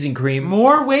cookies and cream.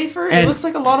 More wafer? It And- looks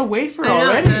like a lot of wafer I know,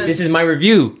 already. it does. This is my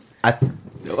review, okay,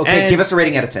 And- give us a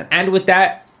rating out of 10. and with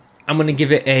that, I'm gonna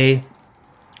give it a.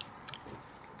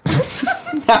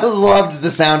 I loved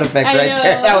the sound effect I right know.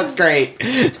 there. That was great.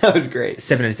 That was great.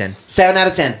 7 out of 10. 7 out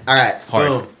of 10. All right. Hard.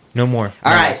 Boom. No more.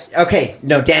 All right. Okay.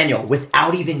 No, Daniel,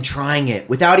 without even trying it,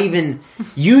 without even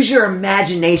use your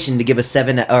imagination to give a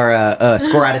 7 or a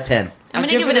score out of 10. I'm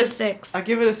gonna give it a 6. I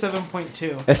give it a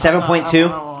 7.2. A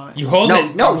 7.2? You hold No,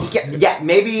 it. no, yeah,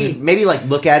 maybe like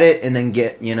look at it and then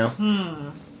get, you know.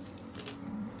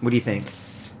 What do you think?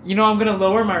 You know, I'm gonna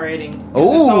lower my rating. 'cause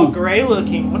Ooh. It's all gray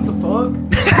looking. What the fuck?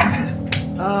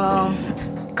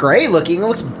 Gray looking. It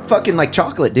looks fucking like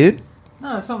chocolate, dude.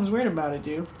 No, something's weird about it,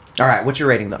 dude. All right, what's your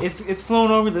rating though? It's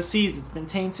flown over the seas. It's been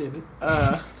tainted.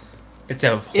 It's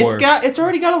a horror. It's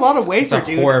already got a lot of wafer, It's a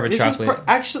dude. whore of a This is chocolate.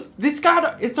 actually,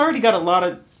 it's already got a lot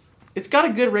of. It's got a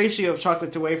good ratio of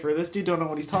chocolate to wafer. This dude don't know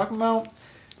what he's talking about.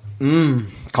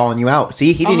 Calling you out.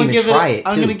 See, he didn't even try it.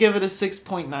 I'm too. gonna give it a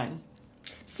 6.9.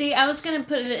 See, I was gonna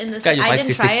put it in this. guy just I likes didn't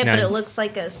his try it, but 69. it looks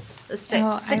like a 6. Oh, I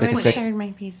Like a would have 6. shared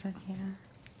my piece with you.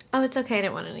 Oh, it's okay. I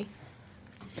didn't want any.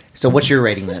 So what's your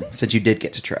rating then? Since you did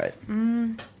get to try it.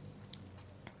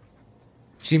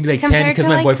 She's gonna be like 10 Compared because to,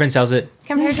 my like- boyfriend sells it.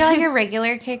 Compared to like a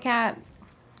regular Kit Kat,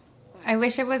 I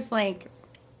wish it was like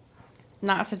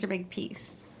not such a big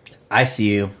piece. I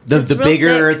see you. The It's real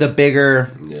bigger, thick. the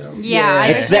bigger. Yeah, I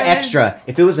It's think the it was- extra.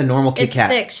 If it was a normal Kit It's Kat,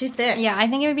 thick. She's thick. Yeah, I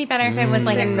think it would be better if it was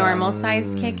like a normal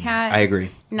sized Kit Kat. I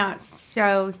agree. Not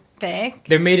so thick.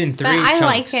 They're made in 3 But I chunks.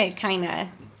 like it, kind of.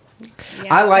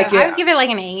 Yeah, I like it. I would give it like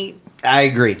an 8. I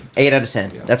agree. 8 out of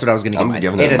 10. That's what I was going to give. I'm mine.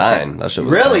 giving 8 it a out of 10. 9. That shit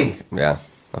was Really? fun. Yeah,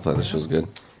 I thought this shit was good.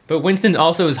 But Winston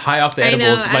also is high off the I know,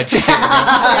 edibles. I- Like, so look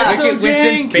at Winston's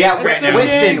dank. face Yeah, right now.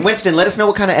 Winston. Winston, let us know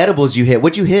what kind of edibles you hit.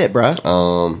 What'd you hit, bro? I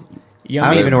don't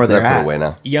Yummy, even know where they're put at. away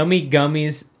now. yummy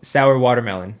gummies, sour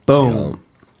watermelon. Boom.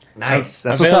 Nice.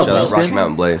 That's what's up, Available. Shout out Rocky Winston.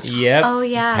 Mountain Blaze. Yep. Oh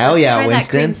yeah. Hell let's yeah, try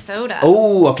Winston. That cream soda.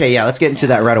 Oh, okay. Yeah, let's get into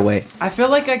that right away. I feel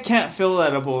like I can't feel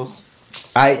edibles.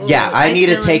 I I need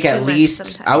to feel take them at too much least.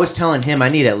 sometimes. I was telling him I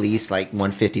need at least like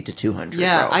 150 to 200.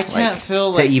 Yeah, bro. I can't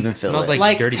feel, to like- even feel Smells it. like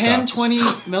Like dirty 10, socks. 20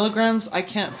 milligrams, I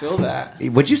can't feel that.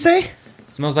 What'd you say?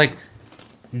 Smells like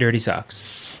dirty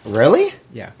socks. Really?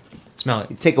 Yeah. Smell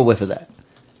it. Take a whiff of that.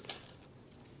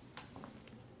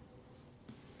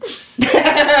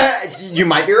 You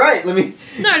might be right. Let me.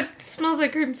 No, it smells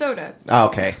like cream soda. Oh,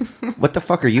 okay. What the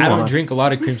fuck are you I on? don't drink a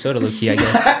lot of cream soda, low key, I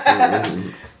guess.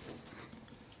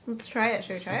 Let's try it.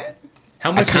 Should we try it?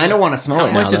 How I much? kind of want to smell How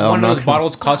it much now, does though. one I'm of not those gonna-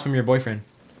 bottles cost from your boyfriend?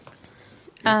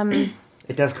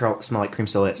 It does smell like cream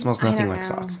soda. It smells nothing don't like know.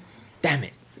 socks. Damn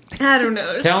it! I don't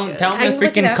know. Tell him I to can look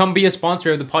it freaking up. come be a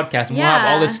sponsor of the podcast, and we'll have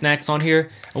all Yeah. the snacks on here.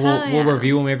 And we'll Hell we'll yeah.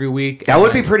 review them every week. That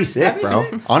would be And, pretty sick, bro.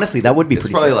 Honestly, that would be It's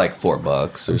pretty probably sick. like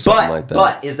 $4 or something like that.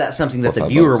 But is that something that Or the $5.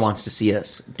 viewer wants to see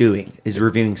us doing? Is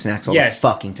reviewing snacks all Yes. the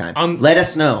fucking time? Let Let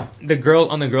us know. the girl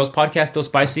on the girls podcast, Still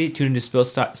Spicy. Tune into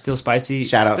Still Spicy.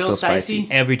 Shout out, Spill still spicy.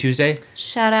 every Tuesday.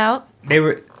 Shout out. They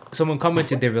were someone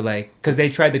commented. They were like, because they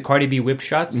tried the Cardi B whip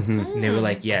shots, Mm-hmm. and they were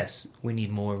like, yes, we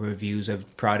need more reviews of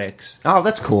products. Oh,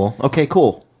 that's cool. Okay,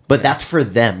 cool. But that's for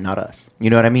them, not us. You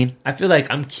know what I mean? I feel like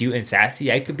I'm cute and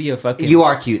sassy. I could be a fucking. You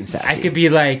are cute and I sassy. could be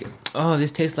like, oh,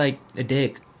 this tastes like a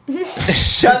dick.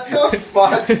 Shut the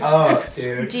fuck up,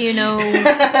 dude. Do you know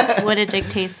what a dick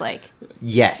tastes like?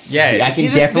 Yes. Yeah. I can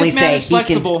This definitely man say is he can.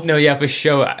 flexible. No, yeah, for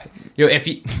sure. Yo, if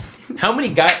you, how many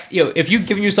guys? Yo, if you've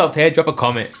given yourself head, drop a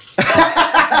comment.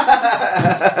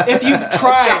 If you've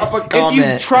tried, Drop a if comment.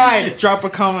 you've tried, drop a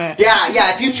comment.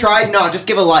 Yeah. If you've tried, no, just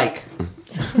give a like.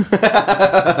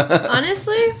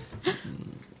 Honestly,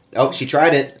 Oh, she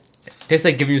tried it. Tastes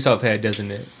like giving yourself head, doesn't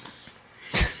it?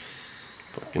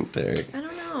 Fucking Derek. I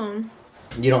don't know.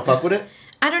 You don't fuck with it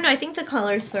I don't know. I think the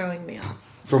color's throwing me off.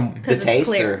 from the 'Cause it's taste,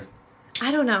 clear. or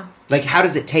I don't know. like how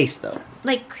does it taste though?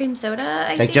 Like cream soda. I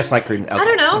Like think. just like cream. Okay, I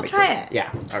don't know. that makes Try sense. it.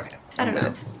 Yeah. Okay. I don't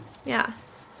know. Yeah.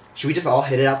 Should we just all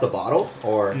hit it out the bottle,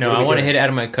 or No, I want to hit it out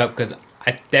of my cup because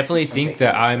I definitely think taking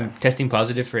that this, I'm testing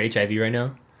positive for HIV right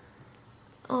now.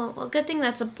 Oh well, good thing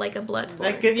that's like a blood.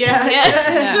 Like, yeah.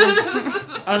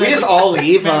 We just all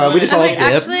leave. We just all Like, dip.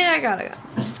 actually, I gotta go.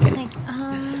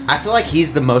 I feel like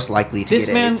he's the most likely to This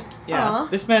get man, AIDS. yeah. Aw.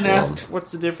 This man Yeah. asked,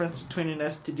 "What's the difference between an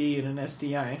STD and an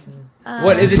STI?"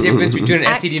 What is the difference between an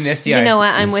STD and STI? You know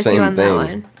what? I'm The with same you on thing. that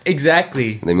one.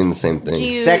 Exactly. They mean the same thing. Do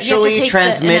you- Sexually take the- an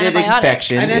transmitted antibiotic.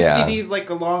 infection. An Yeah. STD is like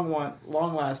a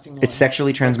long-lasting one. It's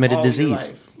sexually transmitted All your disease.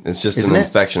 life. It's just Isn't an it?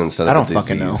 infection instead I of a don't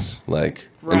fucking disease. Like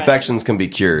Right. infections can be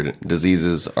cured.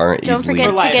 Diseases aren't Don't easily forget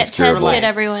For life. to get It's curable. tested,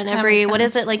 everyone. That Every makes what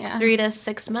is sense, it, like yeah. 3 to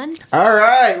 6 months? All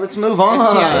right, let's move on.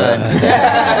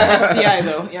 STI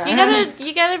though. Yeah.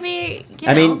 You gotta be. You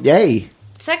I know, mean, hey,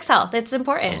 sex health. It's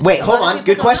important. wait, A hold lot of on. people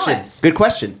Good don't know question. it. Good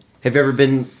question. Have you ever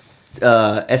been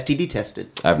STD tested?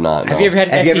 I've not. Have no. you ever had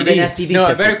an Have STD? you ever been STD no,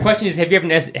 tested? a better question is, have you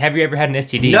ever had an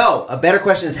STD? No. A better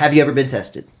question is, have you ever been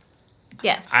tested?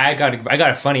 Yes. I got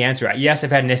a funny answer. Yes, I've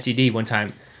had an STD one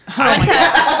time. One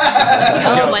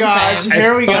gosh. time.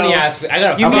 Here we funny go. ass. I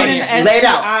got a You mean funny. an Lay it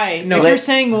out. STI? No, if lay- you're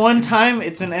saying one time,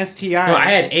 it's an STI. No, I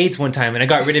had AIDS one time and I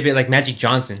got rid of it like Magic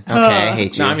Johnson. Okay, I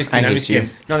hate you. No, I'm just I kidding. I'm hate just you.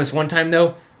 kidding. No, this one time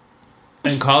though,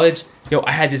 in college,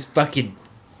 I had this fucking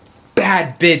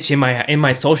bad bitch in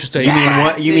my social studies. You mean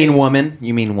class. what? You mean woman?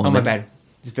 You mean woman? Oh my bad.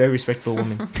 She's a very respectable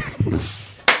woman.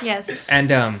 Yes.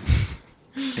 And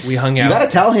we hung You out. gotta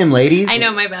tell him, ladies. I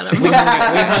know my bad.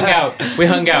 We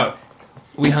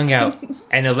hung out.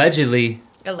 And allegedly,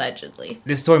 Allegedly.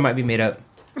 this story might be made up.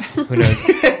 Who knows?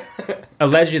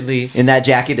 Allegedly, In that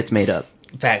jacket, it's made up.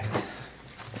 fact.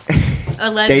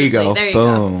 Allegedly. There you go. There you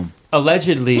go. Boom.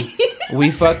 Allegedly,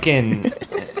 we fucking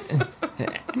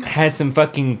had some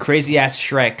fucking crazy ass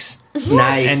Shreks and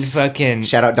Nice. fucking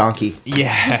Shout out Donkey.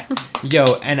 yeah, yo.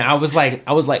 And I was like,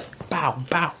 bow,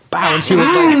 bow, bow, and she was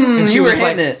like, and she you were was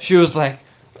like, hitting it. she was like,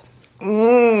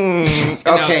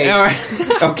 Okay. all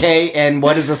right. Okay, and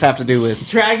what does this have to do with?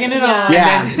 dragging it Yeah. on.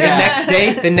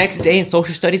 Yeah. The next day in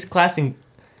social studies class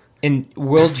in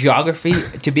world geography,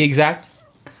 to be exact,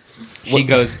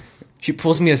 She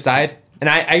pulls me aside, and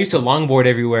I used to longboard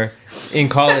everywhere in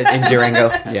college. In Durango.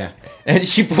 Yeah. And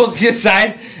she pulls me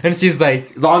aside, and she's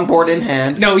like, Longboard in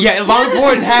hand. no, yeah,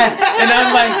 longboard in hand. And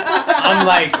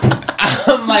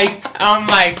I'm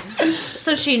like,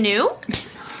 So she knew?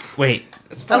 wait.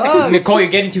 Nicole, you're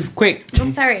getting too quick.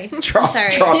 I'm sorry. Drop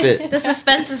sorry. it. The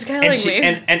suspense is killing And,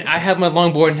 me. and I have my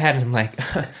longboard in hand, and I'm like,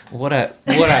 what up,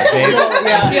 babe? Yo,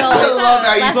 I love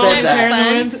how you last said night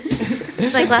that. was fun.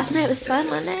 It's like last night was fun,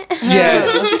 wasn't it?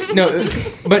 Yeah.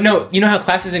 No, you know how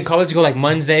classes in college go like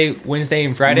Monday, Wednesday,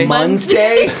 and Friday?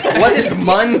 Monday? What is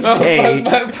Monday?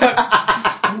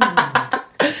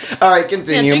 All right,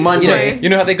 continue. Yeah, Monday. You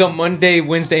know how they go Monday,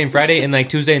 Wednesday, and Friday, and like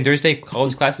Tuesday and Thursday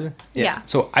college classes? Yeah.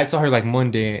 So I saw her like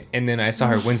Monday, and then I saw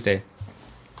her Wednesday.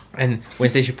 And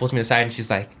Wednesday she pulls me aside, and she's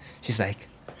like,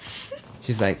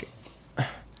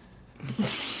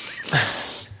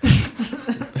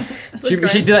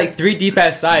 she did like 3 deep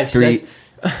ass sighs. She Three.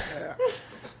 said-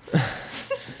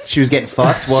 She was getting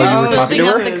fucked while you were talking to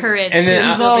Building her? up the courage. And then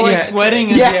She's all like yeah. sweating.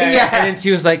 And Yeah. And then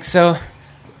she was like, so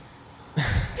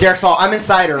Derek's all, I'm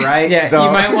inside her, right? yeah, So-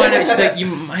 you might want to. She's like, you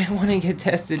might want to get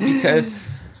tested because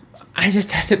I just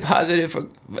tested positive for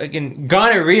fucking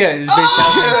gonorrhea. This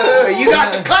bitch You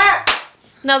got the clap!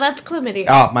 No, that's chlamydia.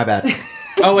 Oh, my bad.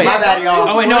 Oh wait, My bad, y'all.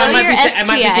 Oh wait, no, What I are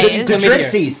might your be thinking The chlamydia.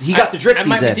 dripsies. He got the dripsies I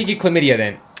might be then. thinking chlamydia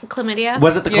then. Chlamydia?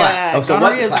 Was it the clap? Yeah, Oh, so it was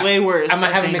gonorrhea the is clap. way worse. I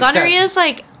might have think. it mixed up. Gonorrhea is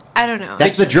like, I don't know.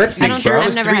 That's the I dripsies, don't bro. It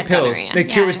was I've never 3 had pills. gonorrhea. The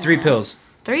cure was Yeah. 3 pills.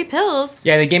 3 pills?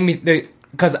 Yeah, they gave me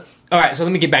because. All right, so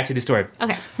let me get back to the story.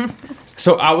 Okay.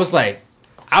 So I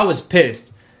was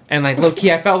pissed, and like low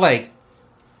key, I felt like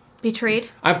Betrayed?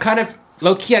 I'm kind of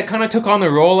low key. I kind of took on the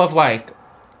role of like,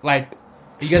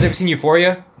 you guys ever seen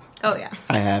Euphoria? Oh, yeah.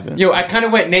 I haven't. Yo, I kind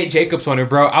of went Nate Jacobs on her,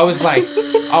 bro. I was like,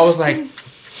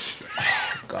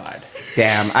 God.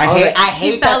 Damn. I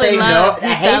hate fell that they in know. love. I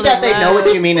He hate fell that in they know love.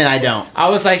 what you mean and I don't. I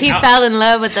was like, He I- fell in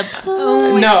love with the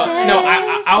poo.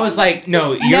 I was like,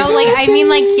 no, you're No, like I mean,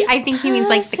 like I think he means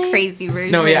like the crazy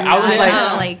version. No, yeah, I was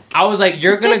not like, I was like,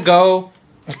 you're gonna go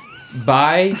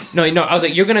buy. No, I was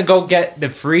like, you're gonna go get the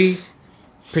free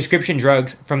prescription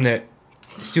drugs from the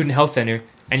student health center,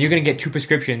 and you're gonna get 2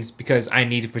 prescriptions because I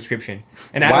need a prescription.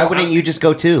 And Why wouldn't you just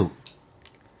go 2?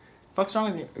 Fuck's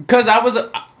wrong with you? Because I was.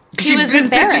 He was this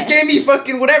bitch just embarrassed. gave me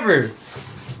fucking whatever.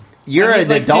 You're He's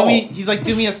an like, adult. he's like,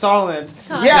 do me a solid.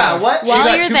 Yeah, what? While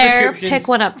got you're 2 there, prescriptions. pick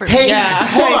one up for me. Hey, Yeah.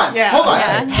 hold on, Yeah. hold on.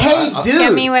 Yeah. Hey, dude.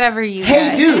 Get me whatever you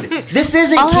Hey, get. dude, this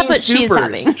isn't I'll have King what she's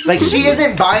Supers. having. Like, she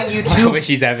isn't buying you I 2 wish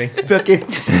she's having. fucking...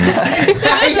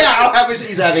 yeah, I'll have what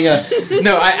she's having a...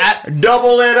 No, I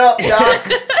Double it up,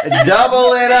 Doc.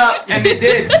 Double it up. and they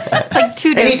did. It's like 2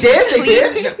 And days. he did? They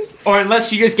did? Or unless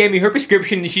she just gave me her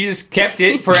prescription and she just kept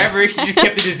it forever. She just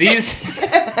kept the disease.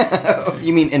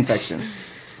 You mean infection.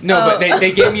 No, but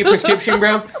they gave me a prescription,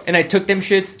 bro, and I took them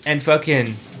shits and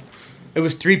fucking. It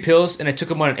was 3 pills, and I took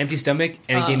them on an empty stomach,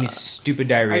 and it gave me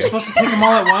stupid Are you diarrhea. supposed to take them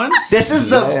all at once? This is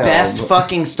the Damn. best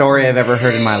fucking story I've ever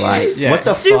heard in my life. Yeah. What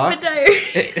the fuck?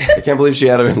 I can't believe she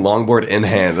had a longboard in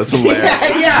hand. That's hilarious.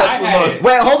 Yeah. That's the most.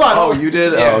 Wait, hold on. Oh, you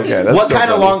did? Yeah. Oh, okay. That's What so kind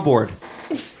of funny. longboard?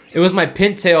 It was my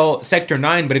Pintail Sector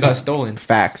 9, but it got stolen.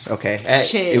 Facts. Okay.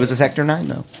 Shit. It was a Sector 9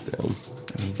 though.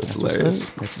 That's hilarious.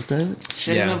 That's what's up.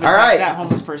 Shouldn't Yeah. have All attacked right. that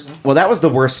homeless person. Well, that was the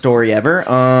worst story ever.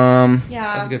 That's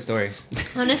Yeah. a good story.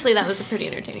 Honestly, that was a pretty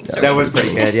entertaining story. That was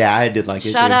pretty good. Yeah, I did like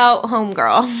it. Shout dude. out,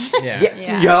 homegirl. Yeah. Yeah.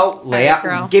 Yeah. Yo, Sorry, lay out.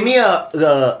 girl. Give me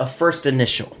a first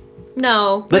initial.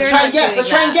 No. Let's we're try not and guess. doing Let's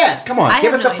try and that. guess. Come on, I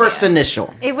give have us no a first idea.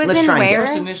 initial. It was Let's in try and where? guess.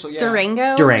 First initial, yeah.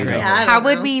 Durango. Durango. Yeah, I don't How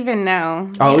would know. we even know?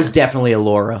 Oh, it was definitely a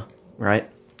Laura, right?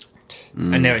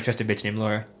 I never trust a bitch named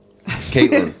Laura.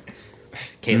 Caitlin.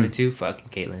 Caitlyn, too? Fucking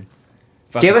Caitlyn.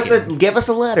 Give us Caitlyn. give us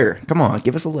a letter. Come on,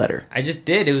 give us a letter. I just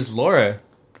did. It was Laura.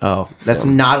 Oh, that's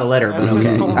not a letter, but That's a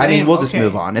okay. full I mean, name, we'll just okay.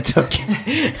 move on. It's okay.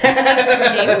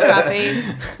 Name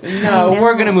dropping. No,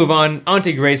 we're going to move on. On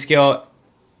to Grayscale.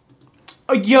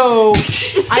 Oh, yo,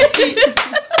 I see.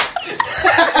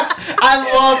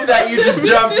 I love that you just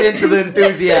jumped into the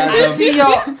enthusiasm. I see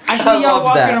y'all. I see I y'all love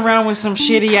walking that. around with some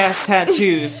shitty ass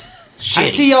tattoos. I Shitty.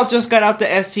 see y'all just got out the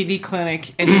STD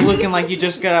clinic and you looking like you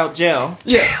just got out jail.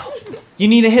 Yeah. You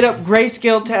need to hit up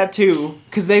Grayscale Tattoo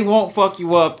because they won't fuck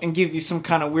you up and give you some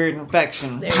kind of weird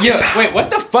infection. Yo, wait, what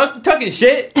the fuck? You talking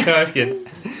shit? No, I was kidding.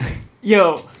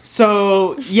 Yo,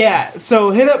 so yeah,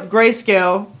 so hit up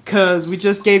Grayscale because we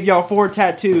just gave y'all 4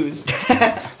 tattoos.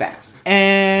 Facts.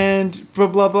 And blah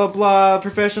blah blah blah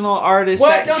professional artist What?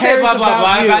 that Don't say cares blah, blah,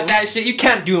 blah you. about that shit. You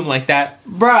can't do them like that.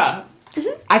 Bruh,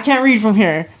 I can't read from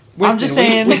here. I'm just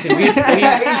saying. Winston, You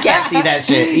can't see that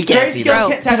shit. You can't see that. Bro,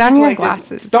 Tattoo put on your collective.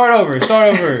 glasses. Start over.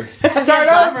 Start over.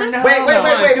 No. Wait.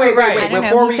 I don't know,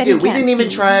 Before he we said do, he we can't didn't even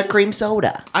see. try a cream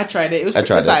soda. I tried it. It was I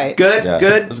tried it's it. alright. Good, Yeah,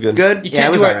 good, it was good. good. You Yeah, it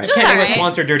can't was do alright. You can't do a Alright.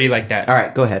 sponsor dirty like that. All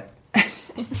right, go ahead.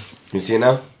 You see it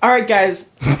now? All right,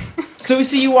 guys. So we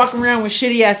see you walking around with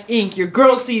shitty ass ink. Your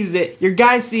girl sees it. Your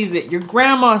guy sees it. Your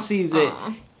grandma sees it.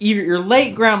 Even your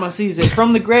late grandma sees it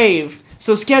from the grave.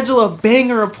 So schedule a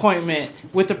banger appointment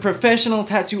with a professional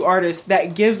tattoo artist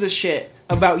that gives a shit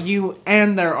about you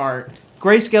and their art.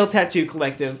 Grayscale Tattoo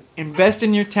Collective. Invest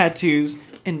in your tattoos.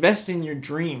 Invest in your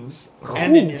dreams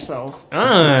and in yourself.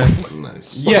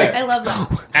 Nice. I Yeah. love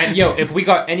that. And yo, if we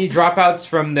got any dropouts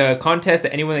from the contest,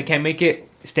 that anyone that can't make it,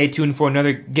 stay tuned for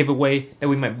another giveaway that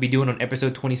we might be doing on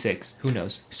episode 26. Who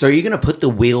knows? So are you gonna put the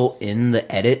wheel in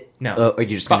the edit? No. Or are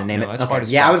you just gonna Fuck name no, it? that's hard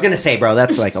as Yeah, fuck. I was gonna say, bro,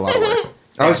 that's like a lot of work.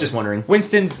 I was just wondering.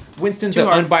 Winston's Too the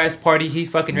hard. unbiased party. He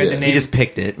fucking read Yeah. the He name. He just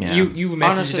picked it. Yeah. you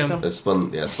Honor messaged him.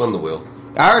 system. Spun the wheel.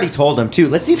 I already told him too.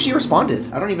 Let's see if she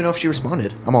responded. I don't even know if she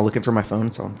responded. I'm all looking for my phone.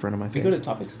 It's all in front of my We face. go to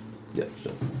topics. Yeah,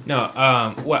 sure. No,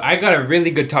 well, I got a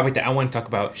really good topic that I want to talk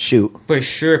about. Shoot. For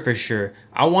sure.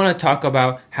 I want to talk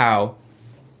about how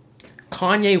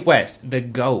Kanye West, the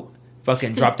GOAT,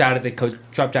 fucking dropped out of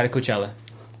Coachella.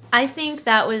 I think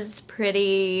that was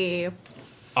pretty.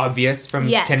 Obvious from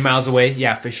Yes. 10 miles away.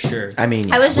 Yeah, for sure. I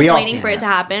mean, I was we just all waiting seen for it to that.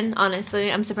 happen.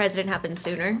 Honestly, I'm surprised it didn't happen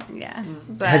sooner. Yeah.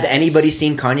 But, Has anybody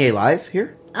seen Kanye live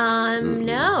here?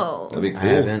 No. That'd be I cool.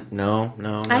 haven't. No.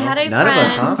 I had a None friend.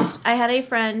 of us, huh? I had a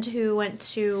friend who went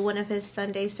to one of his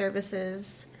Sunday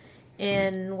services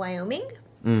in Wyoming.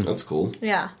 That's cool.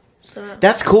 Yeah. So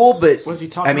That's cool, but Was he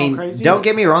talking I mean, all crazy? don't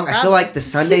get me wrong. I feel Probably. like the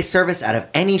Sunday service out of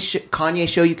any Kanye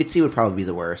show you could see would probably be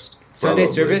the worst. Sunday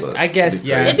Probably, service? but I guess, it'd be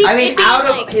yeah. crazy. I mean, It'd be, out of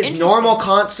like, his interesting. normal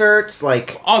concerts,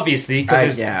 like, Obviously,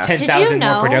 because there's yeah. 10,000 Did you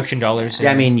more know- production dollars.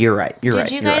 I mean, you're right. You're Did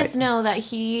right. you you're guys right. know that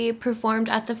he performed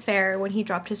at the fair when he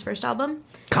dropped his first album?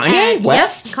 Kanye And-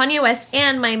 West? Yep, Kanye West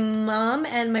and my mom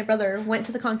and my brother went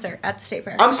to the concert at the state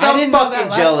fair. I'm so I didn't know that fucking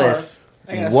last jealous. part.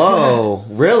 I guess. Whoa,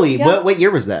 really? Yeah. What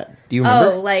year was that? Do you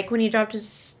remember? Oh, like when he dropped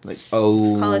his Like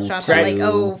college dropout,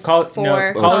 like College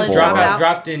 04. College Oh, Dropout wow.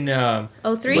 dropped in.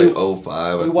 03? It's like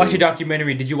 05. We I watched a think.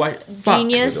 documentary. Did you watch? Fuck.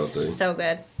 Genius. Like 03. So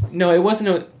good. No, it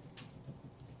wasn't.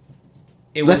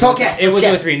 It Let's all guess, It let's was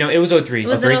guess. 03. No, it was 03. It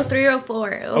was 03? in 03 or 04?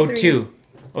 02.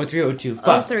 03, 02.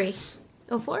 Fuck. 03.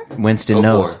 04? Winston 04.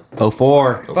 knows.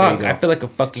 04. Fuck. I feel like a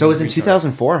fucking. So it was in retard.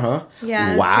 2004, huh?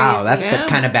 Yeah, it's Wow, crazy. that's Yeah.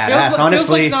 kind of Feels badass. like-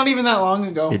 Honestly, feels like not even that long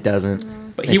ago. it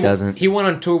doesn't. But It doesn't. He went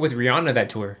on tour with Rihanna that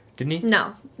tour, didn't he? No,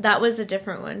 that was a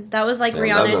different one. That was like Damn,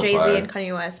 that'd Rihanna, been Jay-Z, fire. and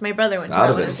Kanye West. My brother went to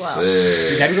That'd that have one been as well. Dude,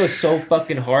 sick. that goes so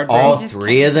fucking hard, bro. All just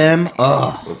three of them?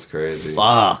 Oh, That's crazy.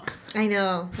 fuck. I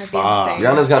know. That'd be Fuck. insane.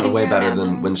 Rihanna's gotten Could way you better imagine?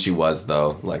 than when she was,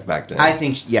 though. Like back then. I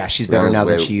think, yeah, she's better Rihanna's now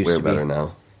way, than she used way to be. better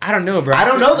now. I don't know, bro. I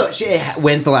don't know, though.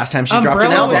 When's the last time she dropped an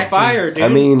Umbrella album? was fire, dude. I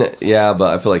mean, yeah,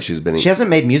 but I feel like she's been. She hasn't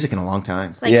made music in a long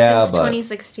time. Like Yeah, since but-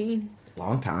 2016.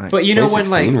 Long time. But you know when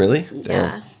 2016, like really?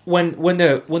 Yeah.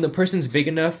 when the person's big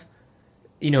enough,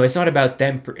 you know, it's not about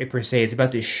them per se. It's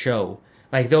about the show.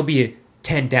 Like there'll be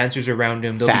 10 dancers around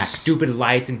him. There'll Facts. be stupid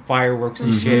lights and fireworks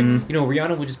and shit. You know,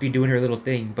 Rihanna will just be doing her little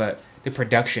thing, but the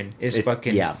production is It's-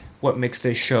 fucking yeah. what makes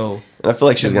this show. And I feel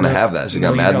like she's gonna have that. She's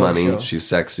got mad $1 money. million show. She's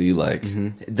sexy. Like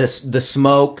the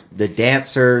smoke, the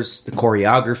dancers, the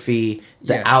choreography,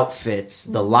 the Yeah. outfits,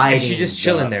 the lighting. she's just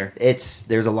chilling there.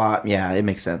 There's a lot. Yeah, it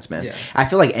makes sense, man. Yeah. I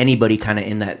feel like anybody kind of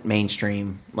in that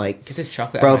mainstream, like, Get this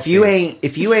chocolate. bro, out of my face.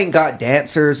 if you ain't got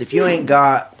dancers, if you ain't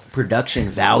got production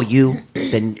value,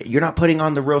 then you're not putting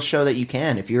on the real show that you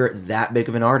can. If you're that big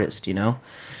of an artist, you know,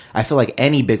 I feel like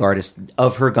any big artist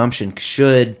of her gumption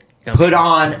should put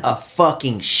on a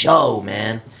fucking show,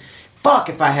 man. Fuck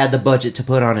if I had the budget to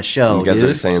put on a show. you guys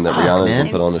dude. are saying that Fuck, Rihanna man.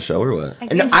 doesn't put on a show or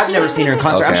what? No, I've never seen her in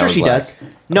concert. Okay, I'm sure I was she like- does.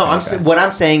 No, Okay. what I'm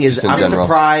saying is Just in I'm general.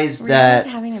 surprised Rihanna's that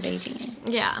having a baby.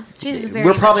 Yeah. She's very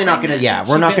we're probably much not gonna. in Yeah, it.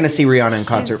 we're not gonna busy. see Rihanna in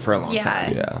concert for a long Yeah.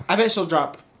 time. Yeah. I bet she'll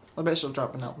drop. I bet she'll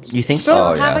drop an album. You think She'll so?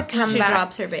 Oh, have yeah. a She comeback.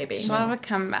 drops her baby. She'll have a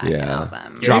comeback Yeah.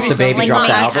 album. Drop the Maybe baby, Like drop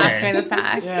the maybe album. after the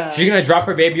fact. Yeah. She's gonna drop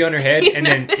her baby on her head, and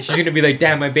then she's gonna be like,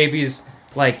 "Damn, my baby is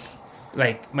like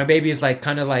my baby is like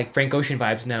kind of like Frank Ocean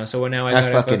vibes now." So now I I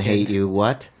gotta fucking hate you.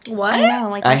 What, What? I know.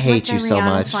 Like I that's hate like you the so Rihanna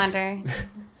much. Slander.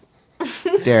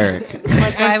 Derek? Like,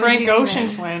 why And would Frank you do Ocean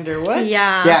that? slander. What?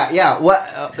 Yeah. Yeah. What,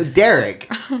 Derek?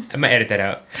 I might edit that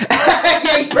out.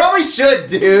 Yeah, you probably should,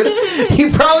 dude. You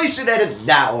probably should edit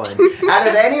that one. Out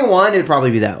of anyone, it'd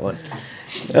probably be that one.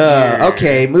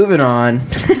 Okay, moving on.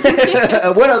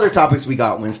 What other topics we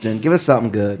got, Winston? Give us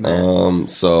something good, man.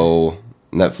 So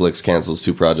Netflix cancels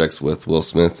 2 projects with Will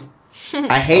Smith.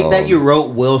 I hate that you wrote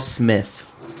Will Smith.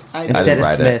 instead didn't of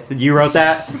write Smith. You wrote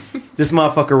that? This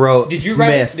motherfucker wrote Did you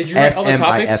write- Smith. did you write all the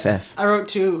topics? SMIFF. I wrote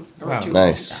two. Wow.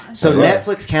 Nice. So Yeah.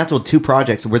 Netflix canceled 2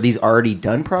 projects. Were these already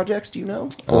done projects? Do you know?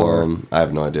 I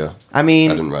have no idea. I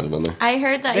mean, I didn't write it on there. I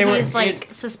heard that They were- he's like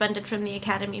suspended from the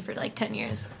academy for like 10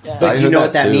 years. Yeah. but I do you heard know that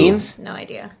what that too. means? No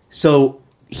idea. So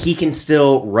he can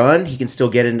still run. He can still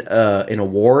get an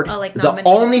award. Oh, like the nominated.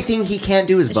 only thing he can't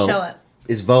do is Just vote. show up.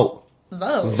 Is vote.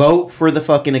 Vote. Vote for the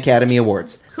fucking Academy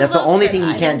Awards. Who That's the votes only for thing he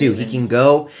that? can't do. He can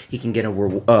go. He can get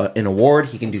an award.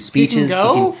 He can do speeches.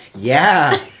 go?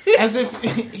 Yeah, As if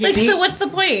Like, See- so what's the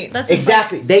point? That's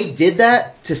exactly. They did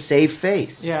that to save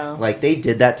face. Yeah. like they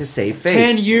did that to save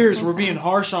face. 10 years we're being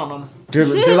harsh on them.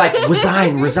 They're like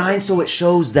resign, so it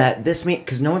shows that this man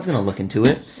because no one's gonna look into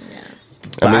it.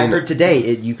 But I heard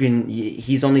today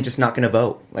he's only just not gonna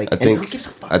vote. Like I and think who gives a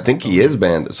fuck I think he is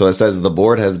banned. So it says the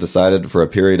board has decided for a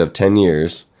period of 10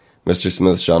 years, Mr.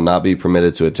 Smith shall not be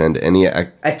permitted to attend any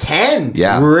attend.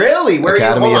 Yeah. Really? Where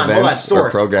academy are you? Hold on. events Source. or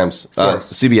programs.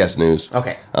 Source. CBS News.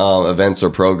 Okay. Events or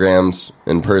programs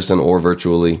in person or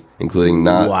virtually, including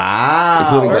not Wow.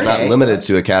 including but not Okay. limited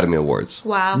to Academy Awards.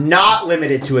 Wow. Not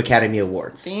limited to Academy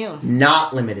Awards. Damn.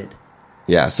 Not limited.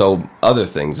 Yeah, so other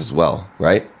things as well,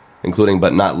 right? Including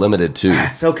but not limited to.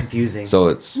 That's so confusing. So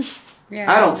it's Yeah.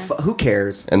 I don't. Who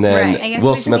cares? and then Right. I guess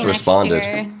Will we could Smith see next responded.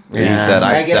 year. He said,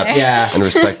 "I I guess, accept yeah. and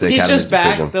respect the He's Academy's just back.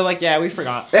 decision." They're like, yeah, we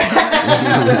forgot.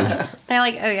 They're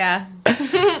like, oh yeah.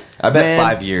 I bet Man.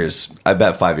 5 years. I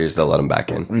bet 5 years they'll let him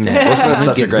back in. Will Who Smith's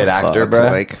such a gives great a actor, fuck, bro.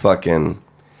 like- Fucking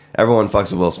everyone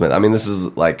fucks with Will Smith. I mean, this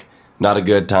is like not a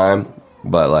good time,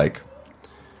 but like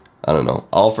I don't know.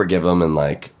 I'll forgive him in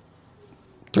like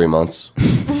 3 months.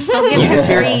 They'll give him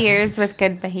 3 years with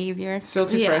good behavior. Still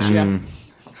too Yeah. fresh, yeah.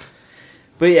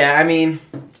 But yeah, I mean,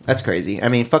 that's crazy. I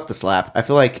mean, fuck the slap. I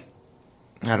feel like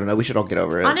I don't know. We should all get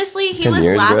over it. Honestly, he 10 was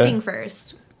years, bruh. laughing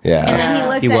first. Yeah. And then he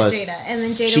looked He at was. Jada. And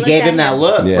then Jada She looked gave at him that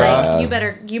look. Yeah. Bro.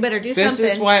 Like, you better do This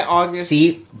something. is why August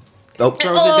See. Oh.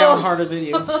 throws it down harder than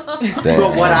you. Damn.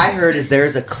 But what I heard is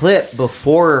there's a clip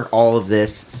before all of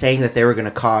this saying that they were going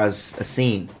to cause a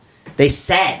scene. They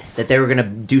said that they were going to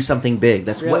do something big.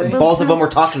 That's Really? what both of them were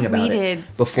talking about Tweeted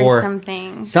it before or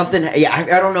something. Something. Yeah,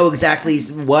 I don't know exactly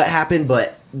what happened,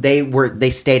 but they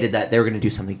stated that they were going to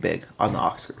do something big on the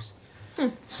Oscars.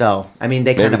 So I mean,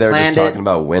 they kind Maybe of they're just planned talking it.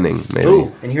 about winning. Maybe.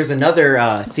 Ooh, and here's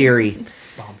another theory.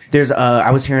 There's I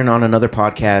was hearing on another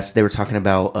podcast they were talking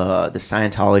about the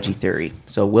Scientology theory.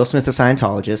 So Will Smith, a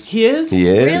Scientologist. He is? He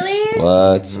is. Really?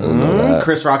 What? I don't know that.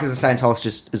 Chris Rock is a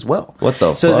Scientologist as well. What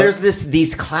the So fuck? there's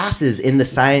these classes in in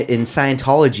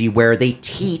Scientology where they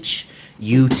teach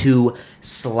you to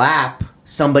slap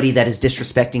somebody that is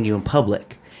disrespecting you in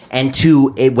public, and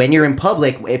when you're in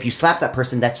public, if you slap that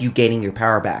person, that's you gaining your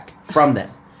power back from them.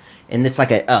 And it's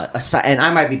like and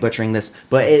I might be butchering this,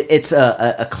 but it's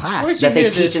a class Where'd you that they hear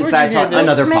teach this? in Where'd you hear Scientology. this?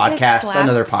 Another Smith is podcast. slapped.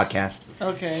 Another podcast.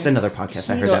 Okay. It's another podcast.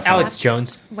 I heard So that from. Alex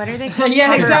Jones. What are they called? Yeah,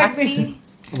 Paparazzi? exactly.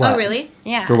 What? Oh, really?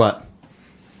 Yeah. For what?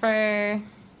 For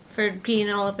For being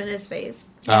all up in his face.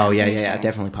 Oh Yeah, yeah, sure.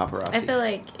 definitely paparazzi. I feel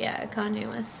like, yeah, Kanye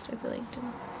West. I feel like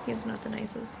he's not the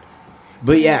nicest.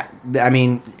 But yeah, I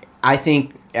mean,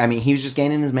 he was just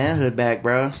gaining his manhood back,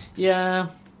 bro. Yeah.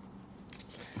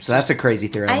 So that's a crazy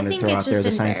theory I I wanted to think throw it's out there. The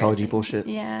just Scientology embarrassing. bullshit.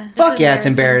 yeah. Fuck yeah, it's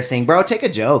embarrassing. embarrassing, bro. Take a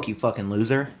joke, you fucking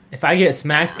loser. If I get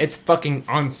smacked, it's fucking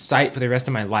on sight for the rest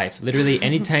of my life. Literally,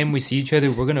 anytime we see each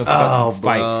other, we're gonna Oh, fucking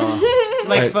fight. bro.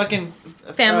 Like Like- fucking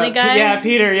Family Guy? Yeah,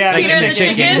 Peter. Yeah, Like Peter it's the a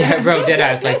chicken. chicken? Yeah, bro, dead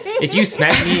ass. Like if you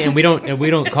smack me and we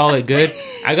don't call it good,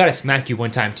 I gotta smack you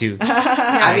one time too.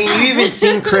 I mean, you even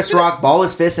seen Chris Rock ball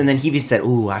his fist, and then he even said,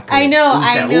 "Ooh, I could." I know, He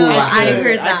said, I know. "Ooh, I could."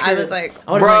 heard that. I could. was like,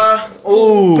 Bruh,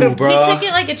 ooh, he bruh. took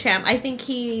it like a champ. I think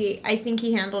he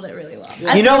handled it really well.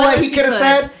 You know As well what as he could have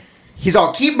said? He's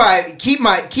all keep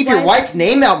your Wife. wife's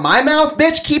name out my mouth,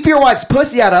 bitch. Keep your wife's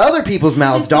pussy out of other people's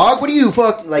mouths, dog. What do you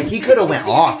fuck? Like he could have went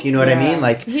off. You know what I mean?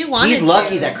 Like He wanted he's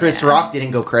lucky to, that Chris yeah. Rock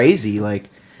didn't go crazy. Like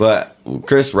But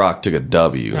Chris Rock took a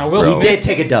W. No, Will bro. he did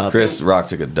take a dub. Chris Rock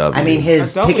took a W. I mean,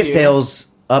 his A W. ticket sales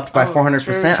upped by Oh,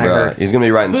 400%. I Bruh, heard he's gonna be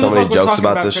writing Who so the many fuck was jokes talking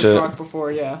about this Chris shit. Rock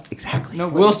before, yeah. exactly. No,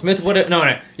 Will Smith would have no.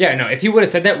 If he would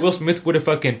have said that, Will Smith would have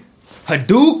fucking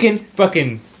Hadouken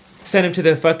fucking sent him to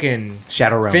the fucking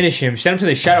Shadow Realm. finish him, sent him to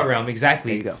the Shadow Realm.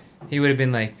 Exactly. There you go. He would have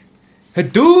been like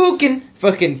Hadouken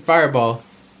fucking fireball.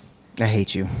 I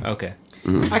hate you. Okay.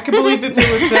 I can believe that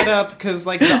they were set up because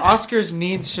like the Oscars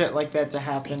need shit like that to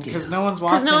happen because no one's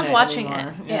watching. no one's it watching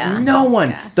anymore. it. Yeah. No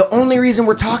one. Yeah. The only reason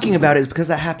we're talking about it is because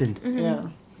that happened. Yeah.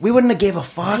 We wouldn't have gave a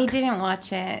fuck. He didn't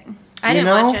watch it. I You didn't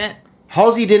know? watch it.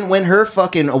 Halsey didn't win her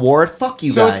fucking award. Fuck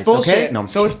you So guys. it's bullshit. Okay. No. I'm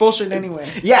So it's bullshit anyway.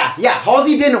 yeah.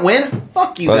 Halsey didn't win.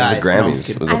 Fuck you Was guys. it the No, I'm just Grammys?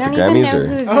 kidding. Was I it the don't even Grammys know or?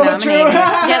 who's Oh, nominated. true.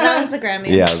 Yeah, that was the Grammys.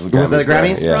 Yeah, it was the Grammys. Was that the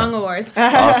Grammys? Yeah. Wrong awards.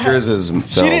 Oscars is film.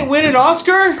 She didn't win an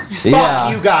Oscar. Yeah.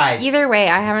 Fuck you guys. Either way,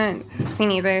 I haven't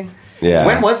seen either. Yeah.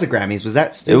 When was the Grammys? Was that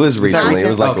It still? was that recently. It recent?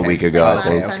 was like a Okay. week ago, I Last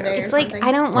think. Sunday or It's like something.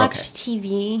 I don't watch Okay.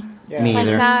 TV Yeah. Me like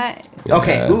either. that.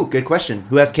 Okay. Yeah. Ooh, good question.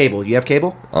 Who has cable? You have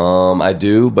cable? I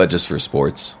do, but just for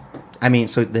sports. I mean,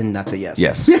 so then that's a yes.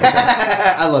 Yes.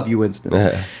 I love you, Winston.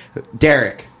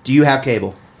 Derek, do you have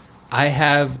cable? I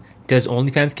have. Does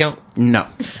OnlyFans count? No.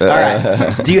 All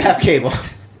right. Do you have cable?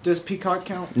 Does Peacock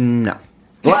count? No.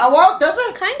 Well, does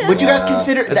it? Kind of. Would you guys Yeah.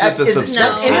 consider It's just a is it-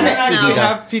 subscription. that's internet No. TV? You though.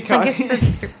 have It's Peacock. like a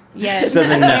subscription. Yes. So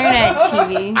then no. Internet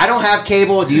TV. I don't have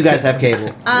cable. Do you guys have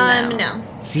cable? No.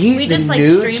 See, We the just, like,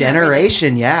 new stream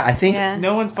generation. Yeah, I think Yeah.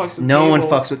 No one fucks with no one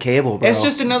cable. fucks with cable, bro. It's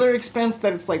just another expense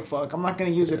that it's like, fuck, I'm not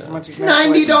going to use it as much as It's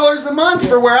 $90 a month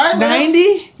for where I live.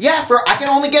 90? Yeah, for I can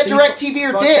only get See, DirecTV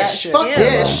or fuck that Dish. shit. Fuck Ew.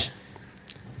 Dish.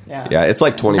 Yeah. Yeah, it's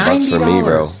like $20 for me,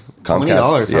 bro. $90. Comcast.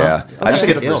 $20, huh? Yeah, Oh, I that's just a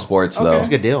get good it deal. for sports Okay. though. That's a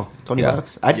good deal. $20 Yeah.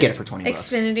 bucks. I'd get it for $20 bucks.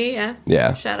 Xfinity, yeah.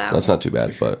 Yeah, Shout out. That's not too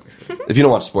bad, but if you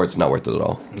don't watch sports, it's not worth it at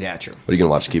all. Yeah, true. What are you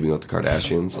gonna watch? Keeping Up with the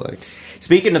Kardashians? Like,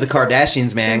 Speaking of the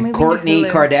Kardashians, They're man, moving to Kourtney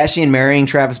Hulu. Kardashian marrying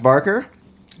Travis Barker. Did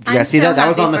you I'm guys see so that? That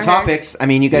was happy on the for her. topics. I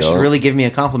mean, you guys Yo. should really give me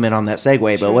a compliment on that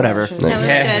segue, but whatever. Sure. That was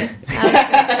Yeah. good. That was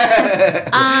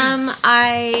good.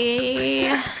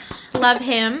 I love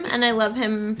him, and I love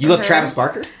him. You for love her. Travis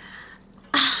Barker?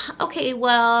 Okay,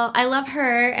 well, I love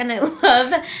her, and I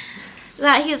love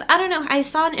that he's. I don't know. I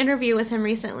saw an interview with him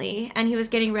recently, and he was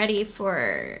getting ready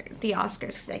for the Oscars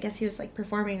because I guess he was like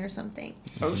performing or something.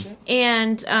 Oh, shit.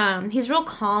 And he's real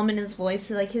calm in his voice.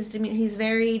 Like his demeanor, he's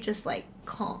very just like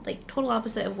calm, like total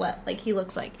opposite of what like he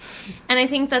looks like. And I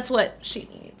think that's what she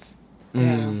needs.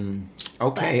 Yeah.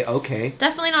 Okay, But- okay.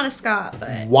 Definitely not a Scott,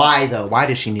 but Why though? Why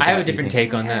does she need? I have that, a do you different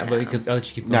think? take on I that, don't but know. I'll let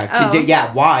you keep No, going. Oh.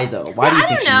 yeah. Why though? Why do you I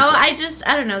think don't she know. needs that?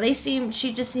 I don't know.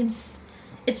 She just seems.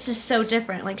 It's just so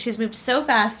different. Like she's moved so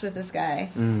fast with this guy,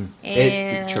 True.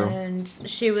 and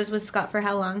she was with Scott for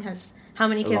how long? How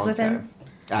many kids long with him?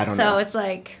 I don't So know. it's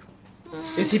like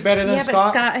Is he better than Yeah,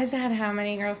 Scott? but Scott has had how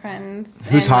many girlfriends?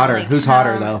 Who's And, hotter? like, Who's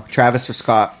hotter how- though? Travis or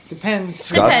Scott? Depends.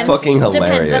 Scott's fucking hilarious.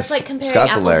 Depends. That's like comparing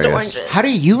Scott's apples hilarious. to oranges. How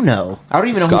do you know? I don't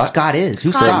even know who Scott? Scott is.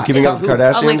 Who's Scott. Scott? Keeping Up with the Scott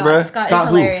Kardashians, Oh my god, bro. Scott, Scott is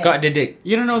who? hilarious. Scott did it.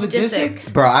 You don't know the Disick.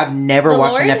 Disick? Bro, I've never The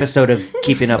watched an Lord? episode of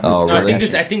Keeping Up with Oh, the No, really?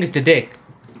 Kardashians. I think it's the dick.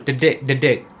 The dick. The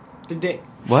Dick.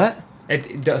 What?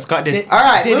 Scott did. All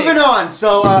right, did moving it. on.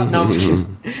 So, no, I'm just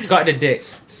kidding. Scott did dick.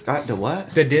 Scott to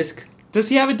what? The disc. Does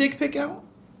he have a dick pic out?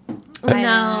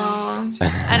 No,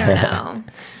 I don't know.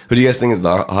 Who do you guys think is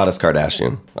the hottest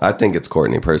Kardashian? I think it's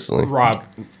Kourtney personally. Rob.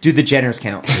 Do the Jenners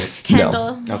count?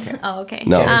 Kendall. Okay. Oh, okay.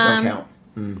 No. Jenners don't count.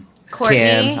 Courtney.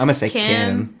 Kim. I'm gonna say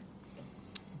Kim.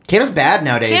 Kim's bad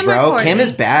nowadays, Kim or bro. Kourtney? Kim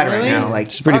is bad right Really? now.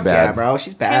 Like She's pretty fuck bad. yeah, bro.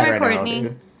 She's bad Kim or right Kourtney? now,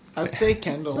 dude. I'd say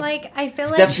Kendall. Like I feel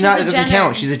like That's she's not. a It doesn't Jenner.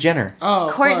 count. She's a Jenner.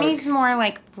 Oh, Courtney's fuck. more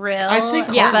like real. I'd say Kourtney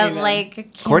but then. like Kim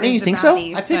Courtney, is you a think so?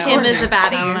 baddie, I pick Kim Kourtney. is a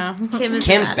baddie. I don't know. Kim is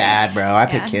Kim's a baddie. bad, bro. I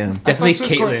pick Yeah. Kim. Definitely I fucks with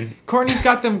Caitlyn. Courtney's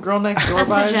got them girl next door That's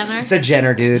vibes. a Jenner. It's a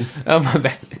Jenner, dude. Oh my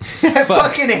bad. I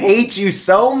fucking hate you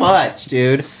so much,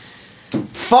 dude.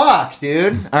 Fuck,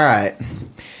 dude. All right.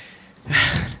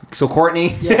 So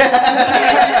Courtney.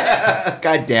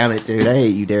 God damn it, dude. I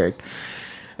hate you, Derek.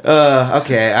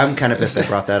 Okay, I'm kind of pissed I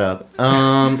brought that up.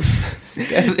 Yo,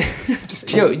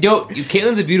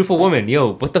 Caitlin's a beautiful woman.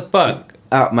 Yo, what the fuck?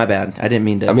 Oh, my bad. I didn't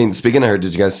mean to. I mean, speaking of her,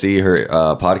 did you guys see her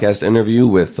podcast interview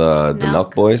with the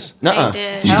Nelk. Nelk Boys? nuh-uh. I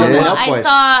did. You did? Nelk I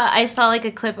Boys. saw like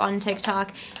a clip on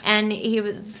TikTok, and he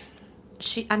was.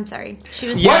 I'm sorry. She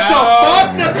was. What the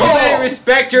fuck, You Nicole? better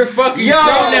respect your fucking Yo,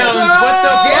 pronouns. What the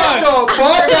Get fuck? the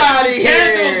fuck out of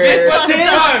Cancel, bitch. here. What the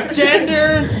fuck?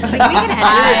 Gender. Like, we can edit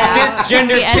that out.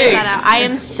 Cisgender We edit pig. that out. I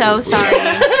am so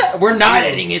sorry. We're not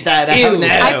editing it that Ew. out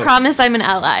now. I promise I'm an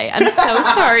ally. I'm so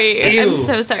sorry. Ew. I'm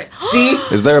so sorry. See?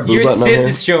 Is there a boob Your button on cis here?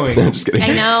 is showing. I'm just kidding. I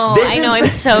know. This I is know. the- I'm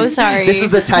so sorry. This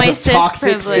is the type My of cis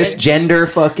toxic privilege. cisgender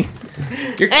fucking.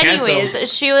 You're canceled.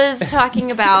 Anyways, she was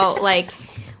talking about like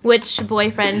which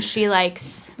boyfriend she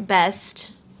likes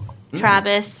best.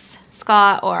 Travis,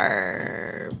 Scott,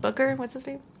 or Booker. What's his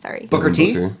name? Sorry. Booker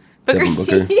T? Booker. Booker Devin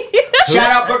Booker.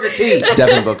 Shout out Booker T.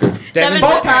 Devin Booker. Devin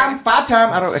Booker. 4-time,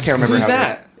 5-time. I can't remember Who's how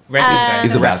that? Wrestling guy.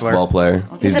 He's a wrestler. basketball player.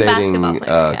 He's a dating basketball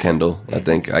player, yeah. Kendall, I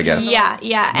think, I guess. Yeah,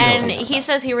 yeah, and he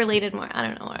says he related more. I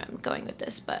don't know where I'm going with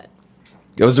this, but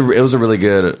It was a really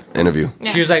good interview.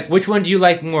 yeah. She was like, "Which one do you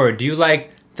like more? Do you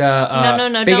like the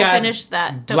no, big don't ass finish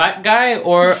that. Don't. black guy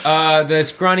or the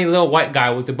scrawny little white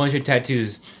guy with a bunch of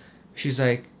tattoos?" She's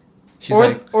like,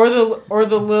 Or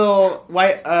the little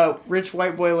white rich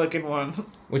white boy looking one.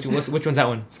 which one's that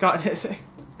one? Scott Disick.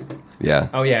 Yeah.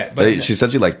 Oh yeah, But she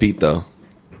said she liked Pete though.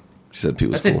 She said Pete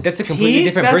was cool. That's a completely Pete?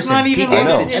 different That's person. not even Pete I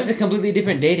know. Davidson, that's a completely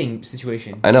different dating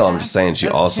situation. I know. I'm just saying she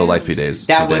That's also him. liked Pete Davidson.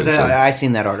 That was Davidson. I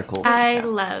seen that article. I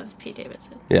love Pete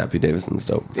Davidson. Yeah, Pete Davidson's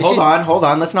dope. Hold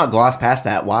on. Let's not gloss past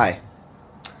that. Why?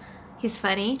 He's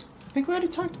funny. I think we already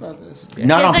talked about this. Not He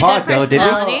has on a pod good though, did we?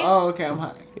 personality. Oh, okay. I'm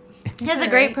high. He has a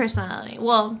great personality.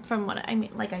 Well, from what I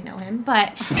mean, like I know him,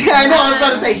 but I know. I was about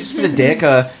to say he's just a dick.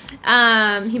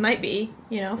 he might be,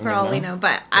 for all we know.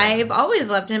 But I've always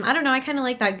loved him. I don't know. I kind of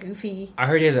like that goofy. I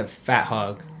heard he has a fat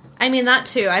hog. I mean, that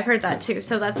too. I've heard that too.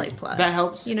 So that's like plus. That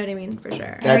helps. You know what I mean? For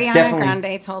sure. That's Ariana definitely-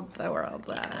 Grande told the world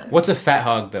that. What's a fat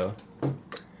hog though?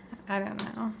 I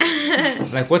don't know.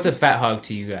 Like, what's a fat hog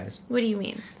to you guys? What do you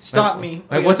mean? Stop me.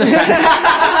 Like, what's a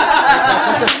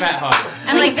fat? What's a fat hog?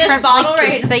 And like this bottle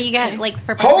right. that you get like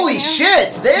for Holy barbecue?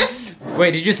 shit! This?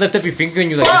 Wait, did you just lift up your finger and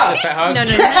you're like, Fuck! "What's a fat hog?" No.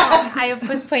 I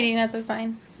was pointing at the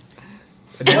sign.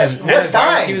 What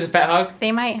sign? She was a fat hog.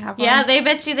 They might have one. Yeah, they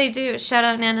bet you they do. Shout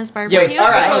out Nana's Barbecue. Yo, all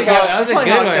right, that was, so- that was a Probably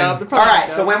good hooked one. up. They're All probably right.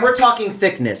 hooked So up. when we're talking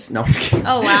thickness, no. I'm just kidding.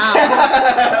 Oh wow.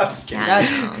 I'm just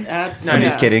kidding. That's No, I'm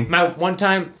just kidding. My one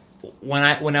time when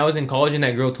I was in college and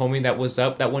that girl told me that was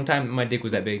up. That one time my dick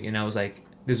was that big and I was like,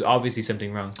 "There's obviously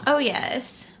something wrong." Oh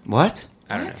yes. What?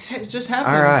 I don't know. It just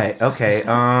happened. All right. Okay.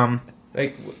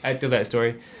 Like I told that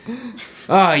story.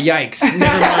 Oh yikes!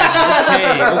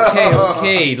 Never mind.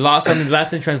 Okay. Lost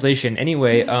in translation.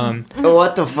 Anyway,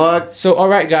 What the fuck? so all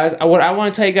right, guys. What I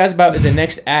want to tell you guys about is the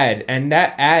next ad, and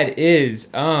that ad is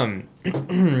beep.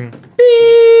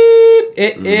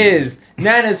 It is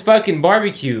Nana's fucking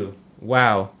barbecue.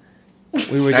 Wow.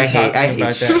 We were just I talking hate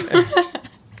about you. that.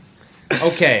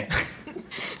 Okay.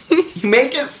 You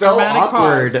make it so Dramatic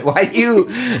awkward. pause. Why do you?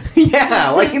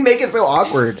 Yeah. Why do you make it so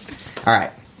awkward? All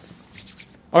right.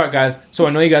 All right, guys. So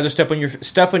I know you guys are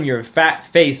stuffing your fat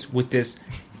face with this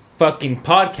fucking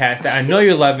podcast that I know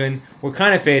you're loving. We're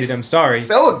kind of faded. I'm sorry.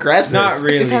 So aggressive. Not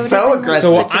really. It's so aggressive.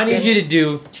 So what I need you to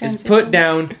do is transition. put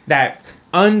down that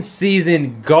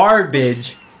unseasoned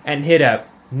garbage and hit up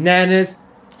Nana's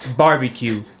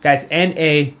Barbecue. That's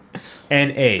Nana.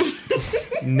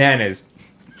 Nana's.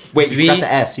 Wait, you forgot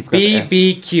the S. You forgot the S.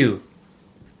 BBQ.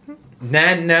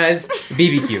 Nana's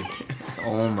BBQ.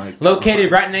 Oh my.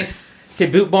 Located right next to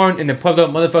Boot Barn in the Pueblo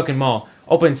motherfucking mall.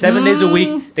 Open 7 days a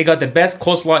week. They got the best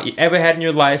coleslaw you ever had in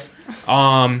your life.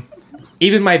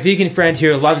 Even my vegan friend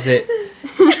here loves it.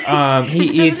 He Does it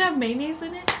eats have mayonnaise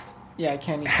in it? Yeah, I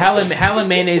can't eat. hella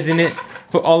mayonnaise in it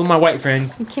for all of my white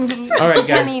friends. You can eat, All right, you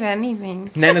can guys. eat anything.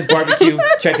 Nana's Barbecue.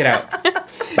 Check it out.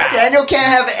 Bow. Daniel can't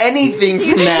have anything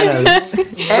from Nana's.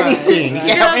 Anything. You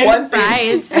You're can't have one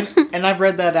thing. Fries. And I've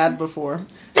read that ad before.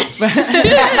 You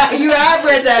have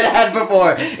read that ad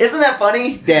before. Isn't that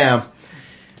funny? Damn.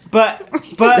 But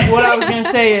what I was gonna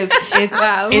say is it's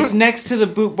Wow. it's next to the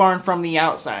Boot Barn from the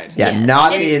outside. Yeah, Yes. not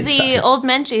the It's inside. the old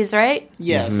Menchie's, right?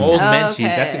 Yes. Old Oh, Menchie's. okay.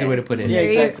 That's a good way to put it. Yeah,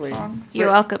 There you exactly. You're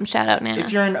welcome. Shout out Nana.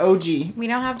 If you're an OG, We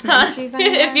don't have munchies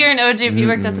anymore. if you're an OG, if you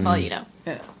worked at the mall, you know.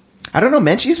 I don't know.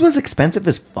 Menchie's was expensive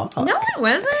as fuck. No, it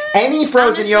wasn't. Any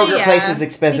frozen Honestly, yogurt yeah. place is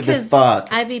expensive as Because fuck.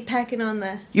 I'd be packing on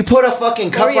the. You put a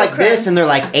fucking cup Oreo like this crust. and they're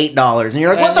like $8. And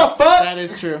you're like, what the That is- fuck? That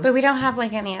is true. But we don't have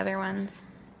like any other ones.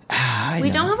 I We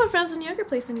know. don't have a frozen yogurt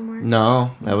place anymore.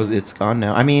 No, it's gone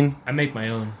now. I mean, I make my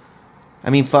own.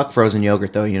 fuck frozen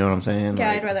yogurt though. You know what I'm saying? Yeah,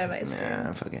 Like, I'd rather have ice cream.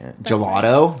 yeah, fuck it.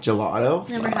 Gelato.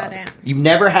 Never Fuck. had it. You've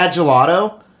never had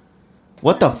gelato?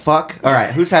 What the fuck? All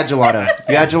right, who's had gelato?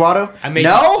 You had gelato? I made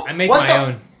No. I made What my the-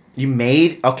 own. You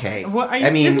made okay. What are you- I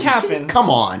mean, you're capping. Come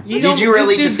on. You Did you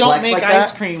really this just dude flex don't make like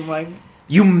ice that? cream like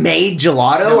You made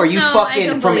gelato? Are you No, I fucking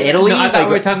don't from believe it. Italy? No, I thought Like-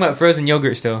 we were talking about frozen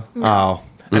yogurt still. Oh.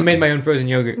 I made my own frozen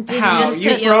yogurt. Did how just you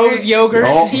get froze yogurt?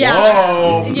 Oh, Yeah.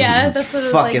 Whoa. Yeah, that's what it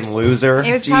was Fucking like. loser.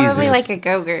 It was Jesus. probably like a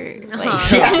Go-Gurt. Like,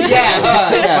 Uh-huh.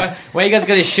 yeah. Why you guys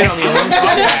gotta shit on me on one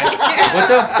podcast? What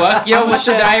the fuck, yo? What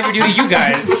did I ever do to you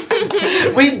guys?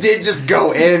 We did just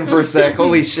go in for a sec.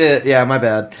 Holy shit. Yeah, my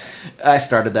bad. I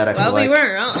started that, I feel Well, like. we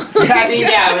weren't wrong.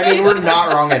 I mean, we're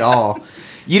not wrong at all.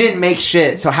 You didn't make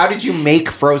shit. So how did you make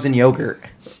frozen yogurt?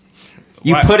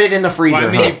 You Why- put it in the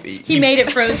freezer. Well, I huh? mean, He made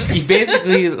it frozen. he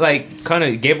basically like kind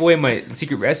of gave away my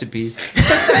secret recipe.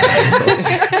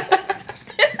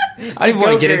 I don't even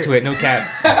want to get into it. No cap.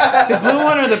 The blue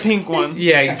one or the pink one?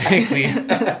 Yeah, exactly.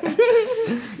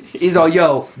 He's all,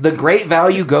 yo, the Great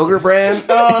Value Go-Gurt brand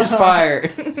is fire.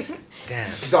 Damn.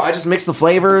 So I just mix the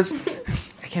flavors.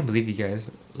 I can't believe you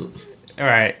guys. All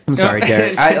right. I'm sorry,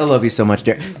 Derek. I love you so much,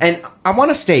 Derek. And I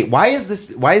want to state, why is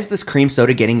this cream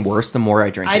soda getting worse the more I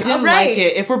drink I it? didn't Alright. like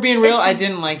it. If we're being real, I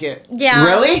didn't like it. Yeah.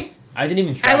 Really? I didn't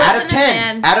even try. I it. was- Out of Wasn't a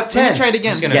 10. fan. Out of 10. Let me try it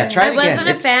again. Just gonna- Yeah, try I it again. wasn't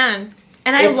a fan.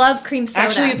 And I It's- love cream soda.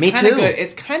 Actually, it's Me kind of too. good.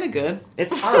 It's kind of good.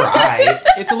 It's all right.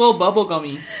 It's a little bubble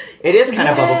gummy. It is kind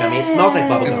of bubblegummy. It smells like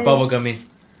It's bubblegum. bubblegummy.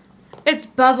 It's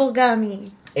bubble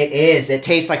gummy. It is. It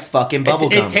tastes like fucking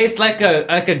bubblegum. It tastes like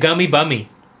a gummy bummy.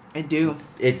 I do.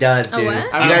 It does, A dude. what? Do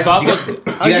you guys, Bubble- do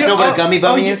you guys know what a gummy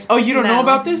bummy is? Oh, you don't know No.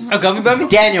 about this? A gummy bummy?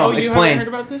 Daniel, Oh, you explain.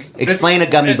 haven't heard about this? Explain a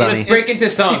gummy Let's bummy. break into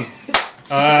song.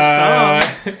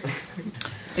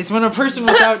 It's when a person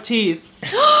without teeth.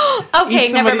 Okay,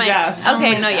 Eat never somebody's mind. ass.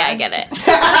 Okay, Oh no, my yeah, I God. get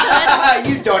it.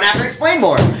 You don't have to explain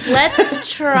more.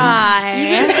 Let's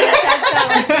try. Move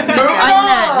On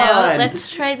that on. note,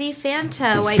 let's try the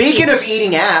Fanta. White Speaking peach. of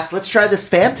eating ass, let's try this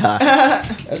Fanta.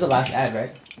 That was the last ad,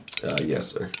 right? Yes,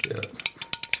 sir. Yeah.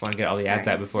 Just want to get all the ads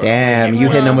out before. Damn, you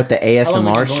hitting them with the How long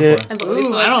we ASMR been going shit. for? I've always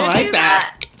Ooh, I wanted don't to like do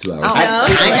that. 2 hours. Oh. I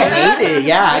No, hate it.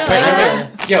 Yeah, I Wait, can't.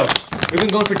 wait, wait. Yo, we've been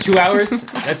going for 2 hours.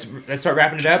 Let's start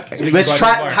wrapping it up. So we can Let's go out to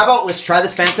try. the bar. How about let's try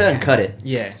this Fanta and cut it?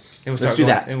 Yeah. Then we'll Let's start do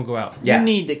going, that. Then we'll go out. Yeah. You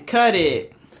need to cut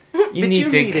it. You need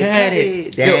to cut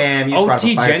it. Damn, you just brought up a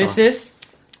OT fire song. Genesis.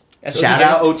 That's Shout OT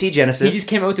out Genesis. OT He Genesis. just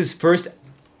came out with his first.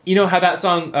 You know how that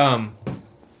song?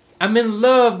 I'm in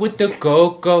love with the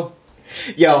cocoa.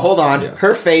 Yo, hold on. Yeah.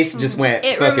 Her face just went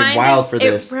It fucking reminds wild for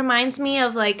this. It reminds me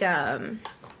of like an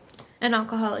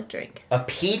alcoholic drink. A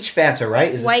peach Fanta, right?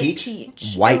 Is this White peach?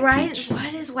 peach. White Right? peach.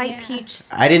 What is white Yeah. peach?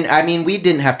 I mean, we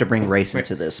didn't have to bring race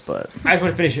into this, but I just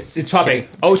want to finish this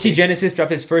topic. kidding. OT Genesis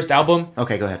dropped his first album.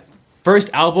 okay, go ahead.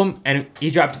 First album, and he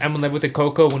dropped I'm in love with the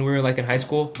cocoa when we were like in high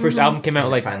school. 1st album came out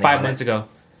Just like finally 5 on months it. ago.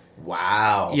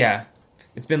 Wow. Yeah,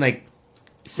 it's been like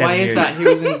 7 Why years. is that? He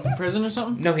was in prison or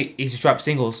something? No, he just dropped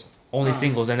singles, only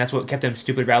singles, and that's what kept him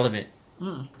stupid relevant.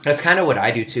 That's kind of what I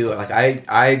do too. Like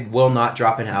I will not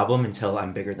drop an album until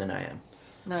I'm bigger than I am.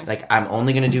 Nice. Like I'm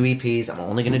only gonna do EPs. I'm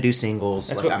only gonna do singles.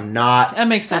 That's like what- I'm not. that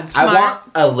makes sense. I Smart. want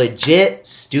a legit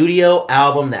studio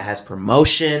album that has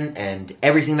promotion and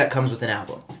everything that comes with an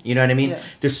album. You know what I mean? Yeah.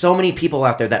 There's so many people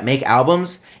out there that make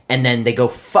albums and then they go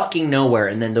fucking nowhere,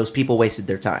 and then those people wasted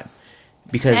their time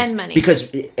because And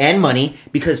money.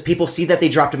 because people see that they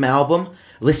dropped an album,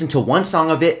 listen to one song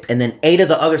of it, and then 8 of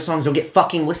the other songs don't get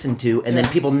fucking listened to, and then Yeah.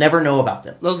 people never know about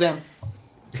them. Lil Xan.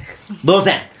 Lil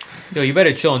Xan. Yo, you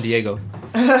better chill on Diego.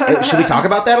 Should we talk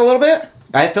about that a little bit?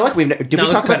 I feel like did No, we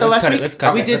let's talk cut about that it, let's last cut it, week? let's cut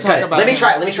it. We did let's talk cut it. about Let me him. try.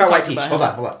 Let me We try talked White Peach. about Hold him.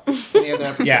 on. Hold on. In the other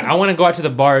episode. Yeah, I want to go out to the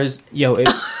bars. Yo,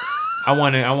 I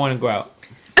want to go out.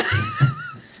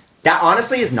 That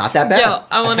honestly is not that bad. Yo,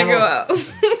 I want to kinda- go out.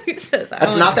 He says, I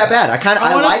That's wanna not that bad.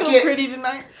 I wanna like feel it. pretty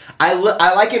tonight. I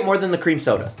like it more than the cream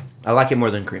soda. I like it more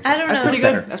than cream soda. I don't That's know. pretty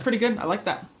better. good. That's pretty good. I like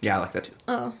that. Yeah, I like that too.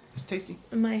 Oh, It's tasty.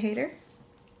 am I a hater?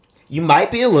 You might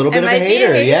be a little bit of a might be a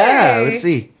hater. hater. Yeah, let's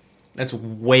see. That's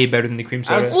way better than the cream I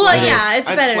soda. would Well, slam- yeah, it's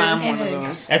I'd better slam than one of hater.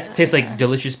 those. That tastes like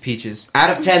delicious peaches. Out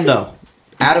of 10 though.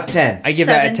 Out of 10. I give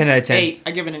that a 7. 10 out of 10. 8.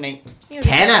 I give it an 8.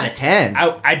 10 out of 10.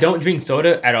 I don't drink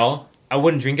soda at all. I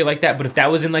wouldn't drink it like that, but if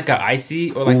that was in like a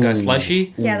icy or like Ooh. a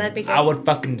slushy, Yeah, that'd be good. I would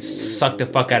fucking suck the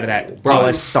fuck out of that. Bro, a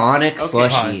Pause. Sonic Okay,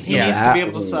 slushy. pause. He Yeah. needs to be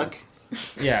able to suck.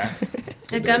 Yeah.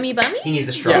 A gummy bummy? He needs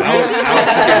a straw. Yeah, I would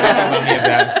suck the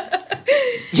that.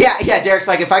 Yeah, Derek's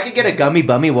like, if I could get a gummy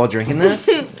bummy while drinking this,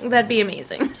 That'd be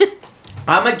amazing.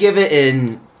 I'm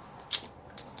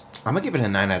gonna give it a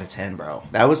 9 out of 10, bro.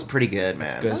 That was pretty good,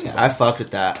 man. good as fuck. I fucked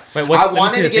with that. Wait, what's- I let me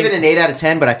wanted see to the give thing. it an 8 out of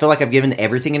 10, but I feel like I've given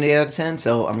everything an 8 out of 10,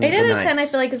 so I'm gonna 8 give it out a of 9. 10 I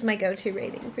feel like is my go-to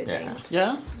rating for Yeah. things.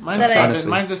 Yeah? Mine's That I- 7.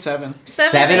 Honestly. Mine's a 7.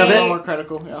 7 of A it? little more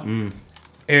critical, yeah.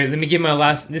 Here, let me give my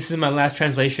last. This is my last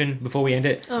translation before we end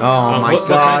it. Oh no. my what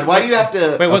god, country- why do you have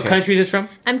to... Wait, what okay. country is this from?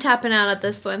 I'm tapping out at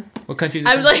this one. What country is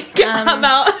this I'm from? like, I'm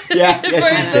out. Yeah, she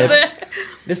just did.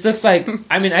 This looks like.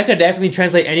 I mean, I could definitely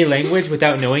translate any language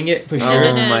without knowing it for sure.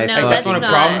 Oh no, my no, fucking that's not a not.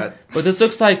 problem. But this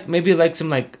looks like maybe like some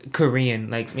like Korean.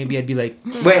 Like maybe I'd be like,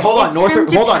 Wait, hold on, It's north or,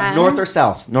 from hold on, Japan. north or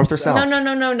south? North or south?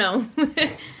 No.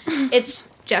 It's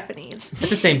Japanese. it's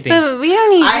the same thing. But we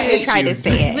don't need I hate to try you. to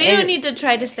say it. We don't need to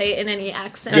try to say it in any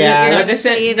accent. Yeah, You're No, not this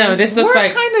saying no, it. this looks We're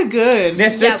like kind of good.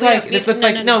 this Yeah, looks we like don't- this looks no,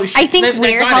 like no, no. no. I think I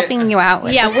we're got it. helping you out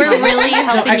with Yeah, this. we're really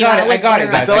helping I you got out. it, I with got it,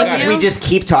 the guys, I feel like I if got we just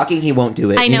keep talking, he won't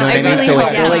do it. I know, You know what I I mean? really So hope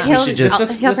I feel not. like we He'll- should just...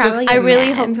 This he'll looks- probably I get really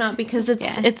mad. hope not because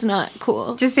Yeah. it's not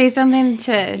cool. Just say something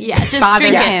to Yeah, just bother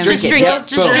drink him. it. Just Drink it, drink yeah. it.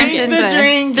 Just Boom. drink Drink it. the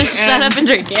drink. Just shut and- up and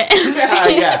drink it.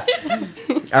 yeah.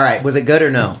 All right, was it good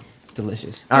or no?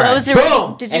 delicious. All What right. was the Boom!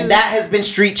 rating? Did you- And that has been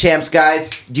Street Champs,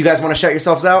 guys. Do you guys want to shut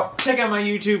yourselves out? Check out my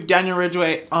YouTube, Daniel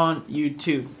Ridgway on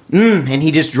YouTube. And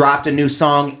he just dropped a new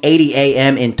song, 80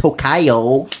 AM in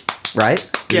Tokyo. Right?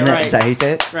 Yeah, Isn't that, right. Is that how you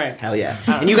say it? Right. Hell yeah.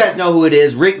 And you guys know who it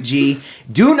is, Rick G.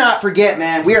 Do not forget,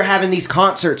 man, we are having these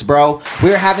concerts, bro.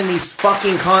 We are having these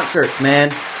fucking concerts,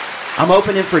 man. I'm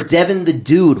opening for Devin the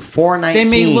Dude, They 419.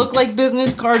 may look like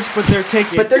business cards, but they're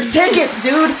tickets. But they're tickets,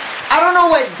 dude. I don't know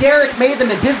what Derek made them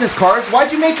in business cards.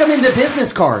 Why'd you make them into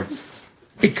business cards?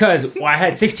 Because I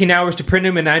had 16 hours to print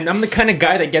them, and I'm the kind of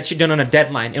guy that gets shit done on a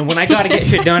deadline. And when I gotta get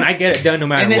shit done, I get it done no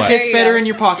matter and it what. fits better in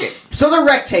your pocket. So they're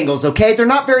rectangles, okay? They're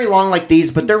not very long like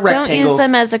these, but they're Don't rectangles. use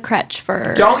them as a crutch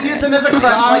for. Don't use them as a crutch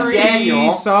like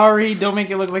Daniel. Sorry, don't make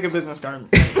it look like a business card.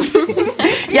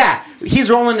 Yeah, he's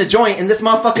rolling a joint, and this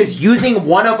motherfucker's using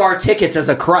one of our tickets as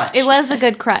a crutch. It was a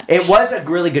good crutch. It was a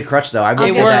really good crutch, though. I will I'll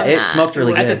say give that. him It that. smoked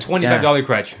really good. That's a $25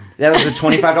 crutch. That was a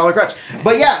 $25 crutch.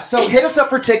 But yeah, so hit us up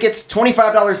for tickets,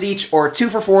 $25 each, or 2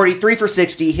 for $40, 3 for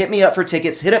 $60. Hit me up for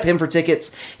tickets. Hit up him for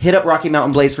tickets. Hit up Rocky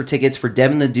Mountain Blaze for tickets for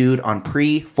Devin the Dude on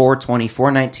pre-420,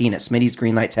 419 at Smitty's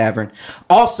Greenlight Tavern.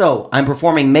 Also, I'm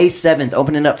performing May 7th,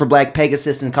 opening up for Black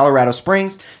Pegasus in Colorado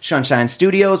Springs, Sunshine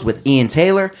Studios with Ian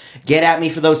Taylor. Get at me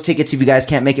for those tickets if you guys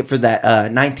can't make it for that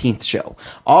 19th show.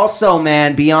 Also,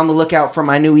 man, be on the lookout for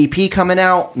my new EP coming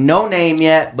out. No name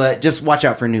yet, but just watch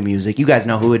out for new music. You guys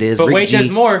know who it is. But Rick wait, G. there's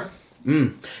more.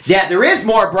 Yeah, there is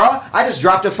more, bro. I just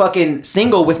dropped a fucking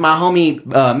single with my homie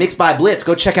Mixed by Blitz.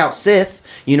 Go check out Sith.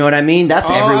 You know what I mean? That's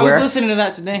I everywhere. was listening to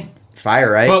that today. Fire,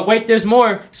 right? But wait, there's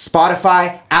more.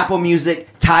 Spotify, Apple Music,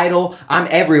 Tidal. I'm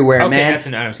everywhere, Okay, man. that's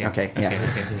enough. Okay, yeah.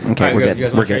 Okay, Okay, we're good. You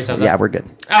guys We're want to good. yourselves Yeah, up? we're good.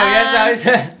 Oh, yes,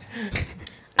 I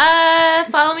was.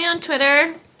 Follow me on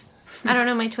Twitter. I don't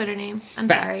know my Twitter name. I'm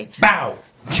sorry. Bow.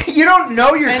 You don't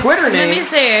know your Twitter Let me name.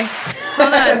 see.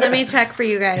 Hold on. Let me check for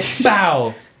you guys.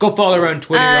 Bow. Go follow her on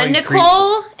Twitter. all you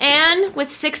Nicole Ann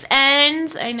with 6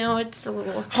 N's. I know it's a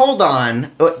little. Hold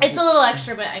on. It's a little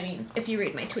extra, but I mean, if you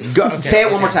read my tweet. Go, say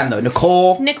it one more time, though.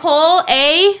 Nicole. Nicole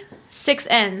A 6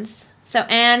 N's. So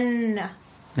Ann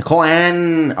Nicole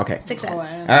Ann. Okay. 6 N's. All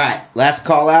right. Last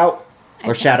call out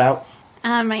or shout out.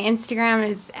 My Instagram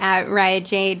is at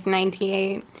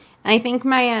RiotJade98. I think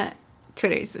my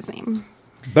Twitter is the same.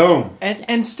 Boom.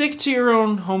 And stick to your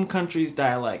own home country's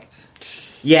dialect.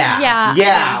 Yeah. Yeah.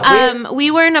 Yeah.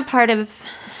 We weren't a part of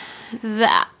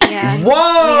that. Yeah.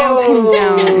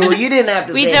 Whoa! You didn't have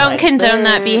to We say it don't like condone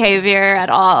that behavior at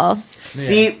all.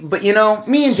 See, but you know,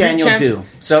 me and Daniel do.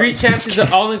 So Street Champs is an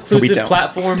We all-inclusive don't.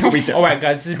 platform. All right,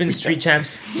 guys, this has been Street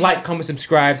Champs. Like, comment,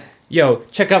 subscribe. Yo,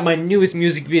 check out my newest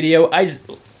music video. I just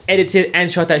edited and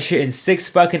shot that shit in 6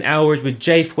 fucking hours with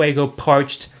Jay Fuego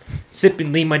parched,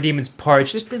 sipping Lean My Demons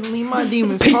parched. Sipping Lean My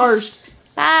Demons Peace. parched.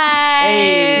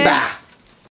 Bye. Bah.